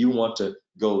and you want to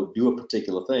go do a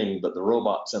particular thing, but the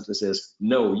robot simply says,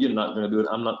 no, you're not going to do it.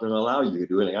 I'm not going to allow you to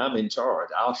do it. And I'm in charge.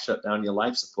 I'll shut down your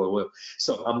life support. Well,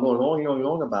 so I'm going on and on and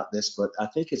on about this, but I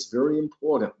think it's very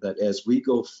important that as we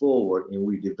go forward and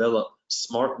we develop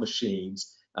smart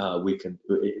machines,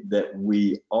 that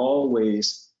we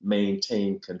always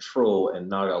maintain control and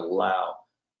not allow,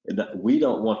 we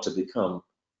don't want to become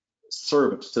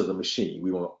servants to the machine.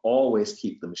 We want to always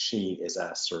keep the machine as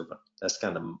our servant. That's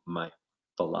kind of my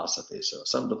philosophy. So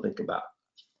something to think about.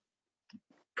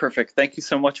 Perfect. Thank you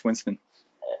so much, Winston.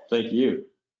 Thank you.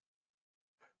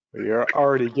 You're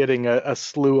already getting a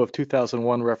slew of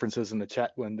 2001 references in the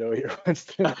chat window here,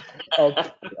 Winston.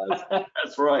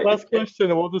 That's right. Last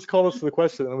question, and we'll just call this the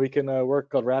question, and we can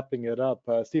work on wrapping it up.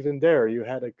 Stephen Dare, you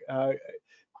had a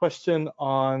question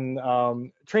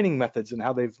on training methods and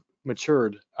how they've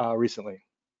matured recently.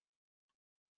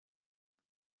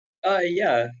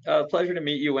 Yeah, pleasure to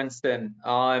meet you, Winston.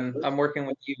 I'm working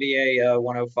with UVA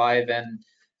 105, and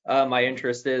my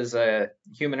interest is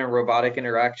human and robotic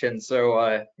interaction.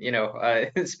 So,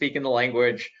 speaking the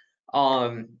language,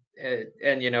 and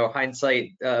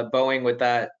hindsight, Boeing with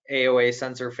that AOA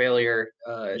sensor failure.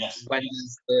 Yes. When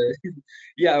does the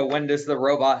when does the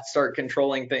robot start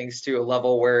controlling things to a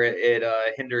level where it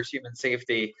hinders human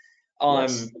safety?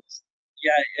 Yes.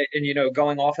 Yeah, and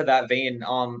going off of that vein,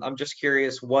 I'm just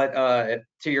curious, what,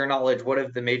 to your knowledge, what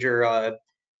have the major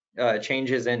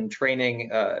changes in training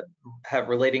have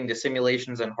relating to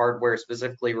simulations and hardware,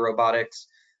 specifically robotics,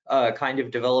 kind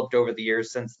of developed over the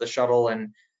years since the shuttle,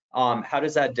 and how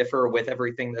does that differ with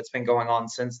everything that's been going on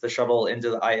since the shuttle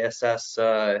into the ISS?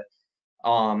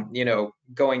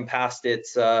 Going past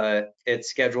its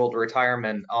scheduled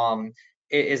retirement.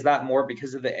 Is that more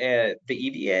because of the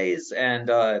EVAs and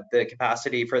the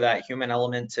capacity for that human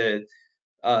element to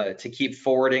keep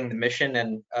forwarding the mission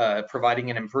and providing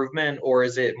an improvement, or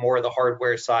is it more the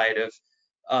hardware side of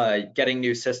getting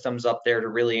new systems up there to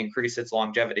really increase its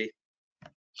longevity?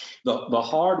 The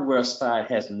hardware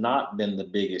side has not been the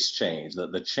biggest change.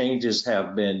 The changes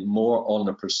have been more on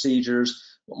the procedures,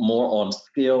 more on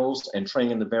skills and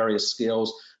training the various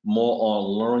skills, more on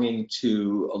learning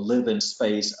to live in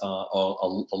space a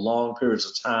long periods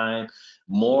of time,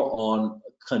 more on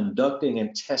conducting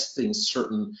and testing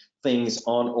certain things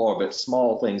on orbit,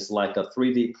 small things like a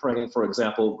 3D printing, for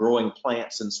example, growing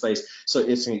plants in space. So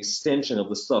it's an extension of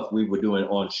the stuff we were doing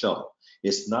on shuttle.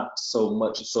 It's not so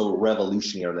much so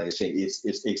revolutionary.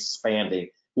 It's expanding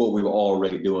what we were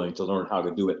already doing to learn how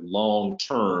to do it long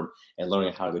term and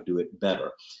learning how to do it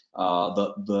better.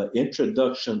 The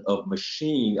introduction of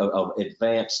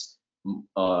advanced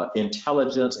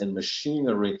intelligence and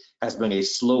machinery has been a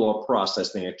slower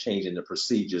process than a change in the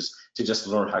procedures to just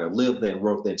learn how to live there and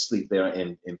work there and sleep there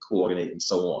and coordinate and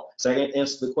so on. Does that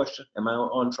answer the question? Am I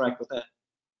on track with that?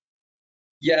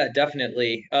 Yeah,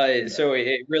 definitely. So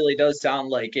it really does sound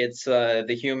like it's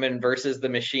the human versus the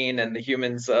machine, and the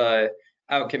humans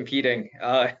out competing.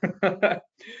 Right.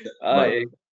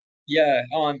 Yeah.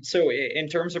 So in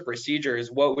terms of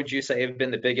procedures, what would you say have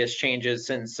been the biggest changes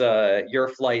since your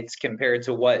flights compared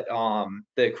to what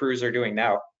the crews are doing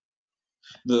now?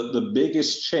 The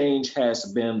biggest change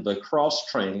has been the cross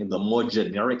training, the more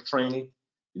generic training.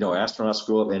 Astronauts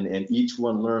grow up and each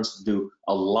one learns to do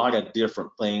a lot of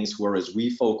different things, whereas we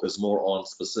focus more on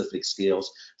specific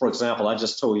skills. For example, I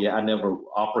just told you I never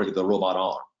operated the robot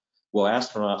arm. Well,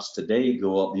 astronauts today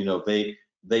go up,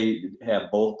 they have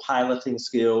both piloting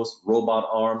skills, robot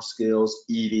arm skills,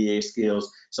 EVA skills.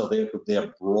 So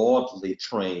they're broadly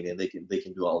trained, and they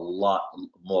can do a lot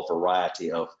more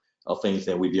variety of things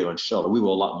than we did on shuttle. We were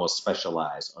a lot more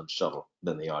specialized on shuttle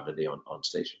than they are today on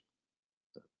station.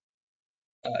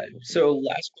 So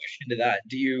last question to that,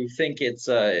 do you think it's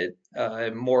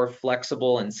more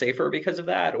flexible and safer because of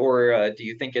that, or do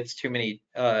you think it's too many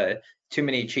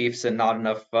chiefs and not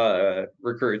enough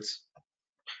recruits?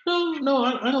 No,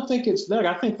 I don't think it's that.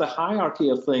 I think the hierarchy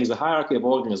of things, the hierarchy of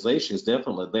organization is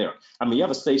definitely there. I mean, you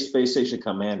have a space station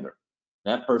commander.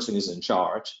 That person is in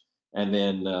charge. And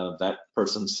then that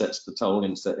person sets the tone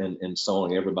and so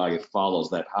on. Everybody follows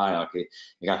that hierarchy.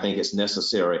 And I think it's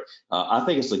necessary. I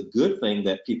think it's a good thing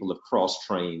that people have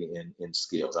cross-trained in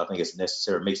skills. I think it's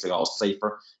necessary. It makes it all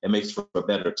safer. It makes for a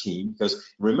better team. Because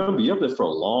remember, you're up there for a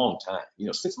long time.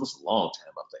 6 months is a long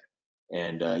time up there.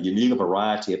 And you need a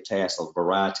variety of tasks, a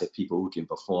variety of people who can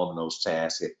perform those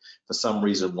tasks. If for some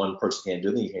reason one person can't do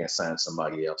it, then you can't assign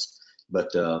somebody else.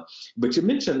 But you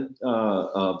mentioned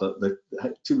the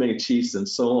too many chiefs and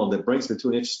so on. That brings me to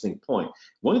an interesting point.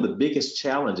 One of the biggest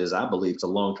challenges, I believe, to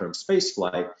long-term space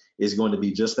flight is going to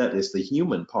be just that. It's the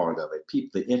human part of it,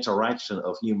 the interaction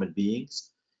of human beings.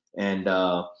 And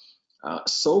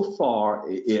so far,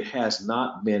 it has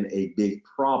not been a big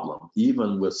problem,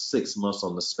 even with 6 months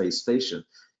on the space station.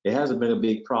 It hasn't been a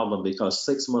big problem because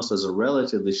 6 months is a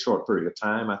relatively short period of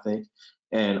time, I think.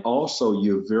 And also,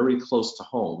 you're very close to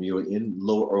home. You're in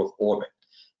low Earth orbit.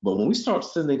 But when we start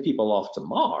sending people off to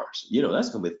Mars,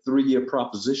 that's going to be a 3-year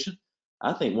proposition.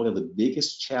 I think one of the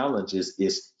biggest challenges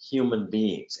is human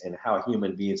beings and how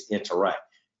human beings interact.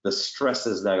 The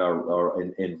stresses that are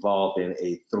involved in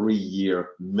a 3-year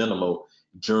minimal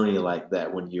journey like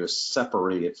that, when you're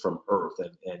separated from Earth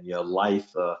and your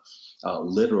life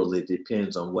literally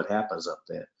depends on what happens up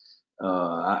there.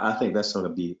 I think that's going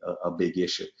to be a big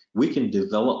issue. We can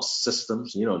develop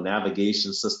systems,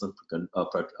 navigation system,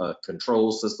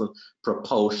 control system,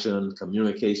 propulsion,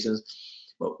 communications,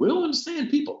 but we don't understand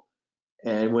people.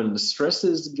 And when the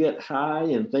stresses get high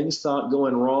and things start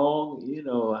going wrong,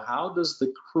 how does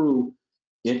the crew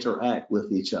interact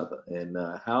with each other? And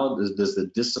how does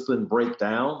the discipline break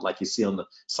down like you see on the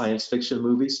science fiction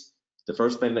movies? The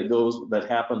first thing that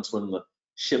happens when the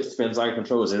ship spins out of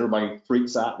control is everybody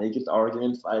freaks out and they get to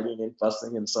arguing, fighting, and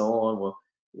fussing and so on. Well,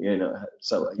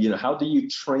 how do you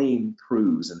train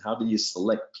crews and how do you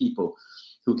select people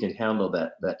who can handle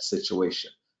that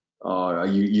situation? Are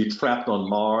you trapped on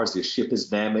Mars? Your ship is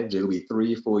damaged. It'll be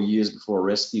 3 or 4 years before a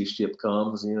rescue ship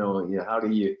comes. How do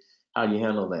you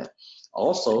handle that?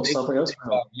 Also, something else.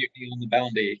 Mutiny on the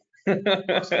Bounty.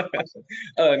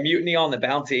 Mutiny on the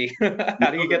Bounty. How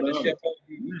do you get the ship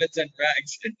if it's in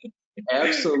rags?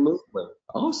 Absolutely.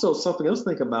 Also, something else to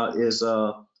think about is,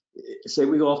 say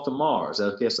we go off to Mars.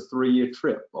 Okay, it's a 3-year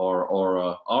trip,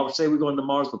 or say we're going to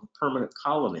Mars with a permanent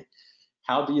colony.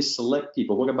 How do you select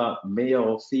people? What about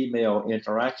male-female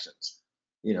interactions?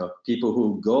 People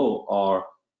who go are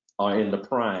in the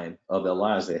prime of their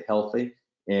lives. They're healthy,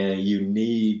 and you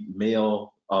need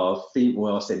male, female.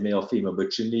 Well, I say male-female,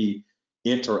 but you need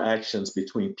interactions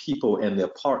between people and their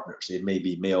partners. It may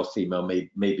be male-female,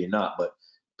 maybe not, but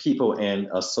people and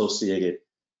associated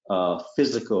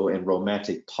physical and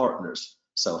romantic partners.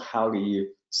 So how do you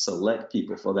select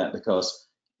people for that? Because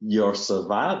your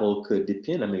survival could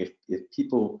depend. I mean,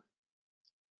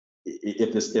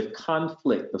 if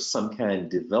conflict of some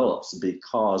kind develops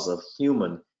because of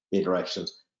human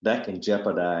interactions, that can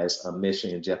jeopardize a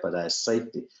mission and jeopardize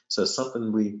safety. So some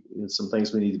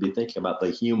things we need to be thinking about. The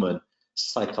human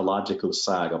psychological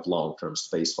side of long-term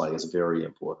spaceflight is very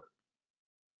important.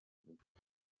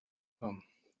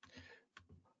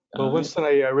 Well, Winston,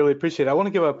 I really appreciate it. I want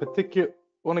to give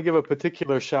a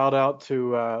particular shout out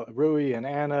to Rui and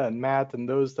Anna and Matt and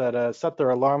those that set their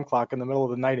alarm clock in the middle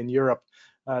of the night in Europe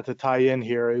to tie in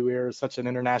here. We are such an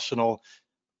international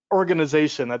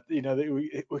organization that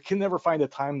we can never find a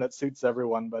time that suits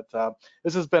everyone. But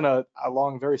this has been a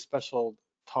long, very special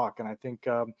talk, and I think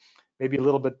maybe a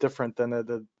little bit different than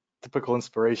the typical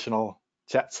inspirational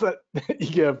chats that you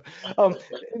give.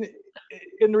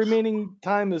 In the remaining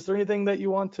time, is there anything that you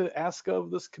want to ask of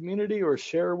this community or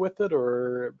share with it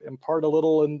or impart a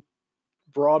little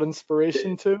broad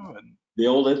inspiration to? The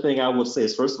only thing I will say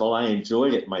is, first of all, I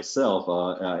enjoyed it myself.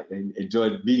 I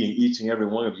enjoyed meeting each and every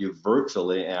one of you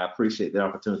virtually, and I appreciate the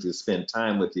opportunity to spend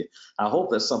time with you. I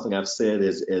hope that something I've said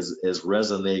has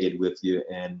resonated with you.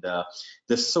 And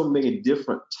there's so many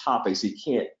different topics. You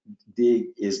can't dig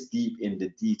as deep into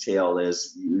detail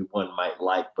as one might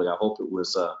like, but I hope it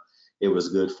was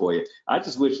good for you. I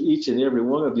just wish each and every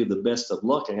one of you the best of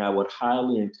luck, and I would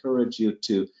highly encourage you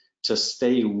to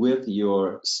stay with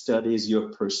your studies, your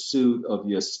pursuit of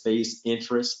your space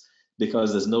interests,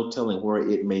 because there's no telling where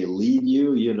it may lead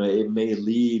you. It may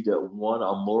lead one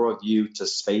or more of you to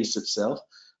space itself,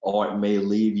 or it may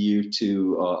lead you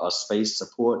to a space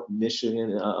support mission,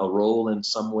 a role in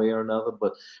some way or another.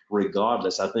 But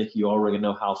regardless, I think you already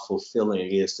know how fulfilling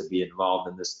it is to be involved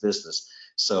in this business.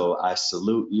 So I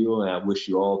salute you, and I wish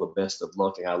you all the best of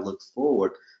luck, and I look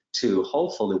forward to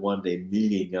hopefully one day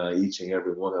meeting each and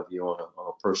every one of you on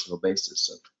a personal basis.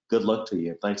 So good luck to you,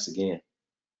 and thanks again.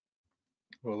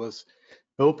 Well, it's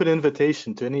an open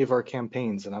invitation to any of our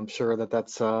campaigns, and I'm sure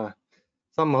that's something.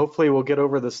 Hopefully we'll get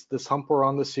over this hump we're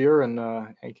on this year and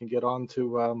can get on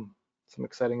to some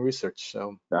exciting research.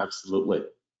 So absolutely.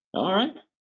 All right.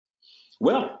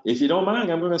 Well, if you don't mind,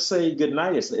 I'm going to say good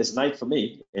night. It's night for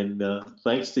me, and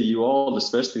thanks to you all,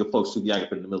 especially the folks who got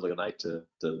up in the middle of the night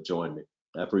to join me.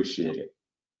 I appreciate it.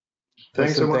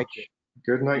 Thanks so much.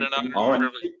 Good night. All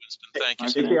right. Thank you.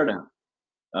 Take care now.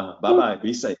 Bye-bye.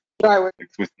 Be safe. Bye.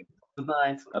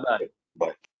 Bye. Bye-bye.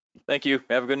 Bye. Thank you.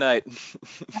 Have a good night.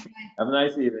 Have a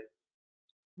nice evening.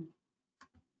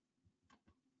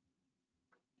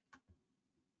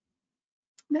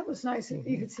 That was nice.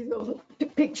 You could see those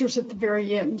pictures at the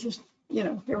very end, just,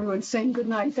 everyone saying good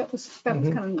night. That was kind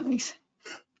of nice.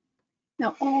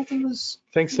 Now, all those.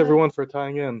 Thanks everyone for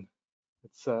tying in.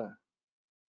 It's I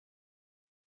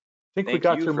think we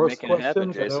got through most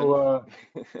questions. I know,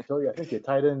 Joey, I think you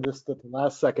tied in just at the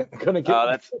last second.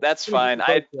 That's fine.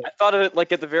 I thought of it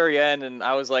like at the very end, and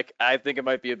I was like, I think it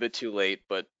might be a bit too late,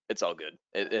 but it's all good.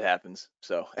 It happens.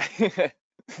 So.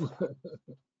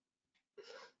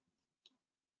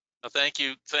 Thank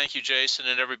you, Jason,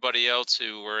 and everybody else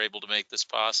who were able to make this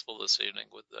possible this evening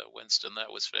with Winston.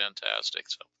 That was fantastic.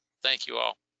 So thank you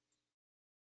all.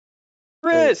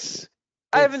 Chris,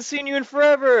 I haven't seen you in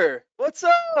forever. What's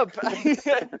up?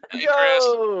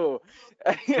 Yo.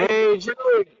 Hey,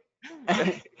 Joey.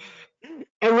 Hey,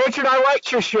 Richard, I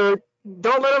liked your shirt.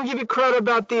 Don't let him give you credit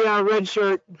about the red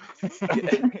shirt.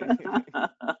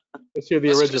 Let's hear the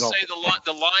Let's original. just say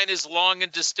the line is long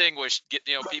and distinguished.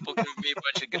 People give me a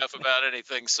bunch of guff about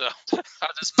anything, so I'll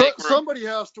just make room. Somebody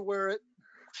has to wear it.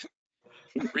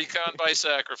 Recon by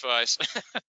sacrifice.